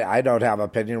it. I don't have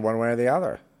opinion one way or the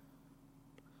other.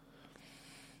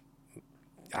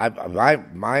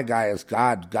 My guy is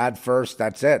God. God first.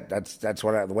 That's it. That's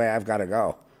the way I've got to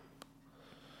go.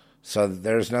 So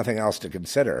there's nothing else to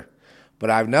consider. But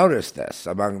I've noticed this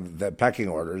among the pecking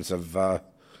orders of the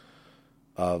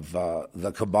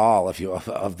cabal, if you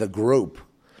of the group,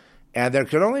 and there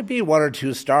can only be one or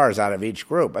two stars out of each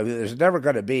group. I mean, there's never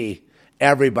going to be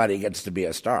everybody gets to be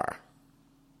a star.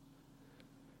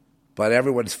 But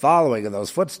everyone's following in those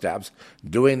footsteps,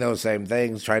 doing those same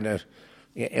things, trying to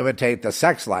imitate the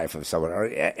sex life of someone or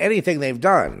anything they've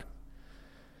done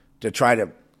to try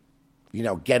to,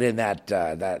 get in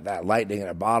that lightning in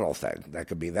a bottle thing. That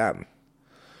could be them.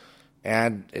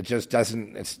 And it just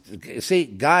doesn't. See,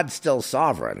 God's still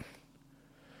sovereign.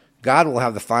 God will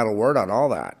have the final word on all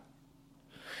that.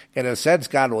 In a sense,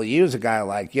 God will use a guy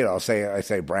like, say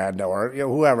Brando or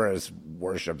whoever is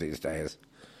worshipped these days.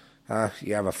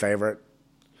 You have a favorite?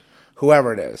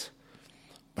 Whoever it is.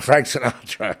 Frank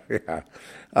Sinatra,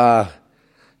 yeah.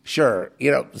 Sure,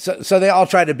 so they all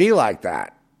try to be like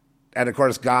that. And, of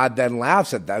course, God then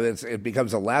laughs at them. It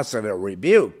becomes a lesson, a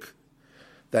rebuke,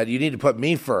 that you need to put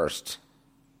me first,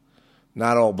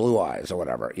 not old Blue Eyes or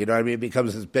whatever. You know what I mean? It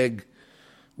becomes this big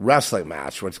wrestling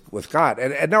match with God.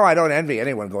 And no, I don't envy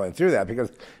anyone going through that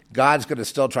because God's going to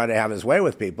still try to have his way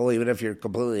with people, even if you're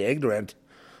completely ignorant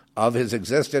of his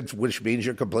existence, which means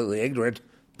you're completely ignorant,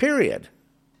 period.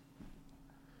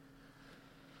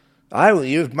 My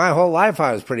whole life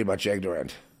I was pretty much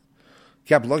ignorant.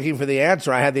 Kept looking for the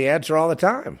answer. I had the answer all the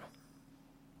time.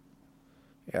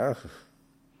 Yeah.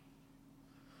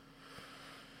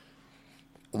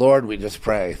 Lord, we just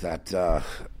pray that,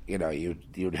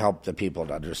 you'd help the people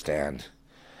to understand.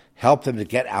 Help them to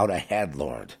get out ahead,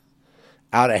 Lord.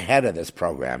 Out ahead of this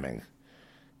programming.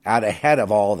 Out ahead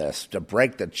of all this, to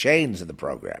break the chains of the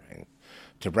programming,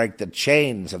 to break the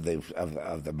chains of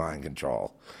the mind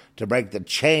control, to break the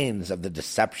chains of the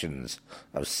deceptions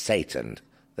of Satan,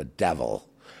 the devil,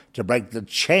 to break the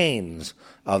chains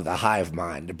of the hive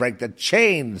mind, to break the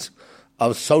chains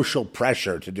of social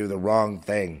pressure to do the wrong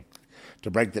thing, to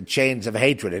break the chains of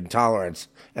hatred, intolerance,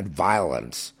 and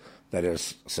violence that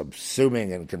is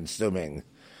subsuming and consuming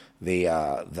the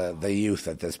youth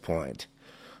at this point.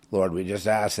 Lord, we just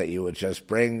ask that you would just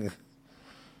bring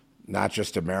not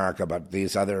just America, but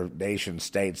these other nation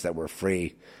states that were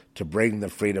free, to bring the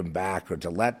freedom back, or to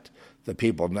let the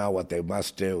people know what they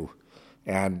must do,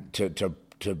 and to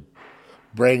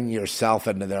bring yourself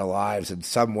into their lives in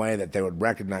some way that they would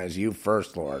recognize you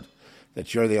first, Lord,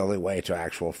 that you're the only way to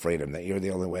actual freedom, that you're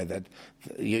the only way that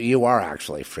you are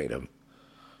actually freedom,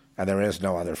 and there is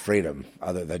no other freedom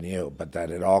other than you, but that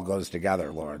it all goes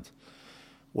together, Lord.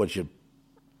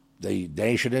 The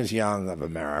nation is young of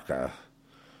America.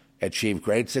 Achieve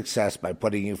great success by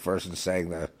putting you first and saying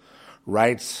the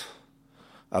rights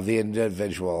of the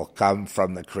individual come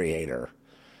from the Creator.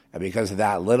 And because of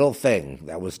that little thing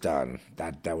that was done,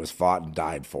 that was fought and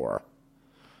died for,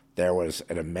 there was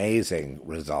an amazing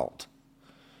result.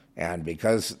 And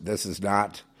because this is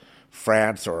not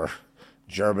France or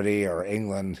Germany or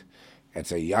England,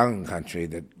 it's a young country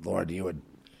that, Lord, you would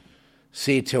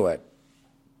see to it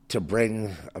to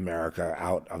bring America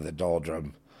out of the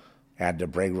doldrum and to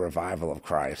bring revival of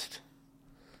Christ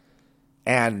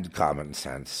and common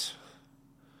sense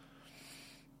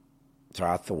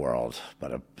throughout the world,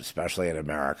 but especially in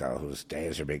America, whose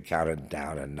days are being counted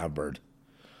down and numbered.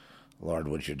 Lord,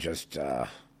 would you just,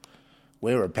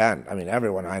 we repent. I mean,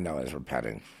 everyone I know is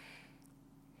repenting.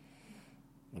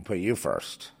 We put you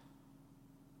first.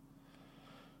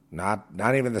 Not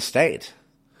even the state.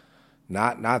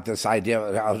 Not this idea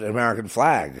of an American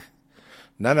flag.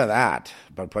 None of that,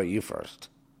 but put you first.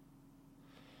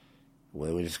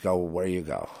 We just go where you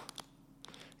go.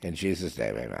 In Jesus'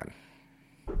 name, amen.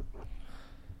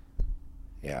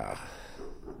 Yeah.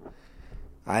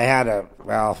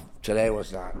 Today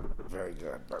was not very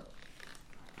good, but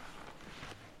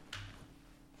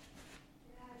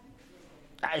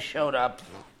I showed up.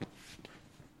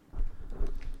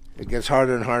 It gets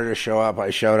harder and harder to show up. I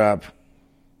showed up.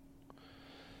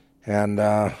 And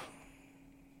the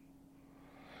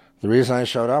reason I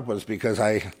showed up was because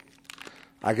I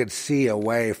could see a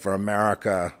way for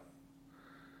America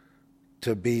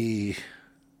to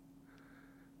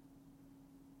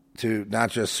to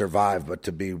not just survive, but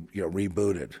to be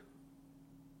rebooted.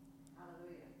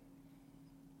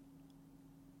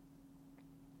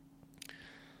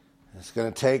 It's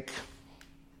going to take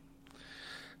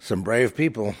some brave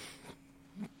people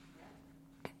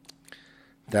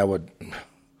that would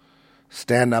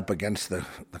stand up against the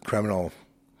criminal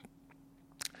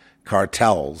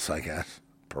cartels, I guess,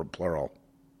 plural.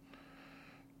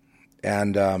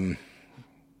 And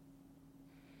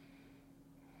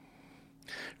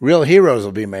real heroes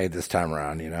will be made this time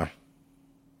around, The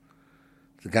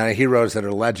kind of heroes that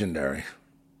are legendary.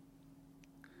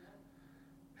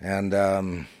 And I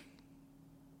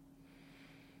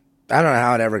don't know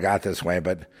how it ever got this way,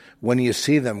 but when you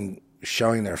see them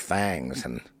showing their fangs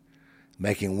and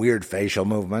making weird facial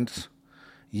movements,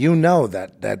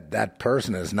 that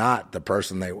person is not the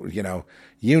person there's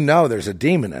a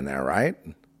demon in there, right?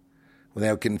 When they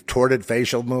have contorted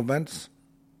facial movements,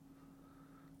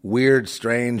 weird,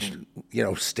 strange,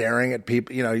 staring at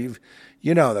people,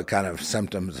 the kind of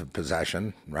symptoms of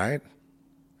possession, right?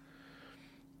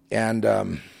 And,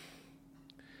 when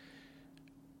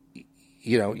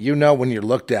you're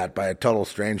looked at by a total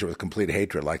stranger with complete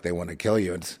hatred, like they want to kill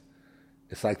you, it's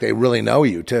like they really know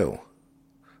you too.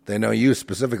 They know you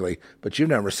specifically, but you've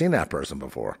never seen that person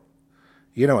before.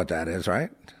 You know what that is, right?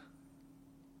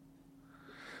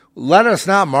 Let us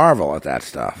not marvel at that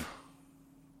stuff.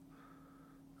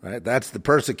 Right? That's the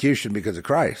persecution because of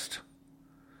Christ.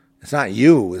 It's not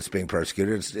you that's being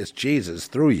persecuted, it's Jesus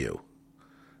through you.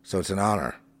 So it's an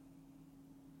honor.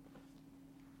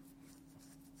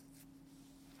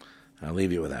 I'll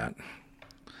leave you with that.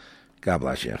 God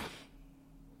bless you.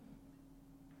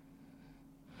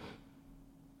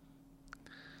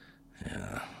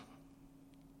 Yeah.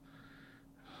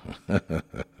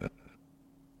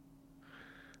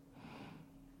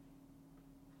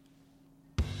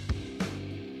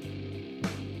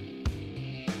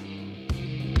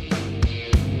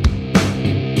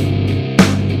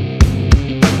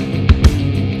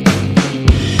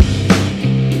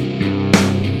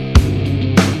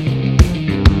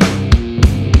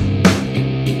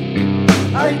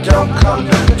 I don't come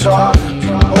to talk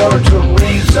or to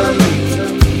reason.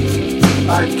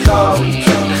 I come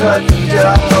to cut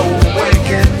down the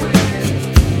wicked,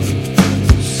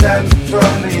 sent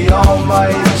from the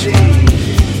Almighty.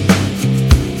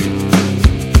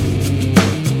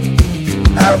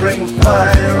 I bring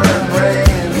fire and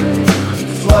rain,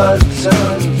 floods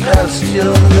and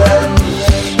pestilence.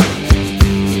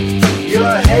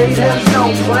 Your hate has no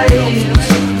place.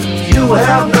 You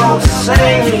have no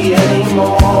say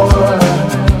anymore.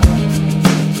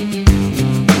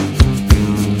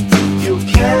 You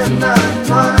cannot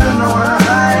run or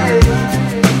hide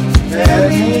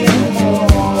anymore.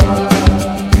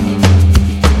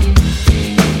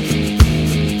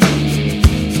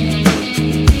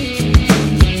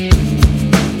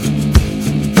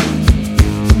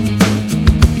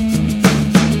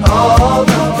 All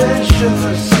the fish in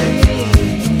the sea,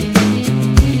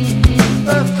 a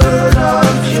third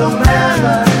of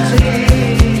humanity,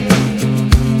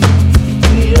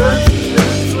 the earth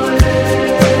is blessed.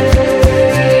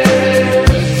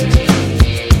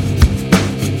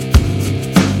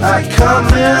 I come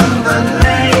in the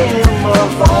name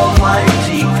of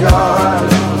Almighty God,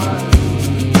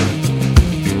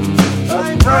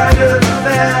 I'm brighter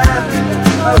than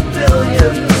a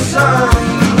billion suns.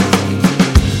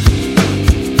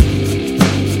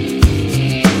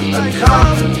 I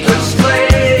come to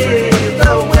slay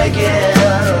the wicked.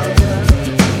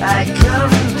 I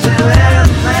come to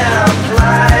end their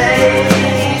pride.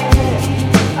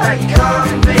 I come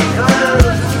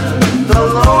because the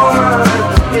Lord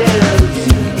is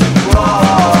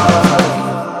Lord.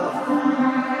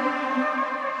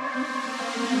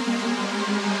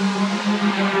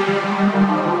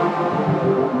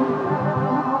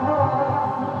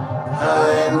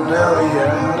 I know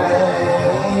your name.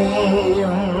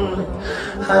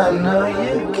 I know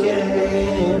you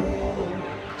came.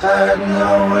 I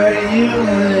know where you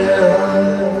live.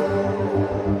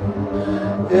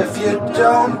 If you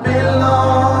don't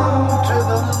belong to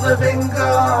the living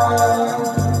God,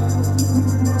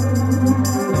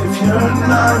 if you're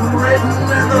not written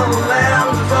in the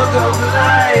Lamb's Book of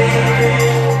Life,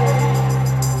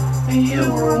 you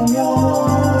were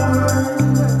warned.